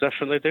 I'll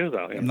definitely do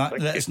that. Yeah.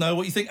 Let us know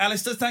what you think.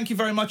 Alistair, thank you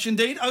very much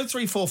indeed.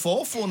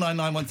 0344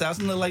 499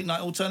 1000, the late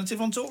night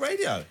alternative on Talk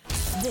Radio.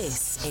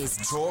 This is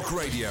Talk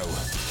Radio.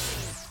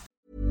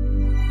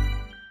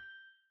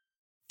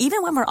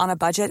 Even when we're on a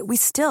budget, we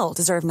still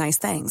deserve nice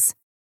things.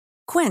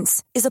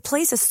 Quince is a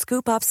place to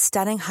scoop up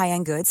stunning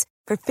high-end goods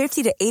for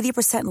 50 to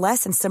 80%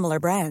 less than similar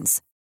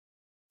brands.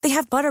 They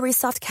have buttery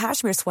soft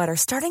cashmere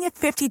sweaters starting at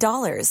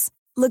 $50,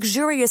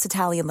 luxurious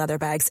Italian leather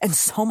bags, and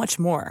so much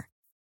more.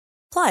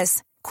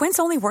 Plus, Quince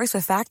only works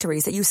with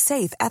factories that use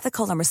safe,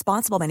 ethical, and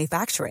responsible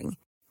manufacturing.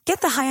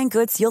 Get the high-end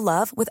goods you'll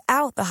love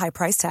without the high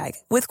price tag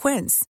with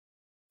Quince.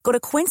 Go to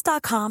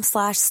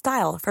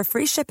quince.com/style for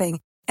free shipping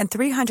and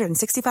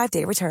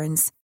 365-day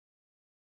returns.